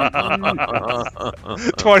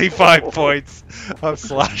 Christ. 25 points of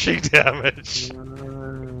slashing damage.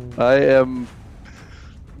 I am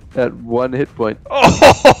at 1 hit point.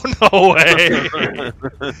 Oh, no way!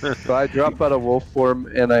 So I drop out of wolf form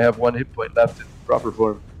and I have 1 hit point left in proper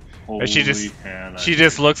form. Holy she just Hannah, she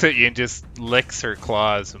just looks at you and just licks her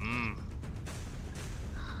claws. Mm.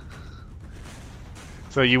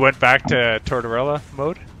 So you went back to Tortorella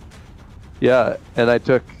mode? Yeah, and I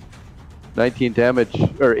took 19 damage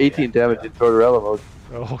or 18 damage in Tortorella mode.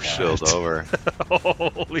 Oh Spilled shit! over.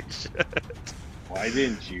 Holy shit! Why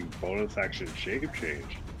didn't you bonus action shape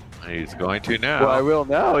change? He's going to now. Well, I will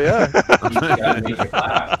now. Yeah. You gotta make it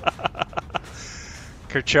laugh.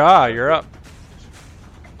 Kerchaw, you're up.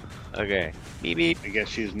 Okay. Beep beep. I guess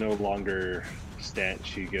she's no longer she's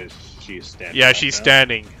standing. Yeah, up she's now.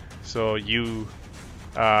 standing. So you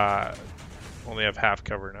only have half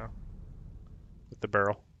cover now with the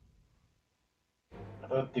barrel. I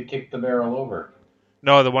thought they kicked the barrel over.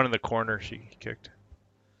 No, the one in the corner she kicked.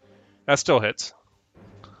 That still hits.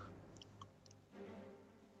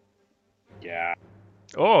 Yeah.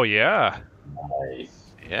 Oh yeah. Nice.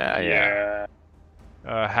 Yeah.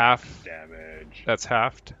 Half. Damage. That's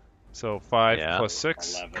halved. So 5 Yeah. plus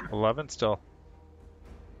 6. 11. 11 still.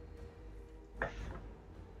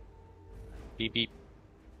 Beep beep.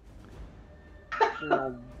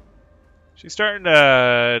 She's starting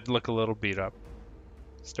to look a little beat up.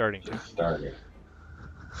 Starting to. Just started.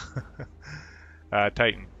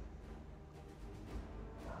 Titan.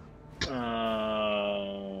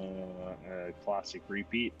 Classic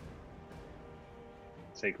repeat.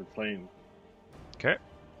 Sacred Flame. Okay.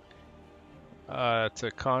 It's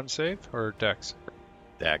a con save or dex?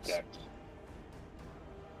 Dex. Dex.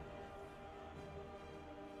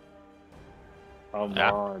 Come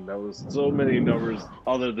Ah. on, that was so many numbers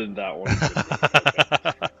other than that one.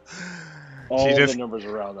 All She just- the numbers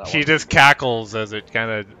around that She one. just cackles as it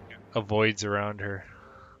kind of avoids around her.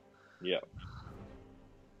 Yeah.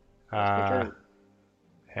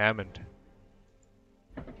 Hammond.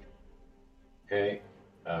 Okay.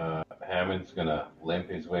 Hammond's gonna limp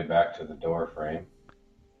his way back to the door frame.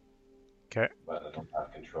 Okay. But I don't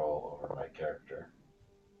have control over my character.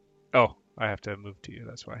 Oh, I have to move to you.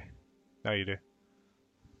 That's why. Now you do.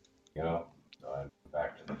 You know, so I'm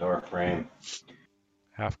back to the door frame.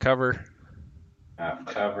 Half cover. Half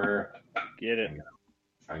cover. Get it.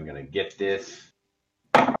 I'm gonna get this.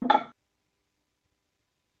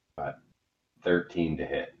 But 13 to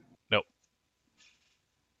hit.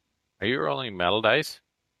 Are you rolling metal dice?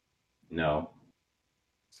 No.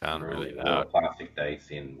 Sound really Roll loud. plastic dice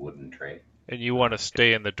in wooden tray. And you want to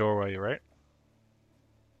stay in the doorway, right?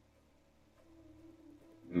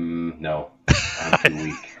 No. I'm too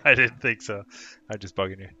weak. I didn't think so. I'm just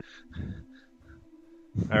bugging you.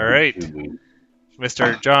 All right. Too weak.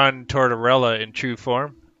 Mr. John Tortorella in true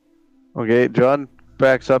form. Okay, John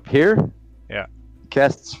backs up here. Yeah.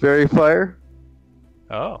 Casts Fairy Fire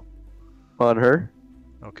Oh, on her,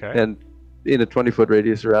 okay. and in a 20-foot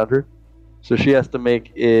radius around her. So she has to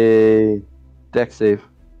make a dex save.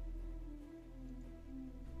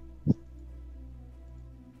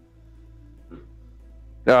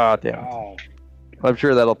 Ah, damn it. Oh, I'm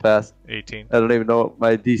sure that'll pass. 18. I don't even know what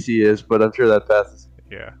my DC is, but I'm sure that passes.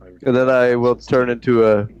 Yeah. And then I will turn into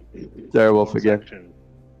a direwolf again. section.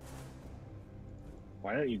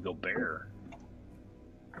 Why don't you go bear?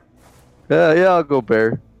 Yeah, I'll go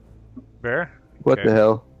bear. Bear? What Okay. the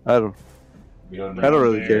hell? I don't. We don't I don't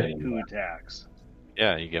really Bear, care. 2 attacks.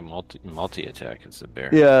 Yeah, you get multi attack as a bear.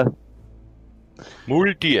 Yeah,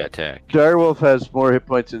 Multi attack. direwolf has more hit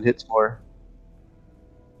points and hits more.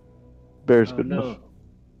 Bear's Oh, good no. enough.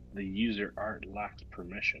 The user art lacks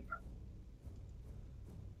permission.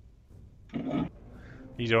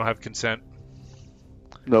 You don't have consent.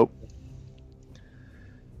 Nope.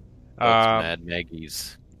 That's Um, Mad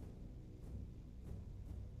Maggie's.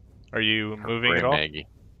 Are you moving Gray at all? Maggie.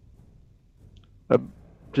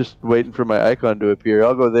 Just waiting for my icon to appear.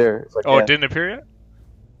 I'll go there if I Oh, can. it didn't appear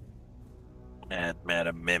yet?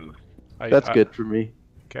 Madam Mim. That's good for me.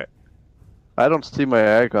 Okay. I don't see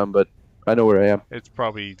my icon, but I know where I am. It's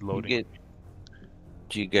probably loading.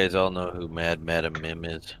 Do you guys all know who Madam Mim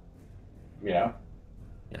is? Yeah.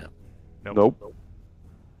 Nope.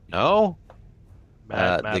 No?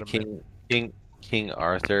 Mad The Madam King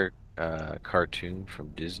Arthur cartoon from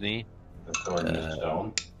Disney. The sword in the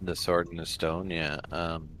stone. The Sword in the Stone, yeah.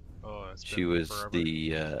 Oh, it's She been was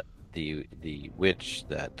forever. the witch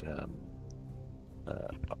that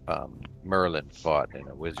Merlin fought in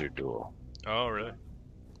a wizard duel. Oh, really?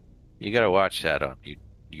 You gotta watch that on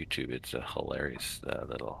YouTube. It's a hilarious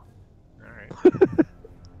little. All right.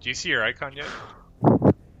 Do you see your icon yet?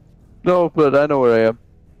 No, but I know where I am.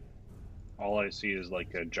 All I see is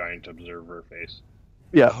like a giant observer face.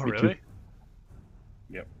 Yeah. Oh, me really? too.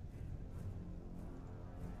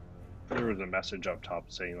 There was a message up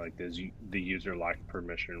top saying like the user lacked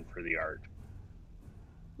permission for the art.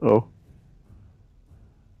 Oh.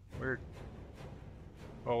 Weird.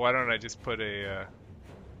 Well, why don't I just put a...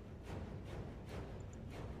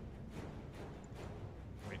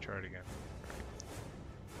 Let me try it again.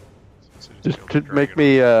 So Just go to drag make it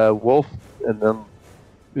me a wolf, and then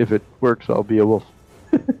if it works, I'll be a wolf.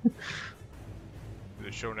 over. Did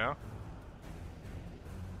it show now?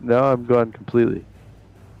 Now I'm gone completely.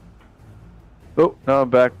 Oh, now I'm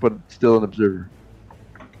back, but still an observer.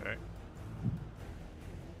 Okay.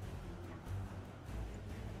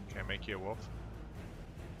 Can I make you a wolf?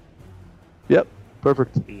 Yep,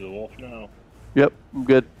 perfect. He's a wolf now. Yep, I'm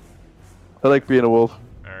good. I like being a wolf.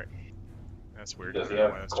 Alright. That's weird. Does he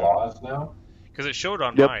have claws now? Because it showed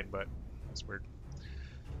on Yep. mine, but that's weird.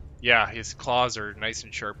 Yeah, his claws are nice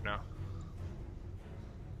and sharp now.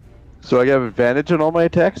 So I have advantage on all my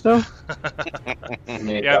attacks now?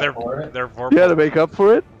 Make Yeah, up for it? they're Vorpal, Yeah, to make up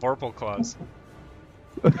for it? Vorpal claws.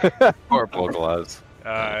 Purple gloves.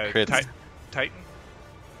 Crits. Titan?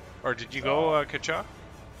 Or did you go, Kacha?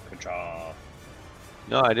 Ka-cha.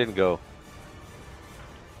 No, I didn't go.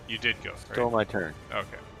 You did go, Stole right? my turn.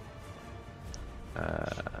 Okay.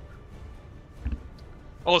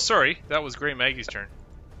 Oh, sorry. That was Grey Maggie's turn.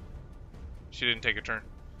 She didn't take a turn.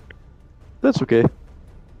 That's okay.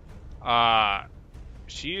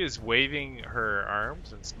 She is waving her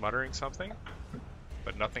arms and muttering something,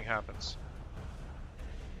 but nothing happens.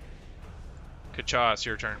 Kacha, it's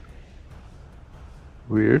your turn.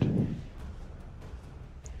 Weird.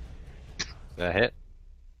 That hit?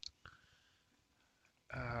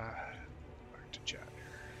 Back to chat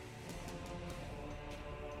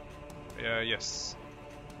here. Yes.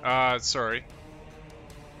 Sorry.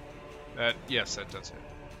 Yes, that does hit.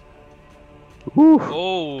 Woo.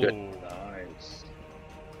 Oh! Nice.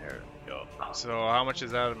 There we go. So how much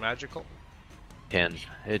is that of magical? 10.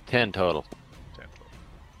 10 total. 10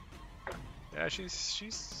 total. Yeah,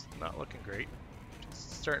 she's not looking great. She's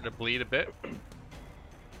starting to bleed a bit.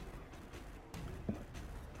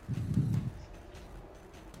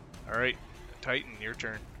 Alright, Titan, your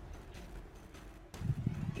turn.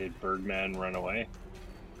 Did Birdman run away?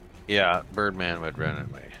 Yeah, Birdman would run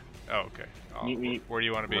away. Oh, okay. Meet me. Where do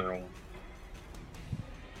you want to be? Merle.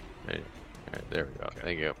 Right, there we go. Okay.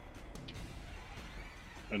 Thank you.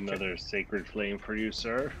 Another sacred flame for you,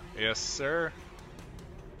 sir. Yes, sir.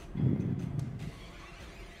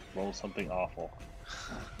 Roll something awful.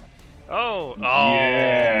 Oh! Oh!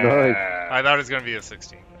 Yeah. I thought it was going to be a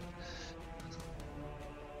 16.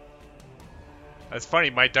 That's funny.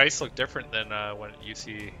 My dice look different than what you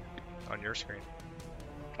see on your screen.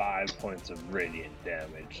 5 points of radiant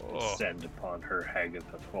damage Oh. descend upon her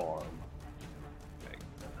Hagatha form.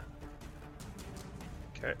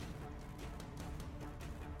 Okay.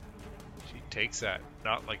 She takes that,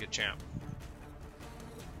 not like a champ.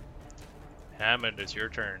 Hammond, it's your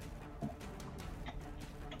turn.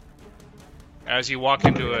 As you walk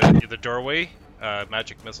into the doorway,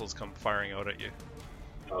 magic missiles come firing out at you.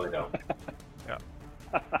 Oh, no.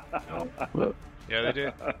 Well, Yeah, they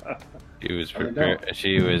did. She was Oh, no. prepared.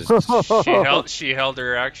 She was. She held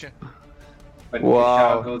her action. But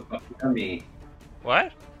Wow. Michelle goes before me.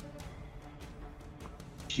 What?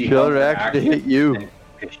 She Kill held her her action to hit you. And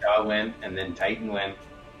Kashaw went, and then Titan went.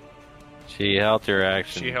 She held her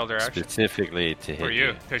action. She held her action. Specifically to hit For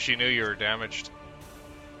you, because she knew you were damaged.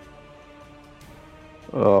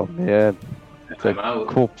 Oh, man. It's I'm a out.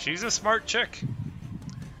 cool. She's a smart chick.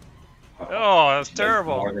 Oh, that's She does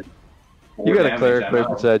terrible. more than 4 You got a damage, cleric I'm right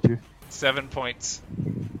out. beside you. 7 points.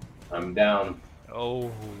 I'm down.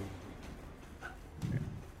 Oh.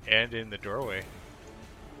 And in the doorway.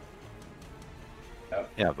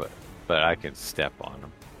 Yeah, but I can step on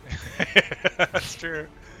him. That's true.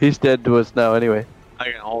 He's dead to us now anyway.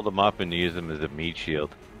 I can hold him up and use him as a meat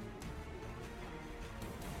shield.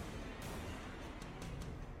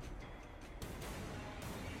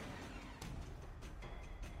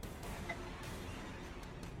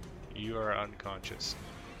 You are unconscious.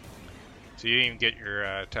 So you didn't even get your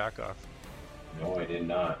attack off. No, I did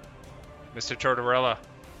not. Mr. Tortorella.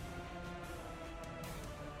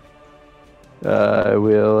 I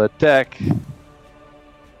will attack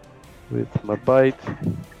with my bite.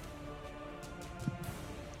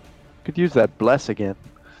 Could use that bless again.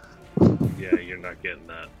 Yeah, you're not getting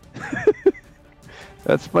that.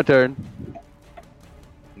 That's my turn.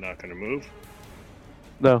 Not gonna move.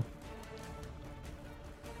 No.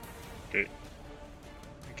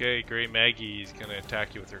 Okay, Grey Maggie's gonna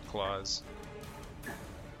attack you with her claws.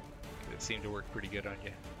 It seemed to work pretty good on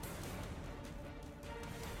you.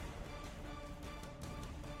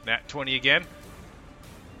 Nat 20 again.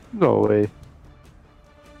 No way.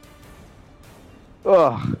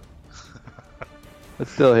 Ugh. It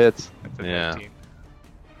still hits. That's a Yeah. 19.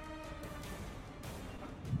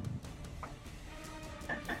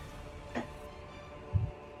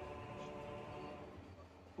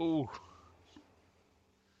 Ooh.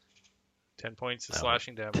 10 points of Ouch.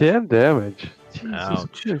 slashing damage. 10 damage. Jesus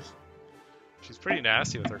Ouch. Christ. She's pretty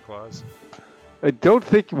nasty with her claws. I don't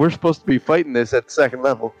think we're supposed to be fighting this at second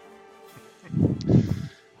level.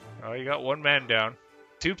 Oh, you got one man down.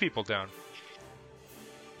 2 people down.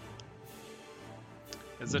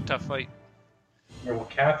 It's a tough fight. Yeah, well,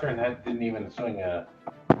 Catherine didn't even swing a.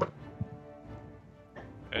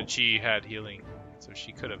 And she had healing, so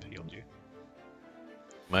she could have healed you.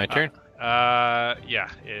 My turn? Yeah,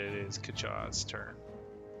 it is Kachaw's turn.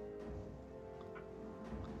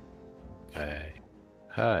 Hi.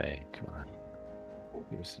 Hi. Come on.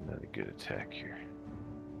 Give us another good attack here.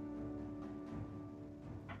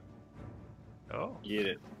 Oh, Get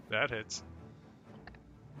it. that hits.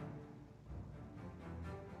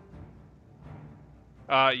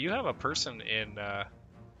 You have a person in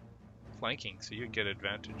flanking, so you get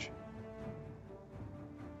advantage.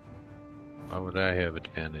 Why would I have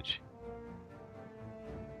advantage?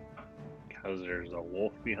 Because there's a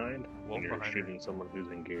wolf behind. Wolf and you're behind her. shooting someone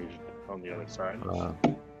who's engaged on the other side.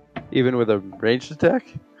 Even with a ranged attack?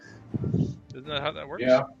 Isn't that how that works?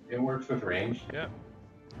 Yeah, it works with range.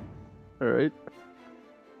 Alright.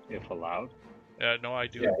 If allowed. No, I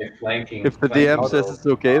do. Yeah, it's flanking. If the flanking DM says auto. it's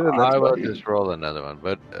okay, then that's I will fine. just roll another one,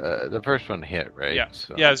 but the first one hit, right? Yeah.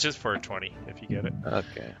 So, Yeah, it's just for a 20 if you get it.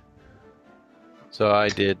 Okay. So I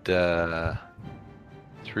did 3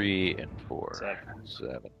 and 4.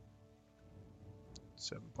 7.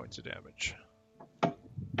 7 points of damage.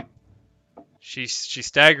 She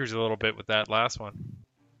staggers a little bit with that last one.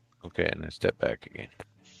 Okay, and then step back again.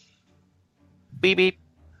 Beep beep.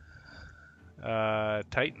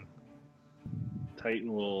 Titan.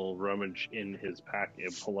 Titan will rummage in his pack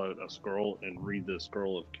and pull out a scroll and read the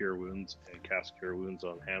scroll of Cure Wounds and cast Cure Wounds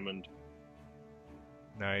on Hammond.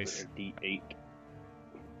 Nice. A D8.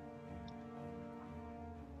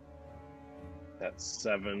 That's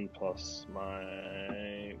 7 plus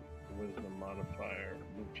my wisdom modifier,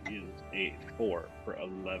 which is 4 for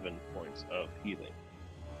 11 points of healing.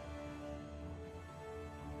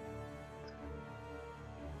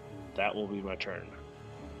 That will be my turn.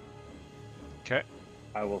 Okay.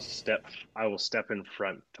 I will step in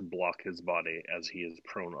front to block his body as he is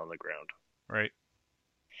prone on the ground. Right.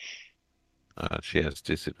 She has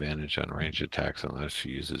disadvantage on ranged attacks unless she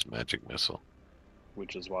uses magic missile.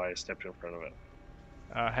 Which is why I stepped in front of it.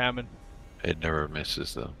 Hammond, It never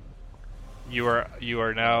misses though. you are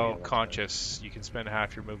now Yeah, that's conscious. You can spend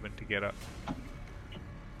half your movement to get up.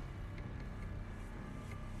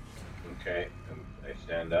 Okay, and I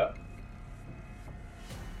stand up.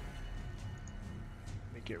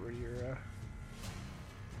 Let me get rid of your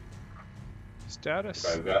status.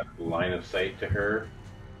 I've got line of sight to her.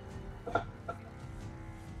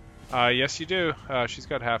 Yes, you do. She's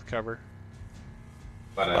got half cover.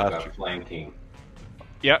 But I've Gotcha. got flanking.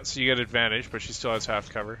 Yeah, so you get advantage, but she still has half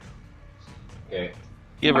cover. Okay,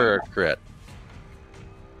 Give her a crit.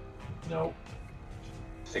 no.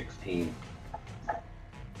 16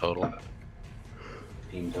 Total.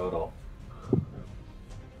 total.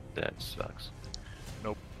 That sucks.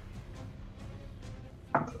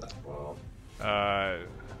 Well,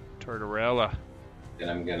 Tortorella. then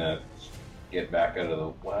I'm gonna get back out of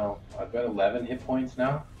the. Well, I've got 11 hit points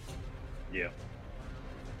now. Yeah.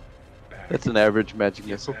 That's an average magic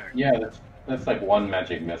missile. Yeah, that's like one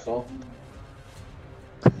magic missile.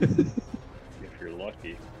 If you're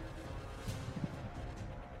lucky.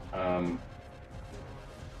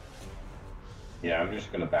 Yeah, I'm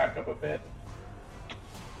just gonna back up a bit.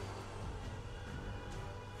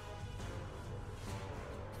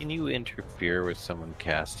 Can you interfere with someone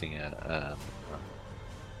casting a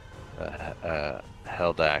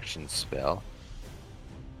held action spell?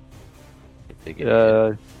 If they get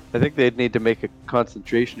hit? I think they'd need to make a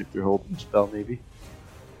concentration if they're holding a spell, maybe.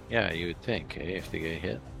 Yeah, you would think, if they get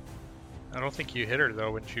hit. I don't think you hit her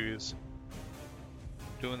though when she was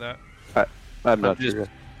doing that. I'm not just- sure.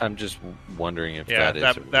 I'm just wondering if Yeah, that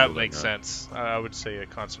is a that rule or makes not. sense. I would say a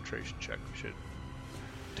concentration check should. 10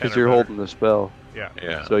 Because or you're better. holding the spell, Yeah,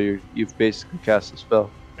 Yeah, so you've basically cast a spell.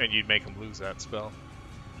 and you'd make them lose that spell.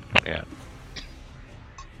 yeah.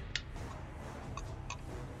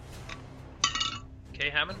 Okay,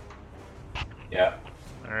 Hammond. Yeah.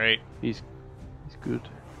 All right, He's good.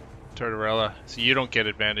 Tortorella. So you don't get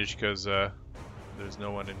advantage because there's no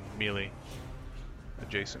one in melee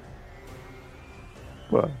adjacent.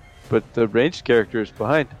 Well, but the ranged character is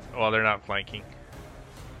behind. Well, they're not flanking.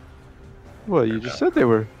 Well, you just said they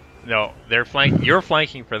were. No, they're flank. You're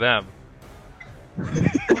flanking for them.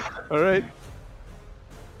 All right.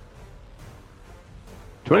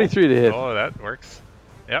 23 to hit. Oh, that works.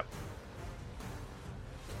 Yep.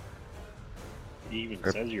 He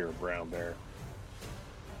even says you're a brown bear.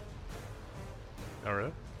 Oh,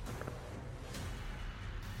 really?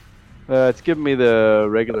 It's giving me the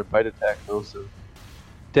regular bite attack though, so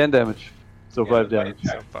 10 damage. So 5 the bite damage.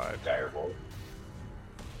 attack. So 5. Direbolt.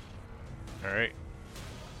 All right.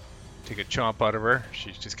 Take a chomp out of her.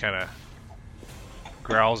 She just kind of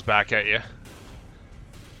growls back at you.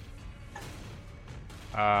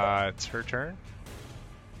 It's her turn.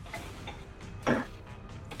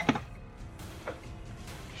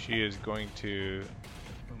 She is going to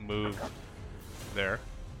move there.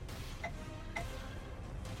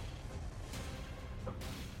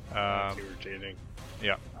 That's irritating.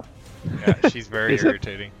 Yeah, she's very Is it?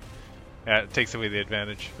 irritating. Yeah, it takes away the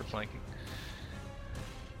advantage for flanking.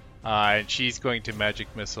 And she's going to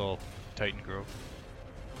magic missile Titan Grove.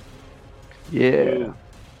 Yeah. Ooh.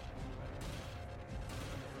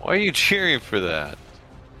 Why are you cheering for that?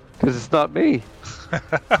 Because it's not me.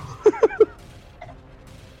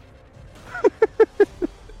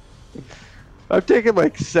 I've taken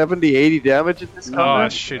like 70, 80 damage in this Oh,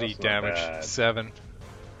 combat. shitty That's not damage. bad. 7.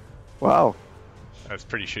 Wow. That's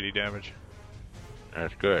pretty shitty damage.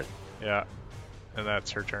 That's good. Yeah. And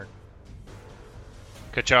that's her turn.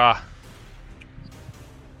 Kacha.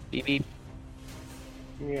 Beep beep.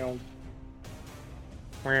 Meow.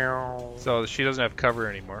 So she doesn't have cover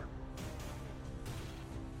anymore.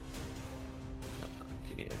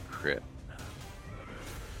 Give me a crit.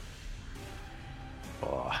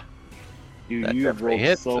 Oh. Dude, That you've definitely rolled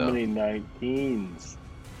hits, so though. many 19s.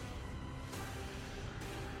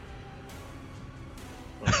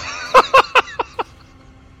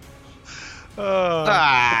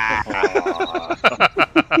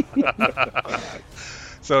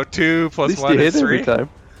 So 2 At plus least 1 you is hit every 3. time.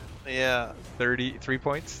 Yeah. 33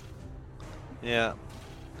 points. Yeah.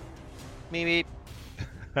 Beep beep.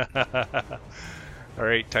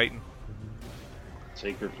 Alright, Titan.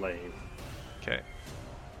 Sacred Flame. Okay.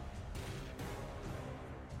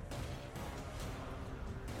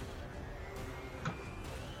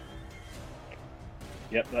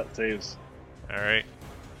 Yep, that saves. Alright.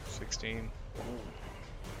 16.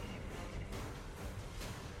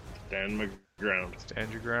 Stand my ground.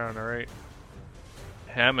 Stand your ground, alright.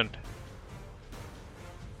 Hammond.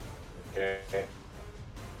 Okay.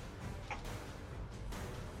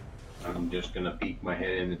 I'm just gonna peek my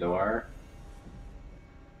head in the door.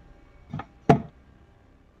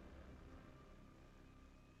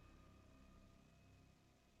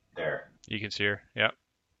 There. You can see her. Yep.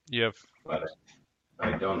 You have. But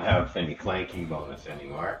I don't have any flanking bonus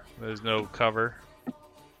anymore. There's no cover.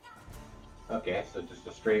 Okay, so just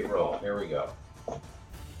a straight roll. Here we go.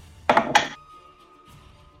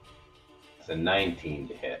 It's a 19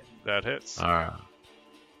 to hit, That hits. Alright.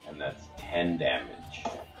 and that's 10 damage.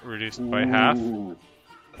 Reduced by half. Ooh,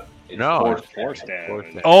 It's No, force force damage.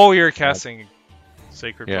 damage. Oh, you're casting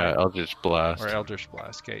Sacred Yeah, Flame. Eldritch Blast. Or Eldritch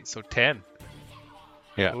Blast. Okay, so 10.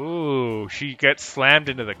 Yeah. Ooh, she gets slammed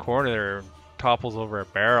into the corner and topples over a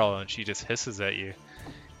barrel, and she just hisses at you.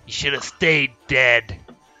 You should have stayed dead.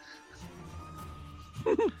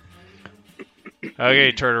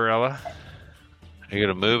 Okay, Tortorella. Are you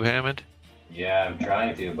gonna move, Hammond? Yeah, I'm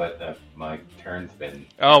trying to, but my turn's been.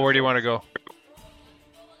 Oh, where do you want to go?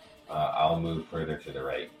 I'll move further to the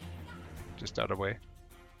right. Just out of the way.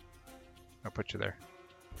 I'll put you there.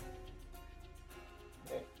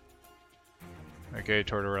 Okay. Okay,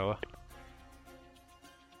 Tortorella.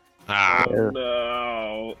 Ah. Oh,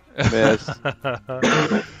 no. Miss.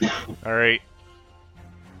 Alright.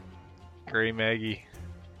 Gray Maggie.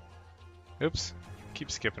 Oops. Keep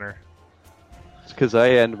skipping her. It's because I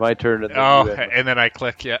end my turn and then Oh, you end. and then I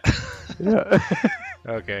click, yeah. Yeah.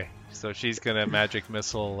 Okay, so she's gonna magic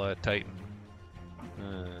missile Titan.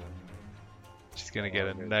 She's gonna get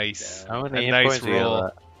a nice, How many a hit nice points do you roll.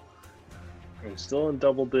 have? I'm still in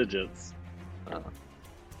double digits.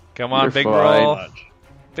 Come on, You're big fine. roll. Much.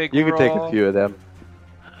 Big You can take a roll. few of them.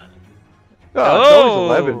 Oh, Oh! it's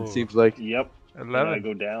always 11, it seems like. Yep. And I 11.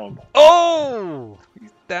 go down Oh!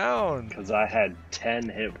 He's down. because I had 10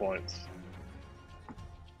 hit points.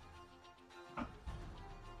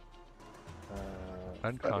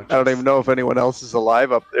 Unconscious. I don't even know if anyone else is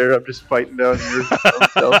alive up there. I'm just fighting down here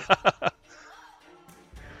myself.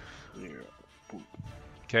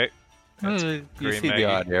 Okay. That's You Gray see Maggie. the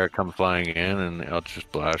odd air come flying in and Eldritch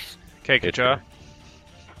Blast. Okay, Hit Kacha.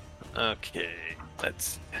 her. Okay,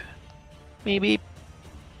 let's. Beep beep.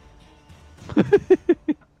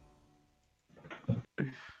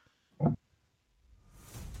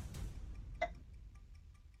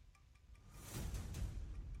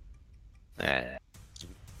 Nah.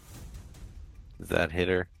 Does that hit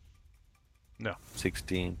her? No.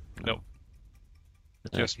 16? Nope.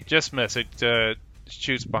 Okay. Just miss. It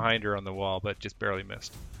shoots behind her on the wall, but just barely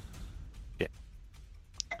missed.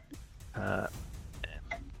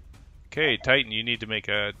 Okay, Titan, you need to make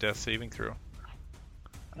a death saving throw.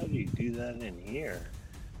 How do you do that in here?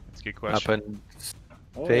 That's a good Up question. and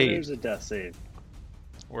Oh, Save. there's a death save.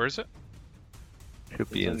 Where is it? could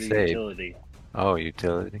be It's in under save. utility. Oh,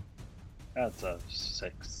 utility. That's a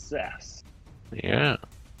success. Yeah.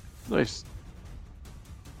 Nice.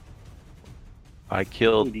 I Ooh,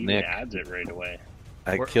 killed it even Nick. adds it right away.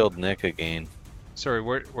 I Where- killed Nick again. Sorry,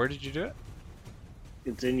 where did you do it?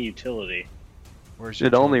 It's in utility. Where's your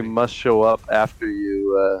It only utility? must show up after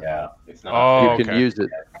you Yeah, it's not. Oh, you can okay. use it.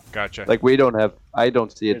 Gotcha. Like we don't have. I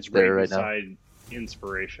don't see it It's there right right now. beside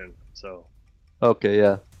inspiration. So Okay,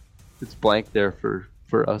 yeah, it's blank there for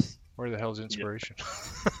us. Where the hell's inspiration?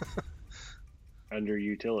 under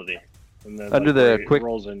utility, and then Under the where it quick-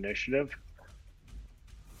 rolls initiative.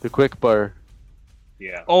 The quick bar.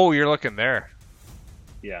 Yeah, Oh, you're looking there.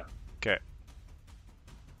 yeah.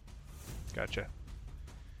 Gotcha.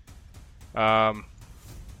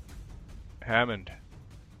 Hammond.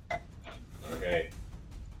 Okay.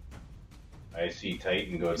 I see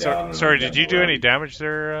Titan go down. Sorry, did you do any damage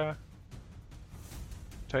there,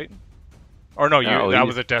 Titan? Or no, No, that he-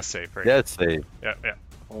 was a death save, right? Death save. Yeah.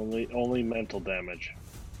 Only mental damage.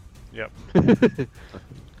 To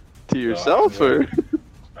yourself, or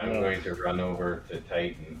I'm going to run over to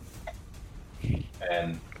Titan,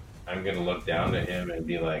 and I'm going to look down at him and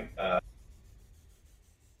be like,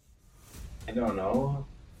 I don't know,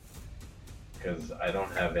 because I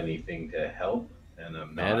don't have anything to help, and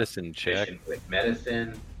I'm not Medicine check. proficient with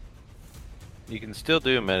medicine. You can still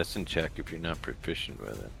do a medicine check if you're not proficient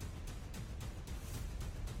with it.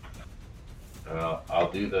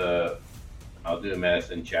 I'll do a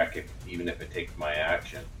medicine check even if it takes my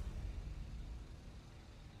action.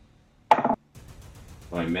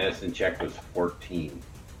 My medicine check was 14.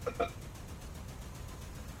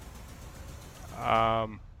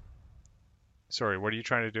 Sorry, what are you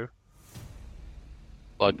trying to do?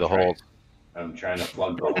 Plug the Right. holes. I'm trying to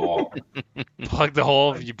plug the hole. Plug the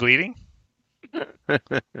hole. Are you bleeding?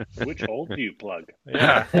 Which hole do you plug?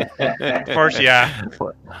 Yeah. Of course, yeah.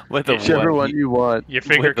 With a whichever one, one you want. Your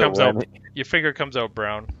finger with a comes out. one- Your finger comes out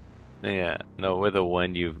brown. Yeah, no, with a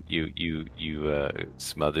one you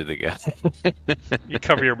smother the guy. You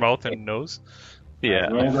cover your mouth and nose. I Yeah.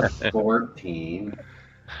 rolled a 14.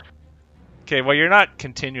 Okay, well you're not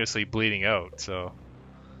continuously bleeding out, so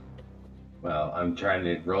Well, I'm trying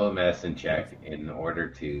to roll a medicine check in order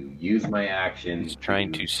to use my action. He's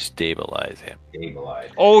trying to stabilize him. stabilize.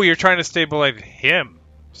 oh, you're trying to stabilize him.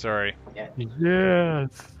 Sorry. Yes.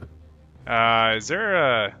 Is there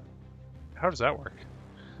a? How does that work?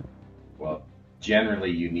 Well,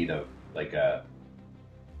 generally you need a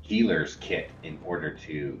healer's kit in order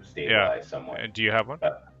to stabilize someone. Do you have one?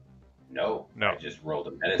 No, No. I just rolled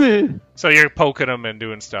a medicine. So you're poking him and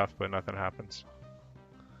doing stuff, but nothing happens.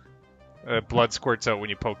 Blood squirts out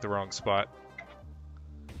when you poke the wrong spot.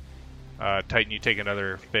 Titan, you take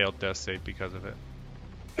another failed death save because of it.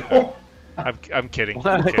 I'm kidding.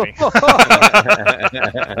 I'm kidding.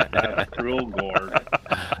 That cruel gourd.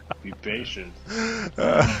 Be patient.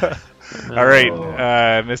 All right,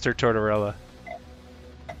 Mr. Tortorella.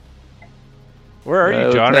 Where are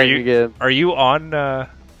you, John? Again. Are you on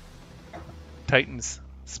Titan's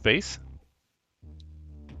space?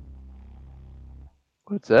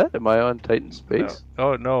 What's that? Am I on Titan space?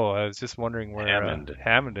 Oh no, I was just wondering where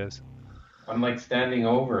Hammond. Is. I'm like standing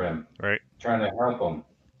over him, Right. trying to help him.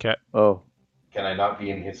 Oh, Can I not be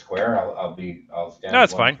in his square? I'll stand. No,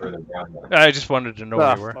 it's one fine. Further down there. I just wanted to know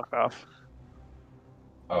where you were. fuck off.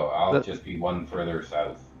 Oh, I'll That- just be one further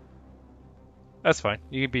south. That's fine.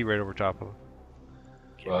 You can be right over top of him.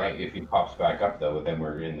 Well, if he pops back up though, then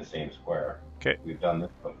we're in the same square. 'Kay. We've done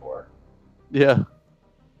this before. Yeah,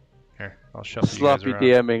 Here, I'll shuffle you guys sloppy around.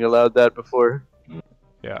 DMing allowed that before.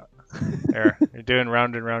 Yeah. There. You're doing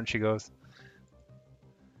round and round she goes.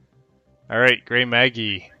 Alright, Grey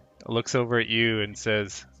Maggie looks over at you and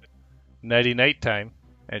says, Nighty night time,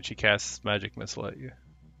 and she casts magic missile at you.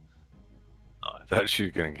 Oh, I thought she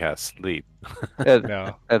was gonna cast sleep. At,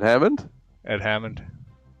 No. at Hammond? At Hammond.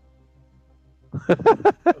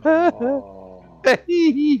 Oh.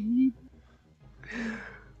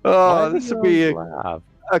 Oh, this will be Laugh.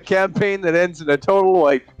 a campaign that ends in a total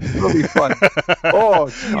wipe. It'll be fun. Oh,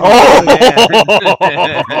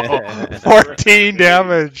 Oh! 14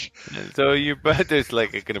 damage. So you bet there's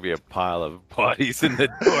like gonna be a pile of bodies in the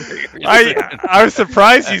door. I was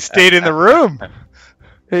surprised you stayed in the room.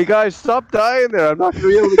 Hey guys, stop dying there. I'm not gonna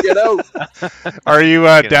be able to get out. Are you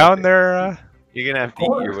Gonna down have there? You're gonna have to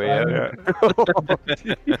eat your way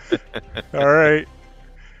out. Yeah. All right.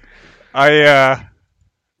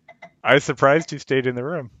 I surprised you stayed in the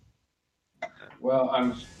room. Well,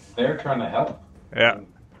 I'm there trying to help. Yeah.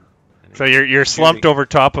 So you're slumped over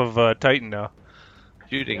top of Titan now.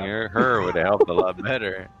 Shooting her would have helped a lot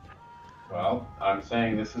better. Well, I'm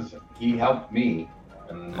saying he helped me,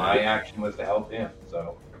 and my action was to help him.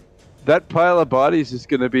 So That pile of bodies is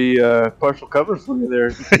gonna be partial cover for you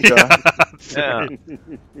there. Yeah.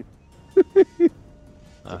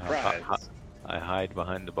 Surprise. I hide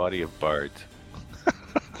behind the body of Bard.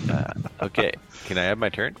 Okay, can I have my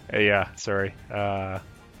turn? Yeah. Sorry. Okay,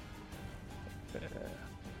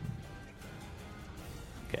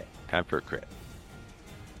 time for a crit.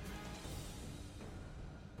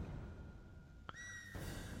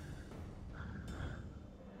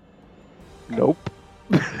 Nope.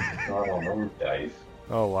 oh, no dice.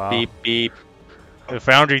 Oh wow. Beep beep. The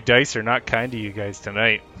Foundry dice are not kind to you guys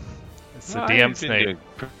tonight. It's the Well, DM you've been snake. doing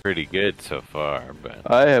pretty good so far, but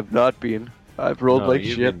I have not been. I've rolled no, like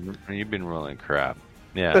you've shit. You've been rolling crap.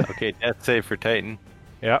 Yeah. Okay, death save for Titan.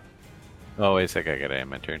 Yeah. Oh wait a sec, I gotta end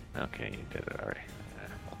my turn. Okay, you did it already.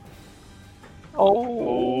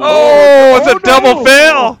 Oh, it's a double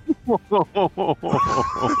fail.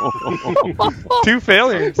 2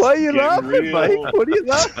 failures. Why are you Getting laughing, real. Mike? What are you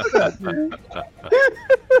laughing at, man?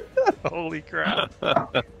 Holy crap.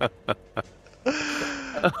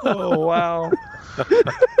 Oh wow.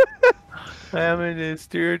 Hammond is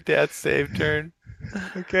your death save turn.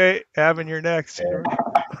 Okay, Avon, you're next.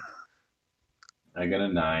 I got a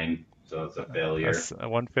 9, so it's a failure. That's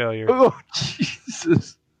 1 failure. Oh,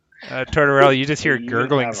 Jesus. Tortorella, you just hear You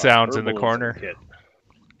gurgling have a sounds in the herbalism corner. kit.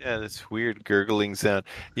 Yeah, this weird gurgling sound.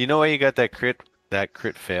 You know why you got that crit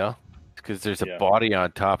fail? Because there's a Yeah. body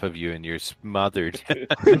on top of you and you're smothered.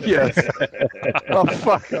 Yes. Oh,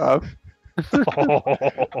 fuck off.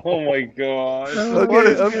 Oh my god.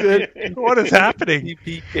 Okay, I'm good. What is happening?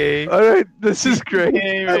 TPK. All right, this is great.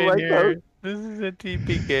 TPK I right like here. This is a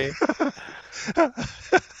TPK.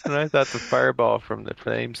 And I thought the fireball from the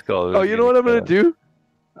flame skull. Oh, you know what I'm gonna do?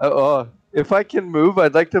 If I can move,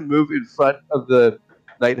 I'd like to move in front of the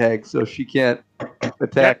night hag so she can't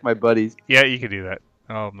attack my buddies. Yeah, you can do that.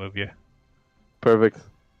 I'll move you. Perfect.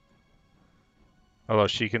 Although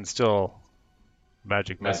she can still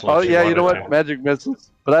magic missile. Oh if she yeah, you know wanted what? to. Magic missiles.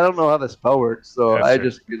 But I don't know how the spell works, so That's I true.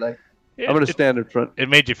 just be like, Yeah, I'm gonna it, stand in front. it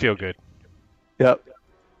made you feel good. Yep.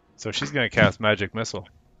 So she's gonna cast magic missile.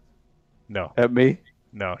 No, At me.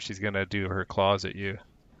 no, she's gonna do her claws at you.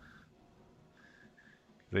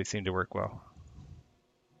 They seem to work well.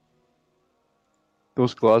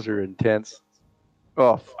 Those claws are intense.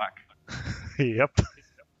 Oh fuck. Yep.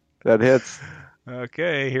 That hits.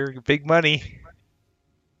 Okay, here, big money.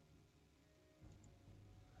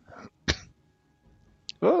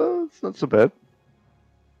 Oh, it's not so bad.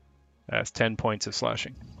 That's 10 points of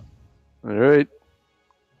slashing. All right.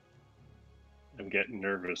 I'm getting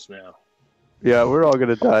nervous now. Yeah, we're all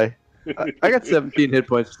gonna die. I got 17 hit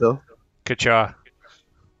points still. Kacha.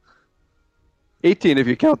 18 if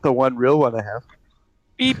you count the one real one I have.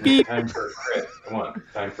 Beep beep. Time for a crit. Come on,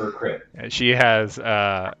 time for a crit. She has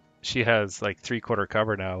like 3/4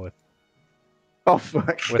 cover now Oh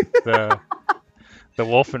fuck. with the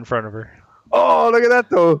wolf in front of her. Oh, look at that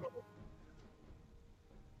though.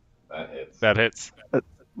 That hits. That hits.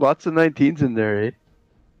 Lots of 19s in there,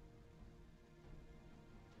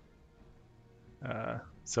 eh?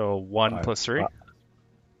 So 1 Five. plus 3.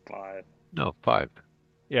 5. No, 5.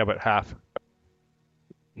 Yeah, but half.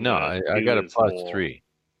 No, Yeah, I got a two is plus full. 3.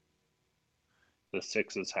 The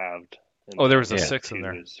 6 is halved. and Oh, there was a the 6 in two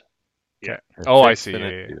there. is- Oh, I Six see. and Yeah,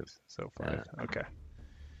 a yeah, yeah. two. So 5. Okay.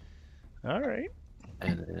 All right.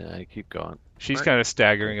 And I keep going. She's Right. kind of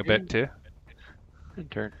staggering a bit too. Good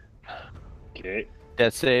turn. Okay,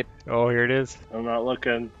 Death save. Oh, here it is. I'm not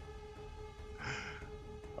looking.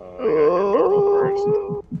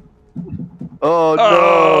 Oh, Oh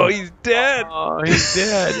Oh, no. he's dead. Oh, he's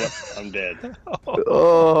dead. yep, I'm dead.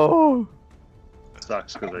 Oh.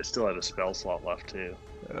 Sucks because I still had a spell slot left too.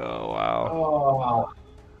 Oh wow. Oh,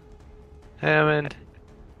 Hammond.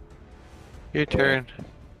 Your turn.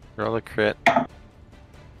 Roll a crit.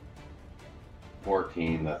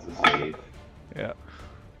 14, that's a save. Yeah.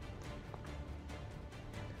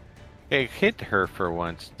 Hey, hit her for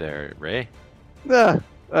once there, Ray. Nah,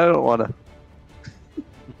 I don't wanna.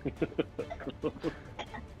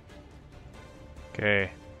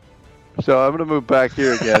 Okay. So I'm gonna move back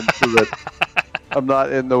here again so that I'm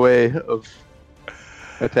not in the way of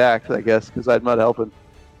attacks, I guess, because I'm not helping.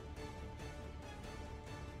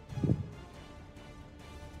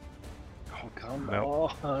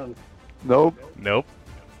 Nope. Nope.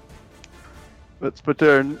 That's my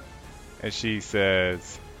turn. And she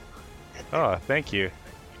says, "Oh, thank you."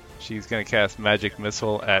 She's gonna cast Magic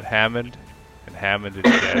Missile at Hammond, and Hammond is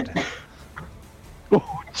dead.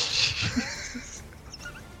 Oh,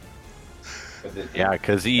 Yeah,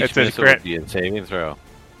 because each It's a missile crit. would be a saving throw.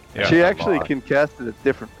 Yeah. She actually can cast it at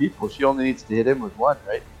different people. She only needs to hit him with one,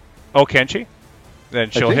 right? Oh, can she? Then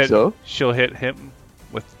she'll I think hit. so. She'll hit him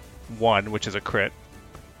with 1, which is a crit.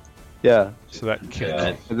 Yeah. So that kills.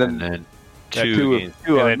 Yeah. And then, And then that two two, against-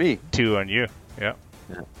 two and on then me. 2 on you. Yeah.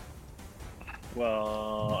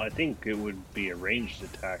 Well, I think it would be a ranged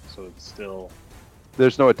attack, so it's still.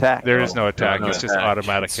 There's no attack. There is no attack. No, It's just attack.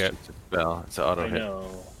 automatic It's hit. just a spell. It's auto I hit.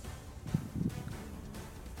 know.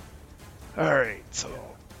 All right. So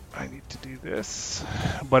I need to do this,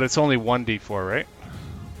 but it's only 1d4, right?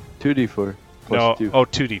 2d4. Plus No. 2. Oh,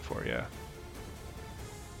 2d4. Yeah.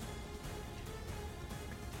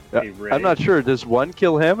 Yeah, Hey, Ray. I'm not sure. Does 1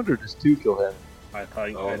 kill Hammond or does 2 kill Hammond?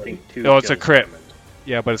 I think 2. Oh, it's a kills crit. Hammond.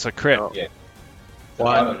 Yeah, but it's a crit. Oh. Yeah.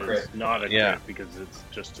 Why? Not a But crit. it's not a crit Yeah. because it's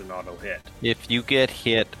just an auto hit. If you get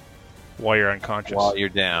hit While you're unconscious. while you're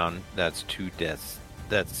down, that's 2 deaths.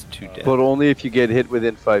 That's 2 deaths. But only if you get hit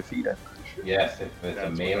within 5 feet, I'm pretty sure. Yes, if it's That's a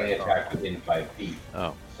what melee I thought. attack within 5 feet.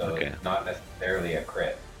 Oh, So okay. it's not necessarily a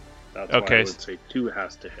crit. That's why Okay. I would say 2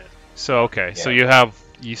 has to hit. So okay. So Yeah.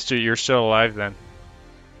 you're still alive then.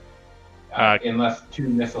 Unless 2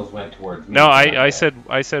 missiles went towards me. No, then I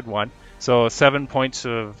I'm said 1. So 7 points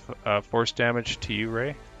of force damage to you,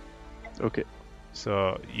 Ray. Okay.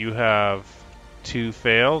 So you have 2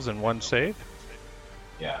 fails and 1 save.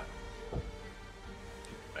 Yeah.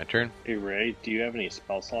 My turn. Hey Ray, do you have any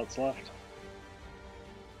spell slots left?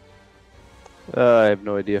 I have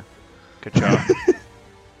no idea. Good job.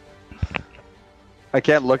 I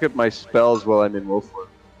can't look at my spells while I'm in Wolfform.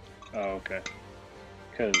 Oh, okay.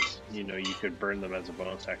 Because, you could burn them as a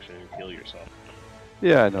bonus action and heal yourself.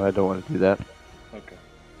 Yeah, no, I don't want to do that. Okay.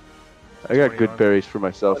 I got 21. good berries for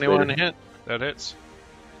myself 21 later. hit. That hits.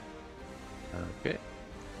 Okay.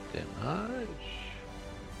 Damage.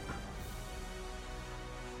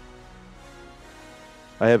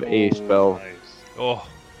 I have a Oh, spell. Nice. Oh.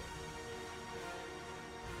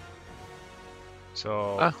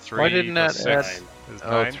 So Ah, 3 why didn't plus that 6 is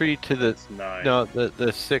Oh, 9. 3 to the. That's 9. No,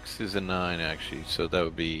 the 6 is a 9 actually, so that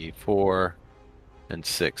would be 4 and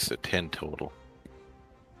 6, so 10 total.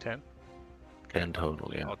 10. 10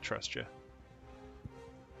 total, yeah. I'll trust you.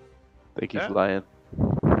 I think he's Yeah. lying.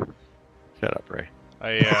 Shut up, Ray.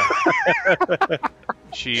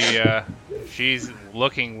 She's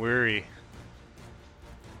looking weary.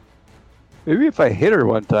 Maybe if I hit her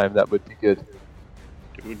one time, that would be good.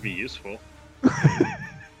 It would be useful.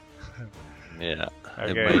 Yeah,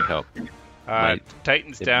 Okay. it might help.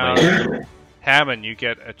 Titan's It down. might- Hammond, you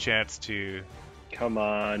get a chance to. Come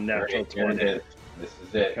on, natural Right, here it 20. is. This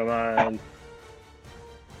is it. Come on.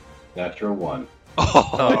 Natural 1.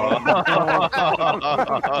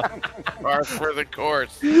 Par for the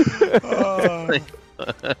course.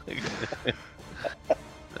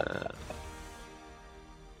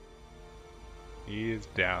 He is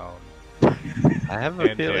down. I have a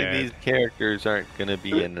And feeling dead. these characters aren't going to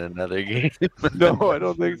be in another game. No, I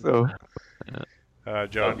don't think so.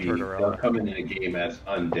 John They'll Tortorella. come into the game as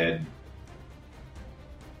undead.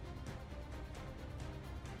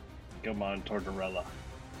 Come on, Tortorella.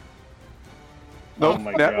 Nope, Oh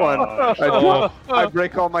my that one. gosh. I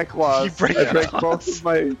break all my claws. You break I break claws. both of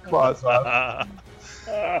my claws off.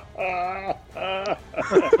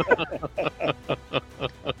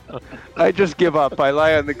 I just give up. I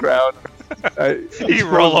lie on the ground. I You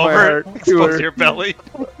roll expose my over, heart to expose her. your belly.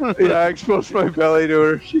 Yeah, I expose my belly to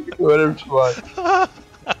her. She can do whatever she wants.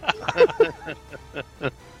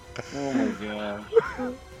 Oh my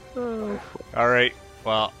god. All right.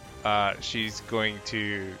 Well, she's going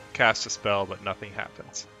to cast a spell, but nothing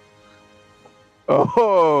happens.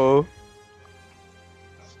 Oh,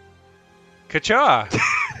 Ka-cha!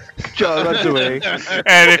 John runs away.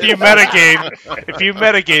 And if you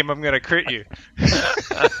metagame, I'm gonna crit you.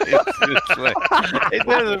 It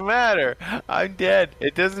doesn't matter. I'm dead.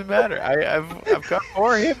 It doesn't matter. I've got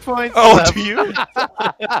 4 hit points. Oh, left. do you?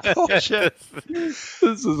 Oh shit! This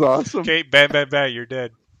is awesome. Okay, bang, you're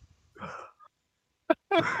dead.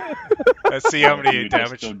 Let's see how many You just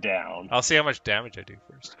damage. go down. I'll see how much damage I do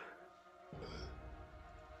first.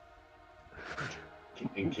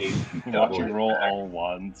 In case you Watch double you hit roll back. all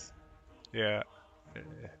ones. Yeah.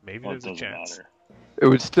 Maybe Well, it there's a doesn't chance. matter. It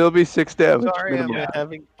would still be 6 damage. Sorry, I'm minimum.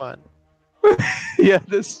 having fun. Yeah,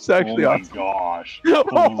 this is actually Oh my awesome. gosh.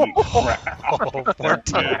 Holy crap. Oh, poor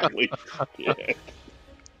Tim. Holy shit.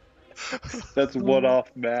 That's one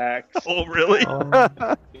off max. Oh, really?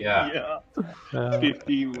 Yeah. Yeah.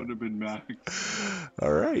 15 would have been max.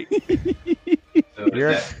 All right.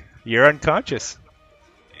 So You're unconscious.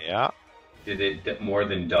 Yeah. did it more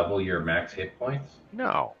than double your max hit points?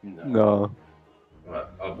 No. No. Well,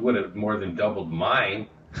 it would have more than doubled mine.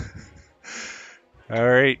 All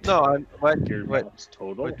right. No. Your What? max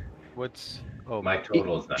total? What's? Oh, My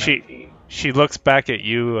total is She- 19. She looks back at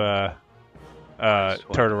you, Nice one.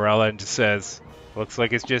 Tortorella, and just says, "Looks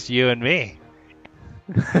like it's just you and me."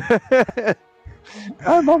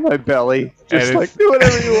 I'm on my belly. Just And like, do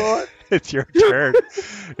whatever you want. It's your turn.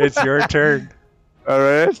 It's your turn. All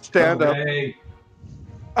right, stand up. Hooray.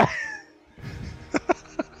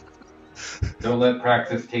 Don't let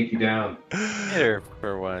practice take you down. Hit her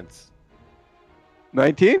for once.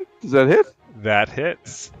 19? Does that hit? That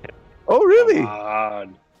hits. Oh, really? Come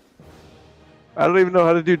on. I don't even know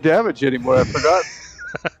how to do damage anymore. I forgot.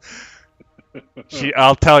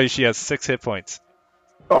 I'll tell you, she has 6 hit points.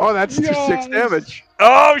 Oh, that's just 6 Yes. damage.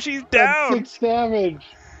 Oh, she's That's down. 6 damage.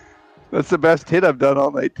 That's the best hit I've done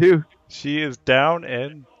all night, too. She is down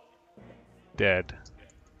and dead.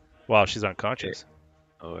 Well, she's unconscious.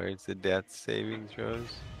 Oh, where's the death saving throws?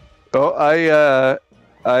 Oh,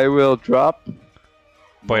 I will drop.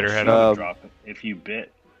 Bite her head She would off. drop it. If you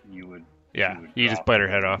bit, you would. Yeah, she would you just drop bite it her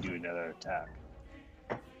head and off. Do another attack.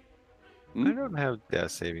 I don't have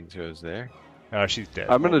death saving throws there. Oh, she's dead.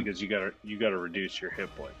 I'm gonna. Because you gotta reduce your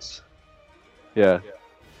hit points. Yeah.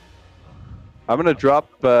 I'm gonna drop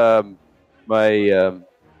my.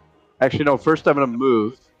 Actually, no. First, I'm gonna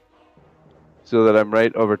move so that I'm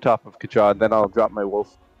right over top of Kachad. Then I'll drop my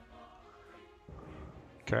wolf.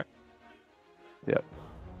 Okay. Yeah.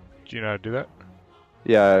 Do you know how to do that?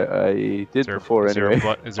 Yeah, I did Is there, before is there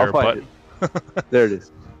anyway. is there I'll a find button? it. There it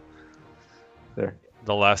is. There.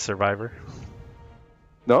 The last survivor.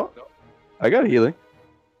 No, I got healing.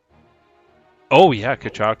 Oh yeah,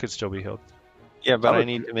 Kachak could still be healed. Yeah, but I'm I a-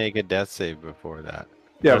 need to make a death save before that.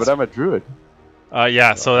 Yeah, That's- but I'm a druid.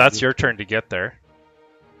 Yeah, so that's your turn to get there.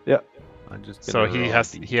 I'm just So gonna he roll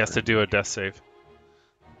has a he has to D4. do a death save.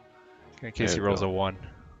 In case There he you rolls go. a 1.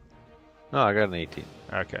 No, I got an 18.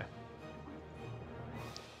 Okay.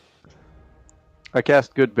 I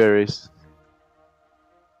cast good berries.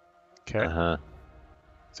 Okay. Uh-huh.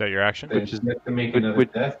 Is that your action? Then Which is- you have to make which- another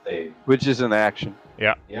which- death save. Which is an action.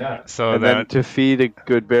 Yeah, So And then that to feed a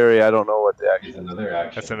good berry, I don't know what the is action is. another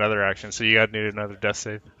action. that's another action. So you got to need another death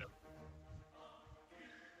save.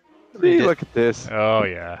 See, look at this. Oh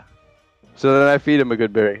yeah. So then I feed him a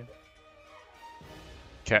good berry.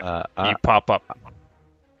 Okay. Uh, You pop up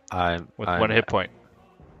I'm with I'm 1 hit point.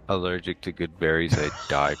 allergic to good berries. I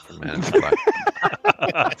die from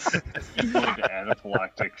anaphylactic. You go into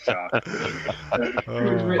anaphylactic shock. It was Oh.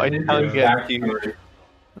 written My in tongue your gets backstory.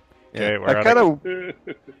 Okay, we're I out kind of-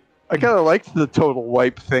 of, I kind of liked the total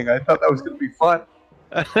wipe thing. I thought that was going to be fun.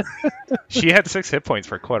 She had 6 hit points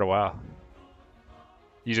for quite a while.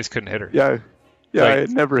 You just couldn't hit her. Yeah, yeah. Like- I had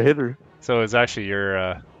never hit her. So it was actually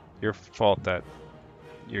your fault that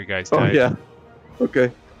your guys Oh died. yeah.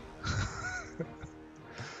 Okay.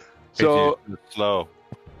 So It's slow.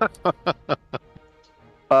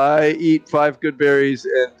 I eat 5 good berries,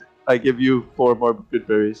 and I give you 4 more good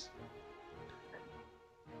berries.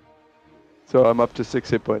 So I'm up to 6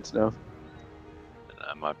 hit points now.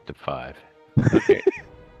 I'm up to 5. Okay.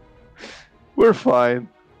 We're fine.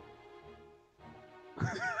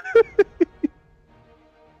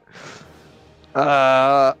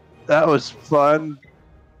 That was fun.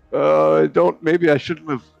 Maybe I shouldn't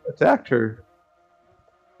have attacked her.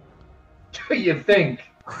 You think?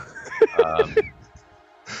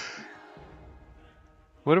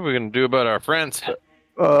 What are we gonna do about our friends?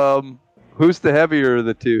 Who's the heavier of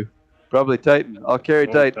the two? Probably Titan. I'll carry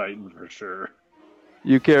Titan. Titan for sure.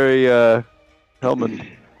 You carry Hellman.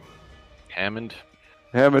 Hammond.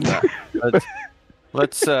 Hammond.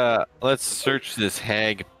 Let's search this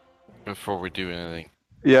hag before we do anything.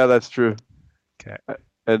 Yeah, that's true. Okay.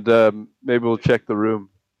 And maybe we'll check the room.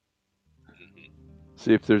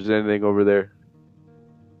 See if there's anything over there.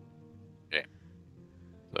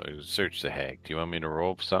 So search the hag. Do you want me to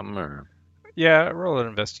roll something or? Yeah, roll an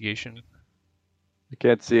investigation. I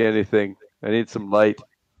can't see anything. I need some light.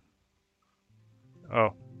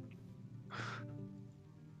 Oh.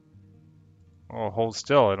 Oh, hold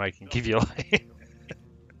still and I can give you light.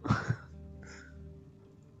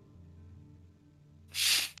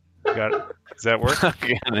 Got it. Does that work?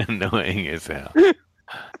 Fucking annoying as hell.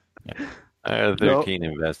 I have a No. 13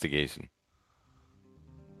 investigation.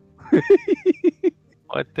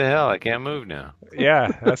 What the hell? I can't move now.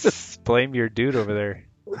 Yeah, that's blame your dude over there.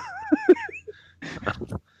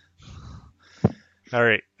 All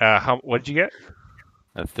right. What did you get?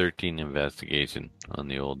 A 13 investigation on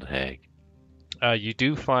the old hag. You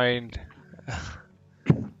do find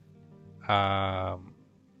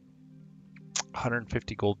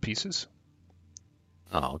 150 gold pieces.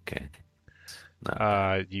 Oh, okay.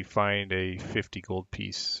 You find a 50 gold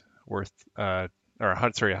piece worth, or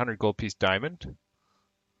 100 gold piece diamond.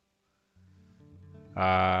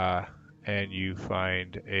 And you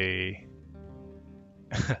find a.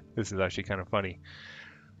 This is actually kind of funny.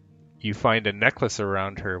 You find a necklace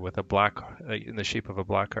around her with a black, in the shape of a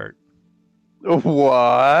black heart.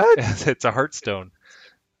 What? It's a heartstone.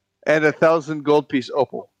 And 1,000 gold piece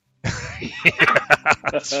opal.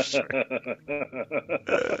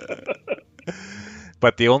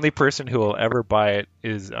 But the only person who will ever buy it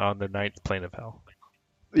is on the 9th plane of hell.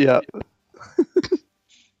 Yeah.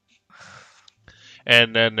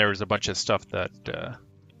 And then there was a bunch of stuff that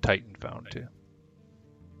Titan found too.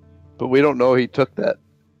 But we don't know he took that.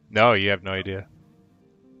 No, you have no idea.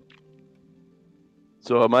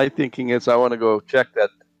 So my thinking is I want to go check that.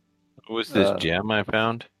 What was this gem I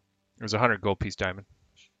found? It was a 100 gold piece diamond.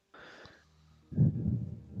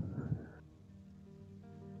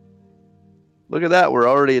 Look at that. We're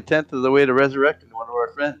already a tenth of the way to resurrecting one of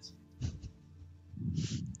our friends.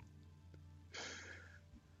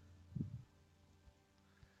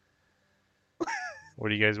 What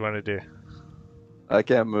do you guys want to do? I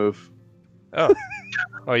can't move. Oh,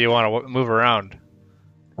 you want to move around?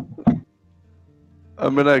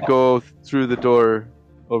 I'm going to go through the door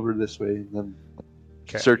over this way and then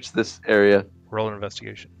search this area. Roll an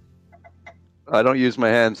investigation. I don't use my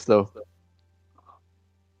hands, though.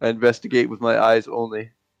 I investigate with my eyes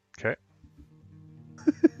only. Okay.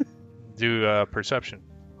 Do a perception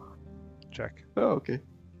check. Oh, okay.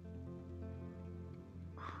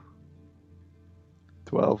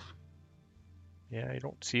 12. Yeah, you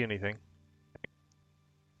don't see anything.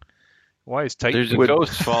 Why is Titan? There's a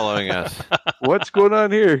ghost following us. What's going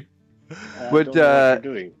on here? Would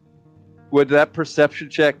that perception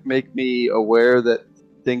check make me aware that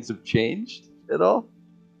things have changed at all?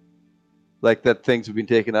 Like that things have been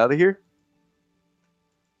taken out of here?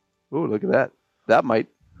 Oh, look at that. That might.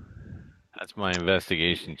 That's my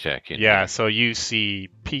investigation check. Yeah, so you see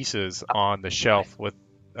pieces on the shelf with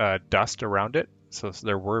dust around it. So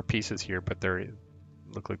there were pieces here, but they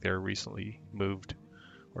look like they were recently moved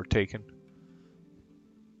or taken.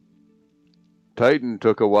 Titan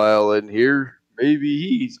took a while in here.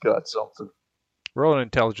 Maybe he's got something. Roll an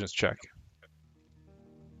intelligence check.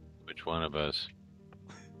 Which one of us?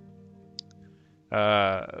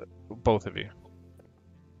 Both of you.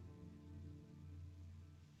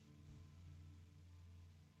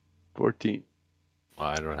 Well,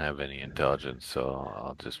 I don't have any intelligence, so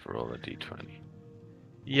I'll just roll a d20.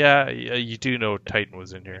 Yeah, you do know Titan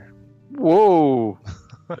was in here. Whoa!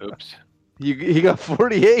 Oops. He got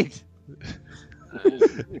 48.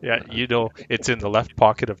 Yeah, you know it's in the left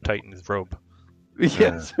pocket of Titan's robe.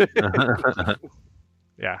 Yes.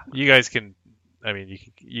 Yeah, you guys can. I mean,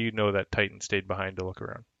 you know that Titan stayed behind to look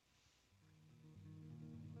around.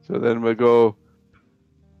 So then we'll go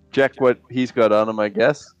check what he's got on him, I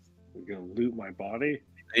guess. We're gonna loot my body.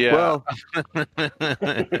 Yeah. Well,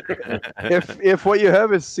 if what you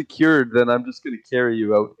have is secured, then I'm just going to carry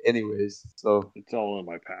you out anyways. So it's all in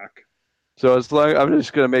my pack. So as long I'm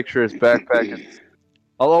just going to make sure his backpack is.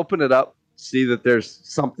 I'll open it up, see that there's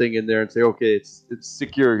something in there, and say, okay, it's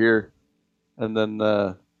secure here, and then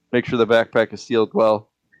make sure the backpack is sealed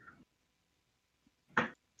well.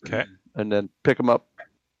 Okay. And then pick him up.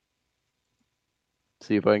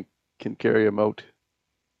 See if I can carry him out.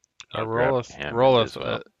 Each of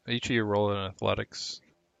you roll in athletics.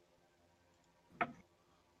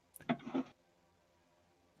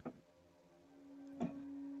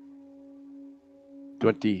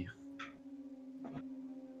 20.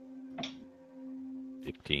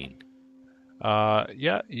 15.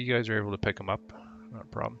 Yeah, you guys are able to pick him up. Not a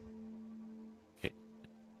problem. Okay.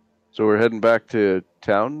 So we're heading back to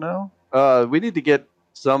town now? We need to get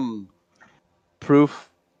some proof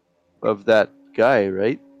of that guy,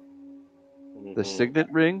 right? The signet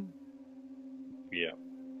ring? Yeah.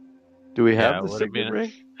 Do we have the signet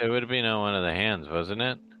ring? It would have been on one of the hands, wasn't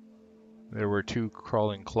it? There were 2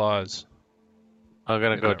 crawling claws. I'm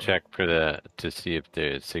gonna go check to see if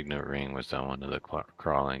the signet ring was on one of the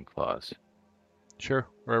crawling claws. Sure.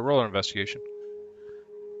 Or roll an investigation.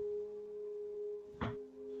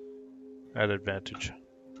 At advantage.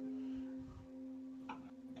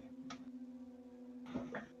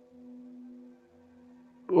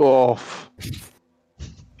 Oh.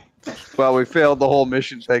 Well, we failed the whole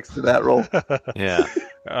mission thanks to that roll. Yeah.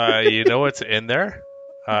 You know what's in there?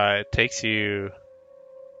 It takes you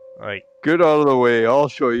Like, Get out of the way. I'll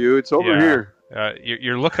show you. It's over Yeah. here.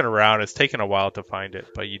 you're looking around. It's taken a while to find it,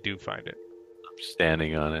 but you do find it. I'm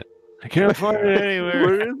standing on it. I can't find it anywhere.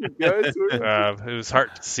 Where is it, guys? Where is it? It was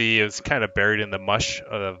hard to see. It was kind of buried in the mush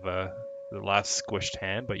of the last squished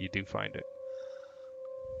hand, but you do find it.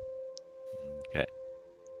 Okay.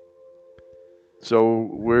 So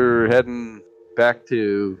we're heading back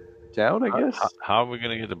to town, I guess. How are we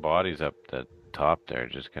gonna get the bodies up the top there?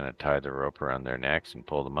 Just gonna tie the rope around their necks and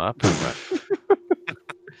pull them up? Or what?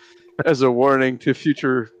 As a warning to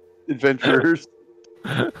future adventurers.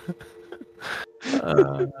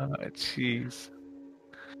 Jeez.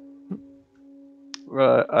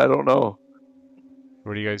 I don't know.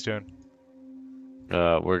 What are you guys doing?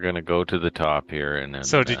 We're gonna go to the top here, and then.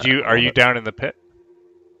 So are you down in the pit?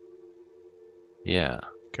 Yeah.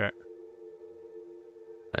 Okay.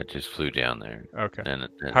 I just flew down there. Okay. And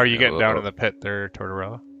How are you getting down in the pit there,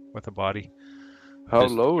 Tortorella, with the body? How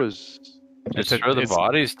Just- low is? Just It's a- throw the it's-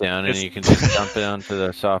 bodies down, and it's- you can just jump onto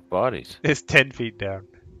the soft bodies. It's 10 feet down.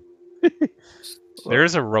 There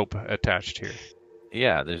is a rope attached here.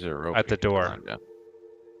 Yeah, there's a rope At the you can door. climb down.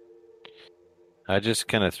 I just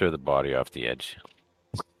kind of throw the body off the edge.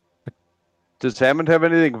 Does Hammond have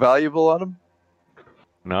anything valuable on him?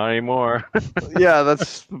 Not anymore. Yeah,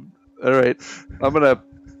 that's all right. I'm gonna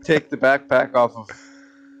take the backpack off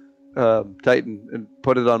of Titan and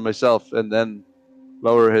put it on myself, and then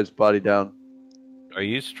lower his body down. Are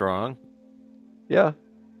you strong? Yeah,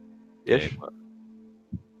 ish, Okay, well,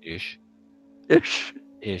 Ish. ish.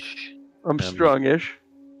 Ish. I'm strong-ish.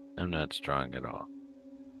 I'm not strong at all.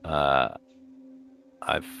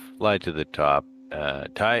 I fly to the top.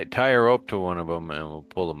 Tie a rope to one of them, and we'll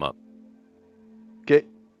pull them up. Okay.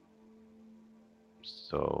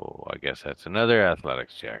 So I guess that's another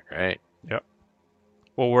athletics check, right?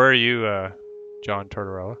 Well, where are you, John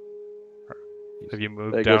Tortorella? Have you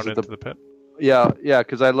moved I down guess at into the pit? Yeah,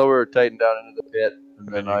 because I lower Titan down into the pit, and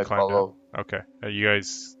then you I climb follow. Okay. You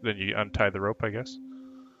guys, then you untie the rope, I guess?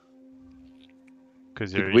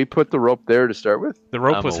 Because Did we put the rope there to start with? the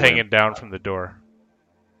rope I'm was a hanging wimp. down from the door.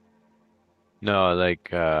 No, like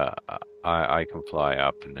I can fly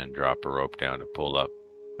up and then drop a rope down to pull up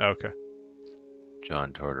Okay.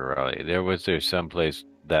 John Tortorelli. There's someplace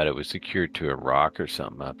that it was secured to a rock or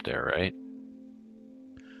something up there, right?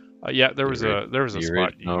 Yeah, there was a The spot. You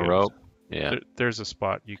original could, rope. Yeah. There's a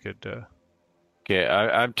spot you could. Okay,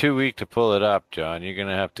 I'm too weak to pull it up, John. You're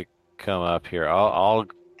gonna have to come up here. I'll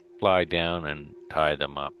fly down and tie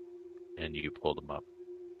them up, and you pull them up.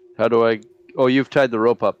 How do I? Oh, you've tied the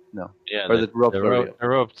rope up now. Yeah, Or the rope's already up. the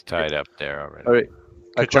rope's tied up there already. All right.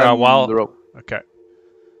 I Kachara, climb while the rope. Okay.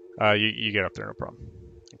 You get up there, no problem.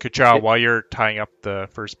 Kachara, Okay. while you're tying up the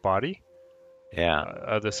first body,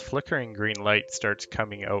 Yeah. this flickering green light starts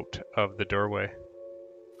coming out of the doorway.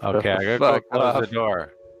 Okay, I gotta Fuck go close off. the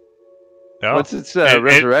door. No, Once it's It-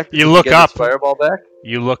 resurrected, you does it look get up. its fireball back.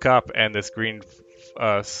 you look up, and this green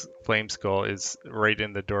flame skull is right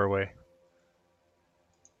in the doorway.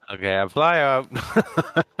 Okay, I fly up.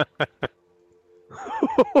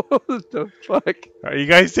 What the fuck? You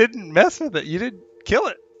guys didn't mess with it. You didn't kill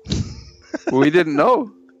it. We didn't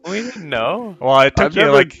know. We didn't know. Well, it took I've you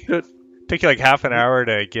never. like half an hour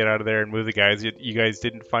to get out of there and move the guys. You guys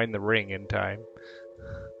didn't find the ring in time.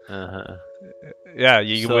 Uh-huh. Yeah,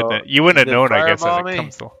 you So, wouldn't have did it known, I guess, as fireball it me?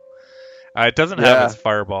 comes to. It doesn't Yeah. have its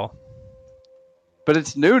fireball. But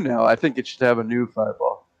it's new now. I think it should have a new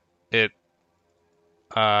fireball. It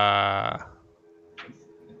It's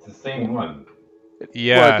the same one.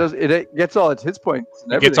 yeah. Well, it does. It gets all its hit points.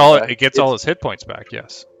 And It gets everything all back. it gets all its hit points back.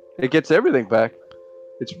 Yes. It gets everything back.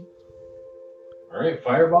 It's All right,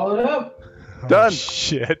 fireball it up. Done. Oh,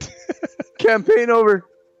 shit. campaign over.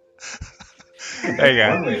 Hang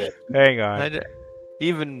on. One way to- Hang on.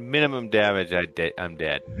 Even minimum damage, I'm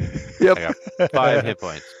dead. Yep. I got 5 hit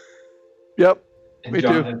points. Yep. and Me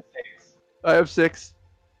John too. had 6. I have 6.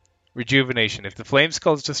 Rejuvenation. If the flame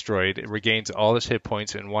skull is destroyed, it regains all its hit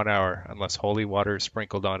points in 1 hour, unless holy water is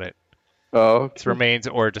sprinkled on it. Oh. Its remains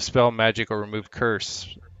or a dispel magic or remove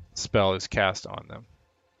curse spell is cast on them.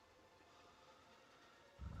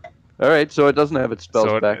 All right. So it doesn't have its spells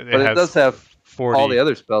So back, it but it has does have 40. all the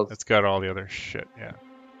other spells. It's got all the other shit. Yeah.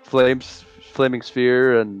 Flaming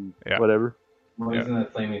sphere, and Yeah. whatever. Well, Yeah. isn't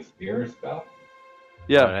that flaming spear a spell?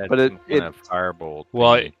 Yeah, had but it some kind of firebolt.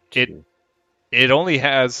 Well, thingy, it- too. It only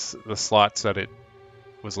has the slots that it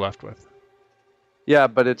was left with. yeah,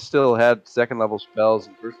 but it still had second level spells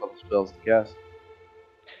and first level spells to cast,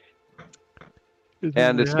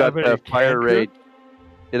 and it's got a fire ray.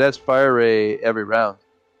 It has fire ray every round,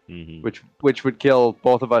 Mhm. which would kill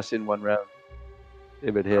both of us in one round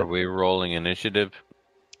if it hit. Are we rolling initiative?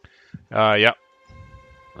 Yeah.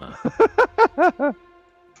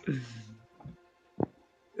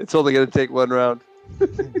 It's only going to take one round.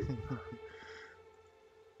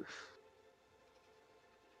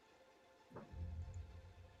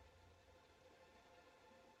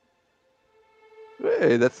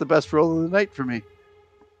 Hey, that's the best roll of the night for me.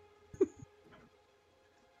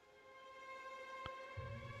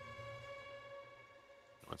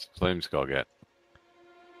 What's Flame Skull get?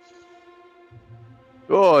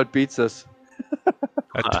 Oh, it beats us.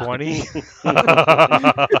 A 20?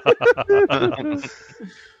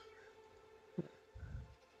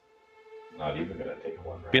 Not even gonna take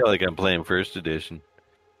one I round. feel like I'm playing first edition.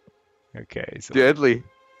 Okay, so Deadly.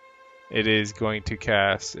 it is going to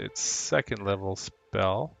cast its second level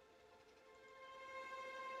spell,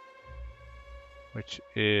 which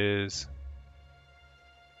is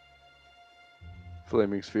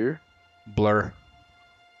Flaming Sphere. Blur.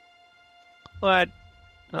 What?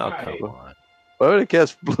 Oh, Right. come on. Why would it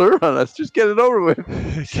cast Blur on us? Just get it over with.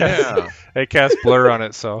 Yeah. It casts Blur on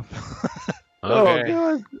itself. Okay.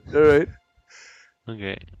 Oh, God. All right.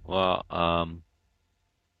 Okay. Well,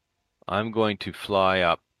 I'm going to fly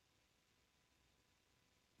up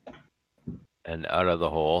and out of the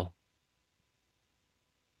hole.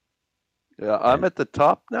 Yeah, I'm at the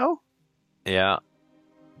top now. Yeah.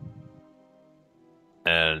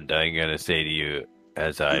 And I'm going to say to you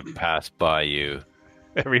as I pass by you,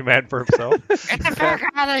 Every man for himself. get the fuck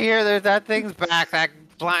out of here. There's that thing's back, that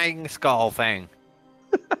flying skull thing.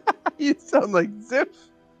 You sound like Zip.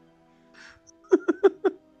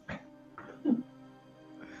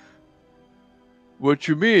 What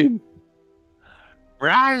you mean?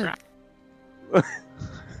 Run!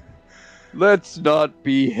 Let's not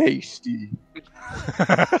be hasty.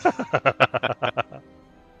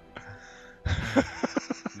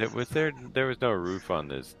 There was no roof on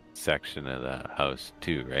this section of the house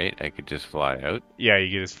too, right? I could just fly out. Yeah,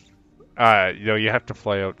 you just you have to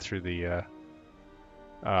fly out through the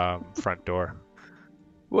front door.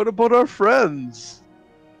 What about our friends?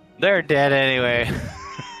 They're dead anyway.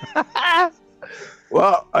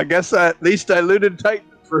 Well, I guess at least I looted Titan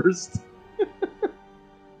first.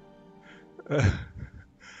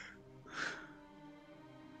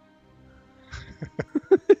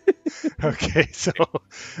 Okay, so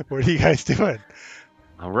what are you guys doing?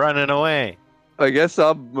 I'm running away. I guess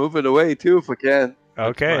I'm moving away too if I can. My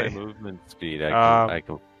Okay. movement speed. I can.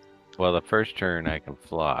 Um, Well, the first turn I can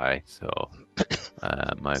fly, so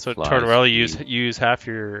my So fly Tortorella, speed- use half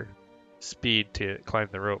your speed to climb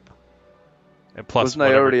the rope, and plus Wasn't I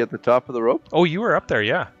whatever- already at the top of the rope? Oh, you were up there,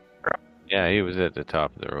 yeah. Yeah, he was at the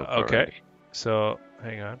top of the rope. Okay. already. So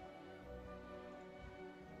hang on.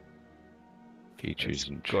 Features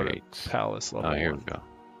and Go to traits. Palace level Oh, here 1. we go.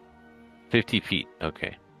 50 feet.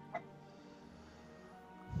 Okay.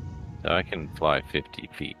 So I can fly 50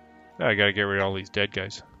 feet. Now I gotta get rid of all these dead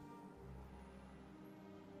guys.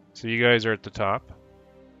 So you guys are at the top.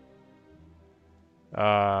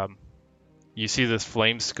 You see this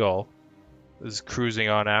flame skull is cruising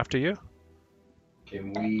on after you.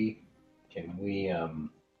 Can we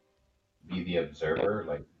be the observer?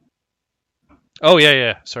 Like, Oh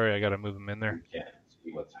yeah. Sorry, I gotta move him in there. we can't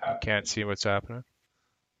see what's happening. Can't see what's happening.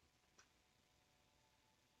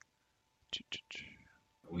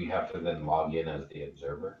 We have to then log in as the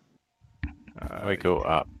observer. I go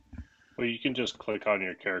up. Well, you can just click on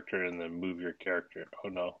your character and then move your character. Oh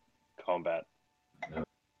no, combat.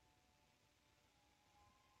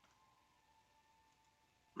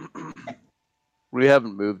 We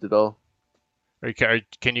haven't moved at all.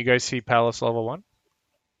 Can you guys see Palace level 1?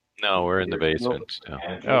 No, we're in the Here, basement still.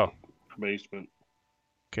 And Oh, Basement.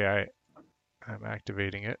 okay. I'm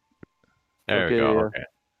activating it. There we Okay, go. yeah. Okay.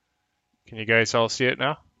 Can you guys all see it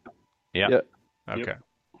now? Yeah. Yeah. Okay. Yep.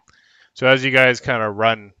 So as you guys kind of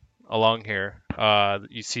run along here,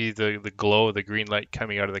 you see the glow of the green light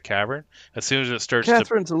coming out of the cavern. As soon as it starts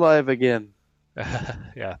Catherine's alive again. to...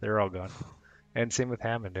 Yeah, they're all gone. And same with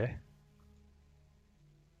Hammond, eh?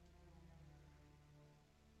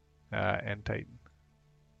 And Titan.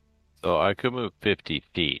 So I could move 50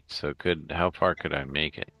 feet. So how far could I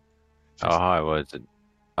make it? How high was it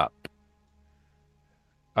up?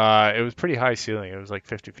 It was pretty high ceiling. It was like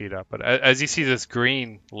 50 feet up. But as you see this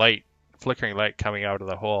green light, flickering light coming out of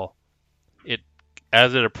the hole,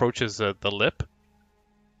 as it approaches the lip,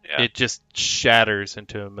 Yeah. it just shatters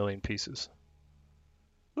into a million pieces.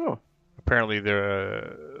 Oh. Apparently,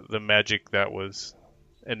 the magic that was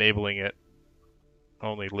enabling it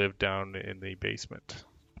only lived down in the basement.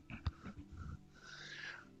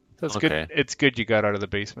 So it's good. Okay. It's good you got out of the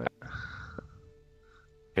basement.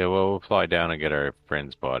 Okay, well, we'll fly down and get our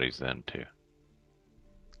friends' bodies then, too.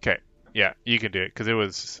 Okay. Yeah, you can do it because it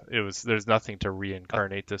was. There's nothing to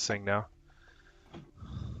reincarnate this thing now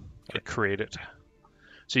or create it.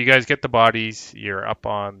 So you guys get the bodies. You're up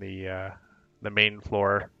on the main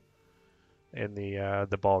floor in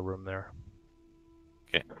the ballroom there.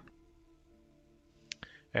 Okay.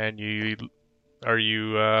 And are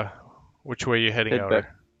you which way are you heading Head out?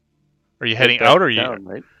 back- Are you Head heading back out, or down,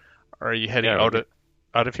 right? are you heading Yeah,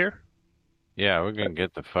 out of here? Yeah, we're gonna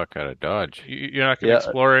get the fuck out of Dodge. You're not going to Yeah.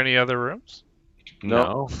 explore any other rooms?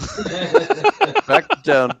 No. No. Back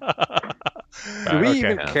down. Do we Okay.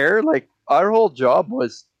 even care? Like, our whole job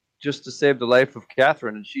was just to save the life of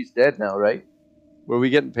Catherine, and she's dead now, right? Were we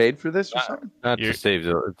getting paid for this or something? Not You-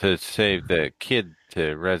 to save the kid,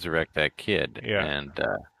 to resurrect that kid. Yeah. And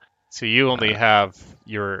So you only have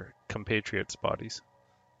your compatriots' bodies.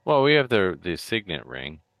 well, we have the signet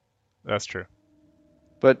ring. That's true.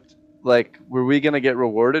 But, like, were we going to get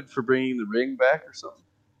rewarded for bringing the ring back or something?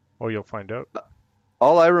 Well, you'll find out.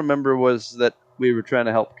 All I remember was that we were trying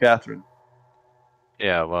to help Catherine.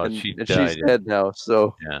 Yeah, well, and she and died. she's dead now,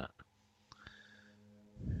 so... Yeah.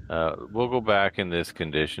 We'll go back in this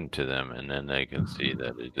condition to them, and then they can see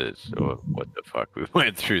that it is. Oh, what the fuck? We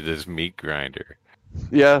went through this meat grinder.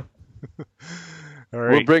 Yeah, All we'll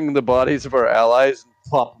right. bring the bodies of our allies and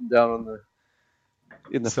plop them down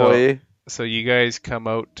in the So- foyer. So you guys come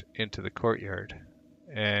out into the courtyard,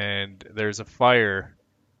 and there's a fire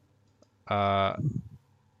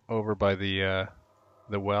over by the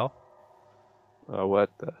well, Oh,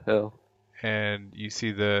 what the hell? and you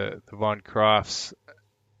see the Von Crofts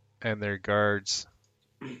and their guards.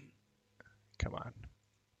 Come on.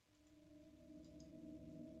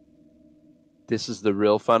 This is the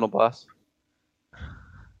real final boss?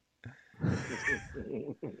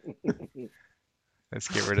 Let's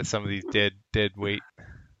get rid of some of these dead weight.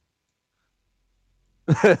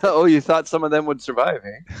 Oh, you thought some of them would survive,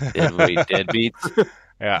 eh? Deadbeats.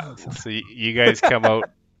 Yeah. So you guys come out,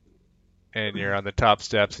 and you're on the top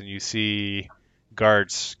steps, and you see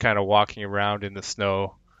guards kind of walking around in the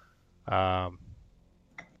snow.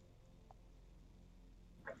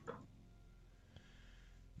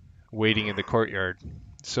 Waiting in the courtyard.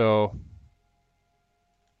 So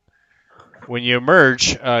when you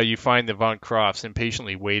emerge, you find the Von Crofts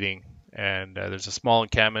impatiently waiting, and there's a small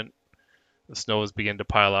encampment. The snow has begun to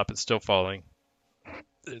pile up. It's still falling.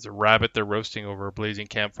 There's a rabbit they're roasting over a blazing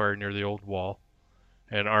campfire near the old wall,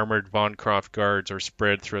 and armored Von Croft guards are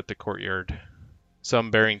spread throughout the courtyard.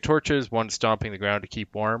 Some bearing torches, one stomping the ground to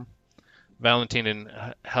keep warm. Valentine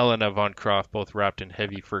and Helena Von Croft, both wrapped in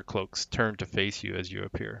heavy fur cloaks, turn to face you as you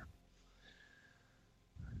appear.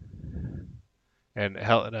 And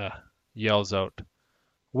Helena yells out,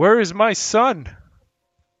 "Where is my son?"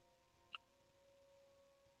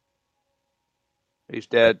 He's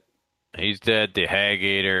dead. He's dead. The hag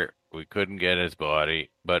ate her. We couldn't get his body,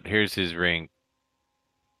 but here's his ring.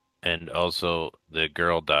 And also, the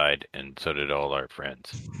girl died, and so did all our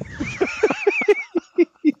friends.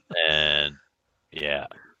 And yeah,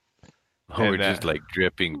 we're And, just like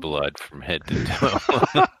dripping blood from head to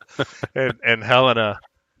toe. And Helena,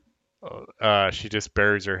 she just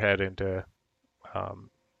buries her head into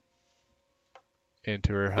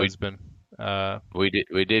her husband,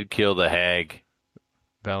 we did kill the hag,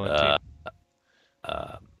 Valentine.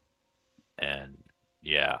 and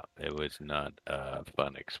yeah, it was not a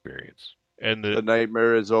fun experience. And The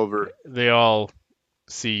nightmare is over. they all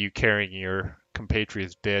see you carrying your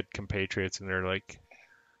dead compatriots, and they're like,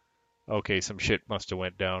 "Okay, some shit must have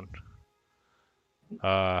went down."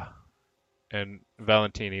 And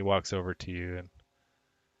Valentini walks over to you,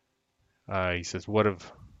 and he says, "What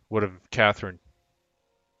of Catherine?"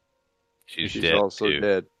 She's She's dead also too.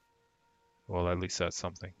 dead. Well, at least that's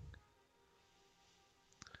something.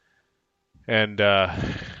 And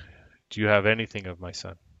do you have anything of my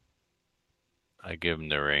son? I give him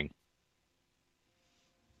the ring.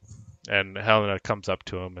 And Helena comes up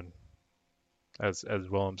to him, and as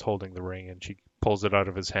Willem's holding the ring, and she pulls it out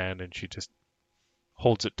of his hand, and she just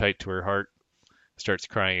holds it tight to her heart, starts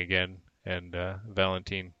crying again, and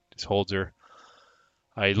Valentine just holds her.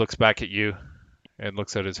 He looks back at you and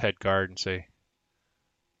looks at his head guard and say,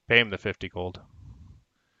 "Pay him the 50 gold."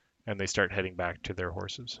 And they start heading back to their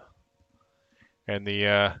horses. And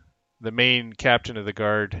the main captain of the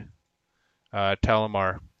guard,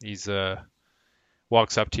 Talamar, he's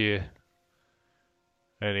walks up to you,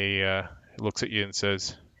 and he looks at you and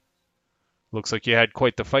says, "Looks like you had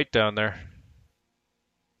quite the fight down there."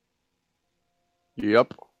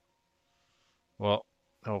 Yep. Well,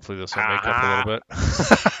 hopefully this will make up a little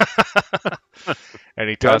bit. And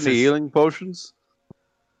he Got tosses any healing potions?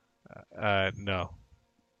 no.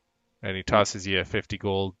 And he tosses you a 50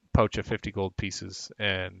 gold pouch of 50 gold pieces,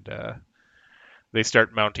 and they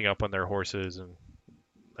start mounting up on their horses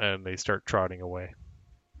and they start trotting away.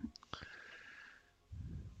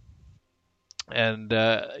 And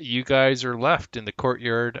you guys are left in the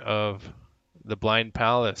courtyard of the Blind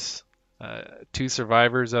Palace. 2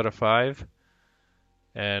 survivors out of 5,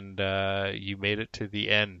 and you made it to the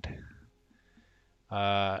end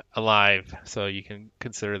alive, so you can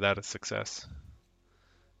consider that a success.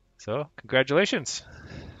 So, congratulations.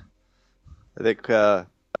 I think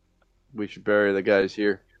we should bury the guys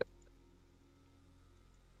here.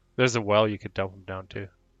 There's a well you could dump them down to.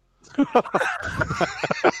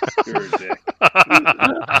 You're a dick.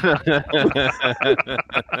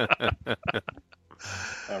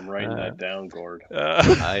 I'm writing that down, Gord.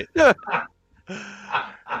 I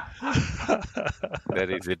bet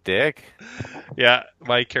he's a dick. Yeah,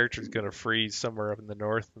 my character's gonna freeze somewhere up in the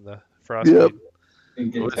north in the frostbite.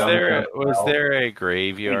 Yep. Was there a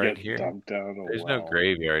graveyard Get here? dumped down a There's well. no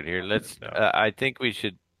graveyard here. Let's. No. I think we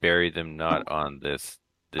should bury them not on this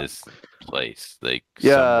place. Like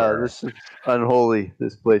Yeah, somewhere. this is unholy.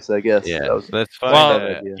 This place, I guess. Yeah, That was let's find. Well,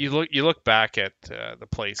 that idea. you look back at the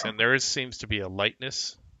place, and there seems to be a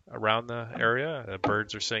lightness around the area. The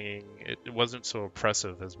birds are singing. It wasn't so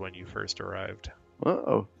oppressive as when you first arrived.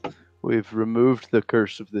 Uh-oh. We've removed the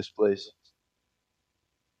curse of this place.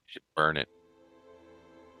 should burn it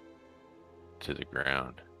to the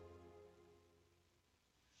ground.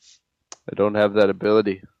 I don't have that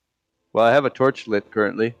ability. Well, I have a torch lit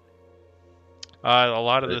currently. A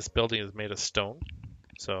lot of this building is made of stone,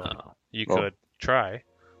 so Oh, you Oh. could try.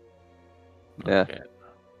 Yeah. okay.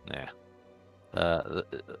 Yeah.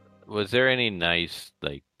 Was there any nice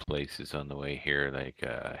like places on the way here, like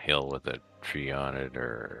a hill with a tree on it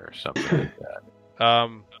or something like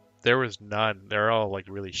that? There was none. They're all like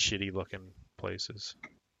really shitty looking places.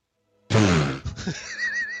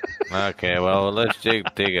 Okay, well let's dig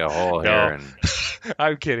a hole No. here and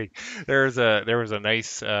I'm kidding. There was a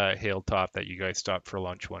nice hilltop that you guys stopped for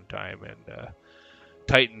lunch one time, and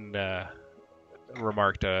Titan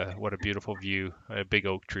remarked, "What a beautiful view! A big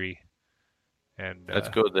oak tree." And let's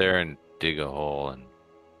go there and dig a hole and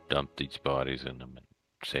dump these bodies in them and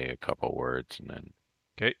say a couple words and then.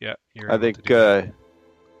 Okay, yeah. You're I able to think do that.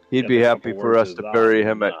 he'd Yeah, be the happy couple for words us is to off bury and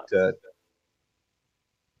him at. nuts.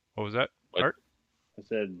 What was that? I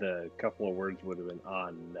said a couple of words would have been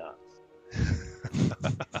on nuts.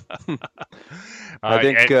 I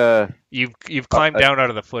think and you've climbed I- down out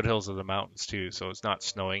of the foothills of the mountains too, so it's not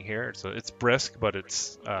snowing here. So it's brisk, but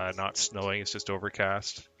it's not snowing. It's just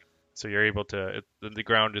overcast. So you're able to. The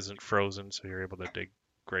ground isn't frozen, so you're able to dig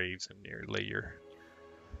graves and lay your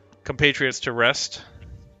compatriots to rest.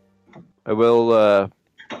 I will.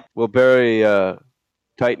 We'll bury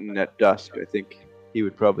Titan at dusk. I think he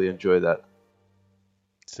would probably enjoy that.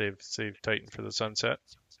 Save Titan for the sunset,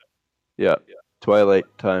 Yeah. Twilight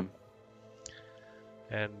time.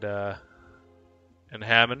 and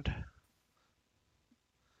Hammond.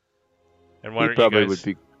 And why He don't probably you guys?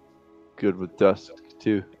 would be good with dusk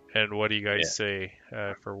too. And what do you guys say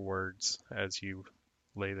for words as you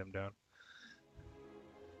lay them down?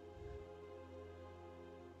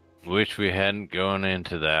 Wish we hadn't gone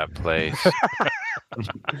into that place.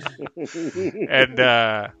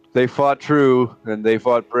 And They fought true and they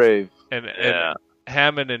fought brave. and Yeah.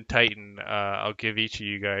 Hammond and Titan, I'll give each of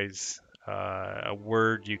you guys a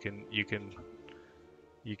word. You can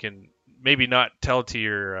maybe not tell to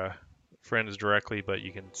your friends directly, but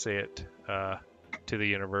you can say it to the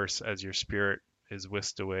universe as your spirit is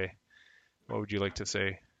whisked away. What would you like to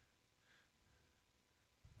say?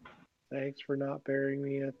 Thanks for not burying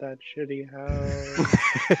me at that shitty house.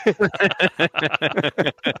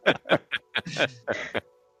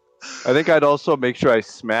 I think I'd also make sure I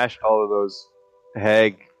smashed all of those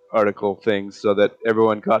Hag article things so that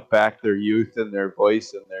everyone got back their youth and their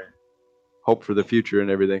voice and their hope for the future and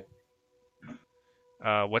everything.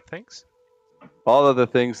 What things? All of the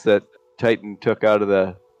things that Titan took out of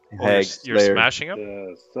the Oh, Hag you're Slayer. smashing them?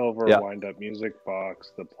 The silver Yeah. wind-up music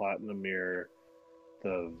box, the platinum mirror,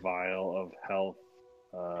 the vial of health,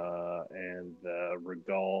 and the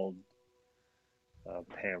Regaled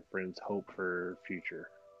Pamphrin's hope for future.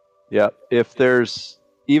 Yeah, if there's,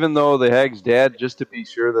 even though the Hag's dead, just to be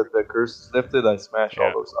sure that the curse is lifted, I smash Yeah.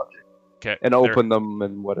 all those objects Okay. and open them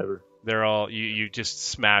and whatever. They're all you just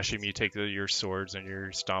smash them. You take your swords and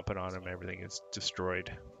you're stomping on them. Everything is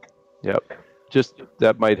destroyed. Yep, just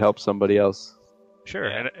that might help somebody else. Sure.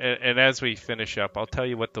 Yeah. And as we finish up, I'll tell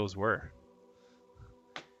you what those were.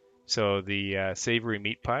 So the savory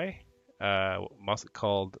meat pie,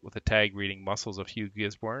 called with a tag reading "Muscles of Hugh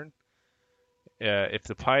Gisborne." If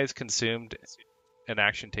the pie is consumed, an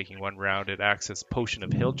action taking 1 round, it acts as Potion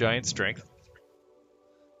of Hill Giant Strength.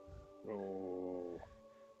 Oh.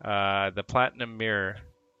 The Platinum Mirror.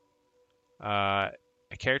 A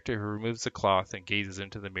character who removes the cloth and gazes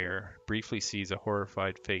into the mirror briefly sees a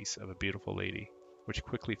horrified face of a beautiful lady, which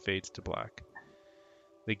quickly fades to black.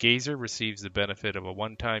 The gazer receives the benefit of a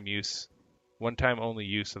one-time only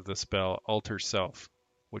use of the spell Alter Self,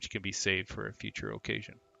 which can be saved for a future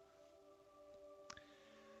occasion.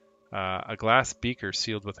 A glass beaker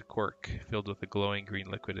sealed with a cork, filled with a glowing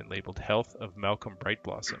green liquid and labeled Health of Malcolm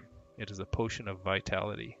Brightblossom. It is a potion of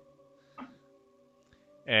vitality.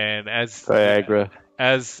 And as Viagra.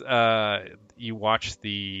 As you watch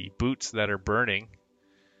the boots that are burning,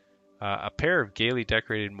 a pair of gaily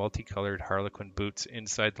decorated multicolored harlequin boots.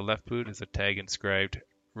 Inside the left boot is a tag inscribed,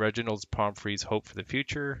 Reginald's Pomfrey's Hope for the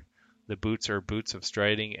Future. The boots are boots of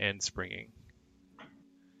striding and springing.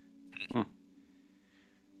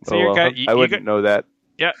 So I wouldn't know that.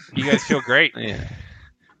 Yeah, you guys feel great. Yeah.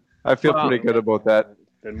 I feel pretty good about that.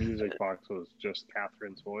 The music box was just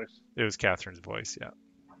Catherine's voice. It was Catherine's voice, yeah.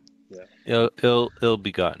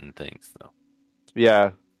 Ill-begotten things, though.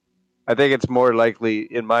 Yeah. I think it's more likely,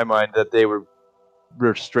 in my mind, that they were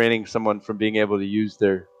restraining someone from being able to use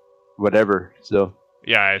their whatever. So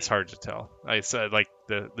yeah, it's hard to tell. I said like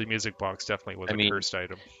the music box definitely was a cursed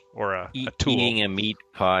item or a tool. Eating a meat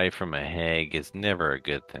pie from a hag is never a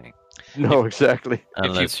good thing. No, exactly.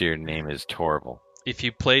 Unless your name is Torval. If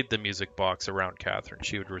you played the music box around Catherine,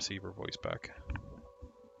 she would receive her voice back.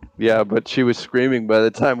 Yeah, but she was screaming by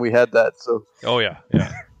the time we had that. So. Oh yeah.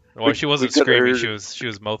 Well, she wasn't screaming. She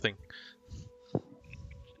was mouthing.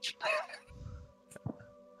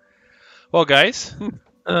 Well, guys,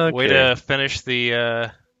 way to finish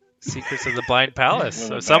the Secrets of the Blind Palace.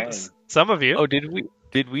 So some of you. Oh,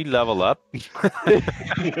 did we level up?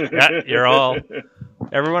 Yeah, you're all.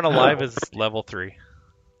 Everyone alive is level 3.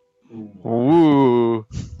 Ooh.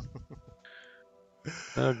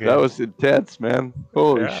 Okay. That was intense, man.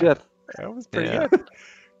 Holy shit. That was pretty good.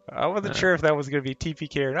 I wasn't sure if that was going to be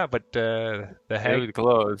TPK or not, but the hag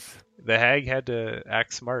close. The hag had to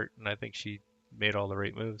act smart, and I think she made all the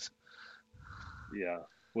right moves. Yeah.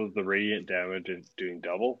 Was the radiant damage doing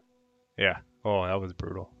double? Yeah. Oh, that was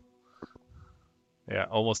brutal. Yeah,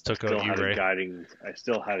 almost took out you, Ray. I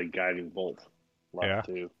still had a guiding bolt left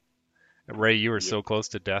too. Ray, you were so close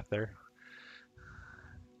to death there.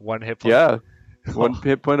 1 hit point. Yeah. 1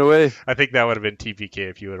 hit point away. I think that would have been TPK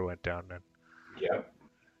if you would have went down then. Yeah.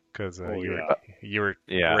 Because you were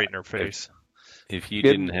right in her face. If you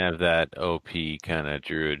didn't have that OP kind of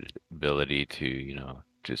druid ability to,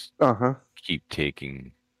 just keep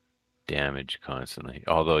taking damage constantly.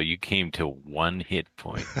 Although you came to 1 hit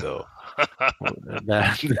point, though.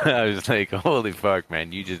 I was like, holy fuck,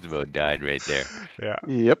 man, you just about died right there. Yeah.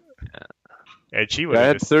 Yep. Yeah. And she would I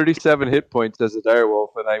had 37 hit points as a direwolf,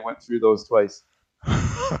 and I went through those twice.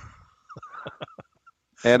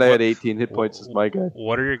 And I had 18 hit points as my guy.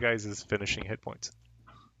 What are your guys' finishing hit points?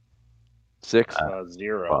 6.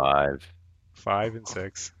 0. 5. 5 and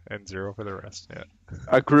 6, and 0 for the rest. Yeah.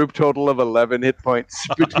 A group total of 11 hit points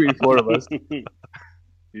between 4 of us.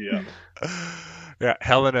 Yeah. Yeah,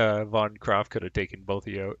 Helena von Croft could have taken both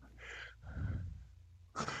of you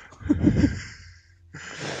out.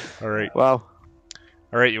 All right. Wow.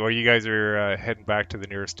 All right. Well, you guys are heading back to the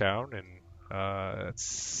nearest town, and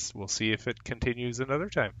we'll see if it continues another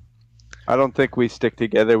time. I don't think we stick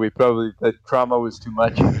together. The trauma was too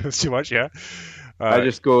much. It's too much, yeah. I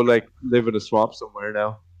just go live in a swamp somewhere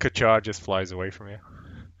now. Kacha just flies away from you.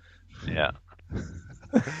 Yeah.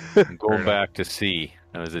 Go back to sea.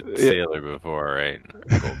 I was a sailor before, right?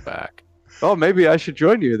 Go back. Oh, maybe I should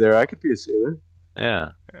join you there. I could be a sailor.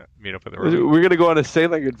 Yeah. Meet up with the road. We're gonna go on a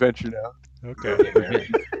sailing adventure now. Okay.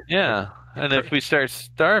 Yeah. And if we start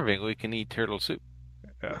starving, we can eat turtle soup.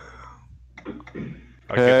 Yeah.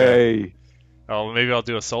 Hey. Oh, maybe I'll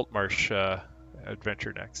do a salt marsh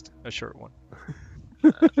adventure next. A short one.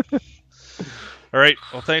 All right.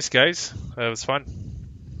 Well, thanks, guys. That was fun.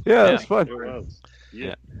 Yeah, it was fun. It was.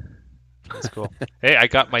 Yeah. That's cool. Hey, I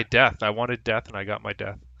got my death. I wanted death, and I got my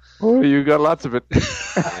death. Oh, you got lots of it.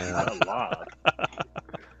 A lot.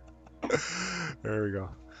 There we go.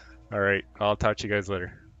 All right. I'll talk to you guys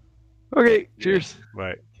later. Okay, cheers.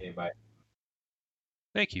 Bye. Okay, bye.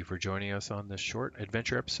 Thank you for joining us on this short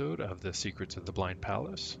adventure episode of The Secrets of the Blind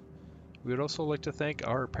Palace. We would also like to thank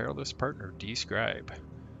our perilous partner, Describe.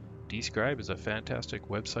 Describe is a fantastic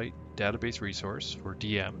website database resource for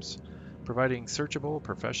DMs, providing searchable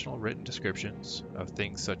professional written descriptions of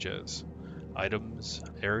things such as items,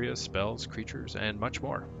 areas, spells, creatures, and much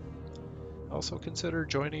more. Also consider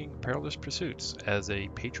joining Perilous Pursuits as a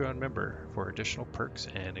Patreon member for additional perks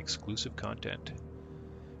and exclusive content.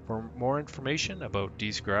 For more information about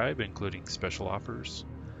Describe, including special offers,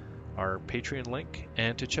 our Patreon link,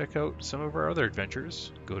 and to check out some of our other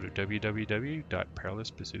adventures, go to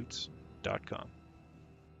www.perilouspursuits.com.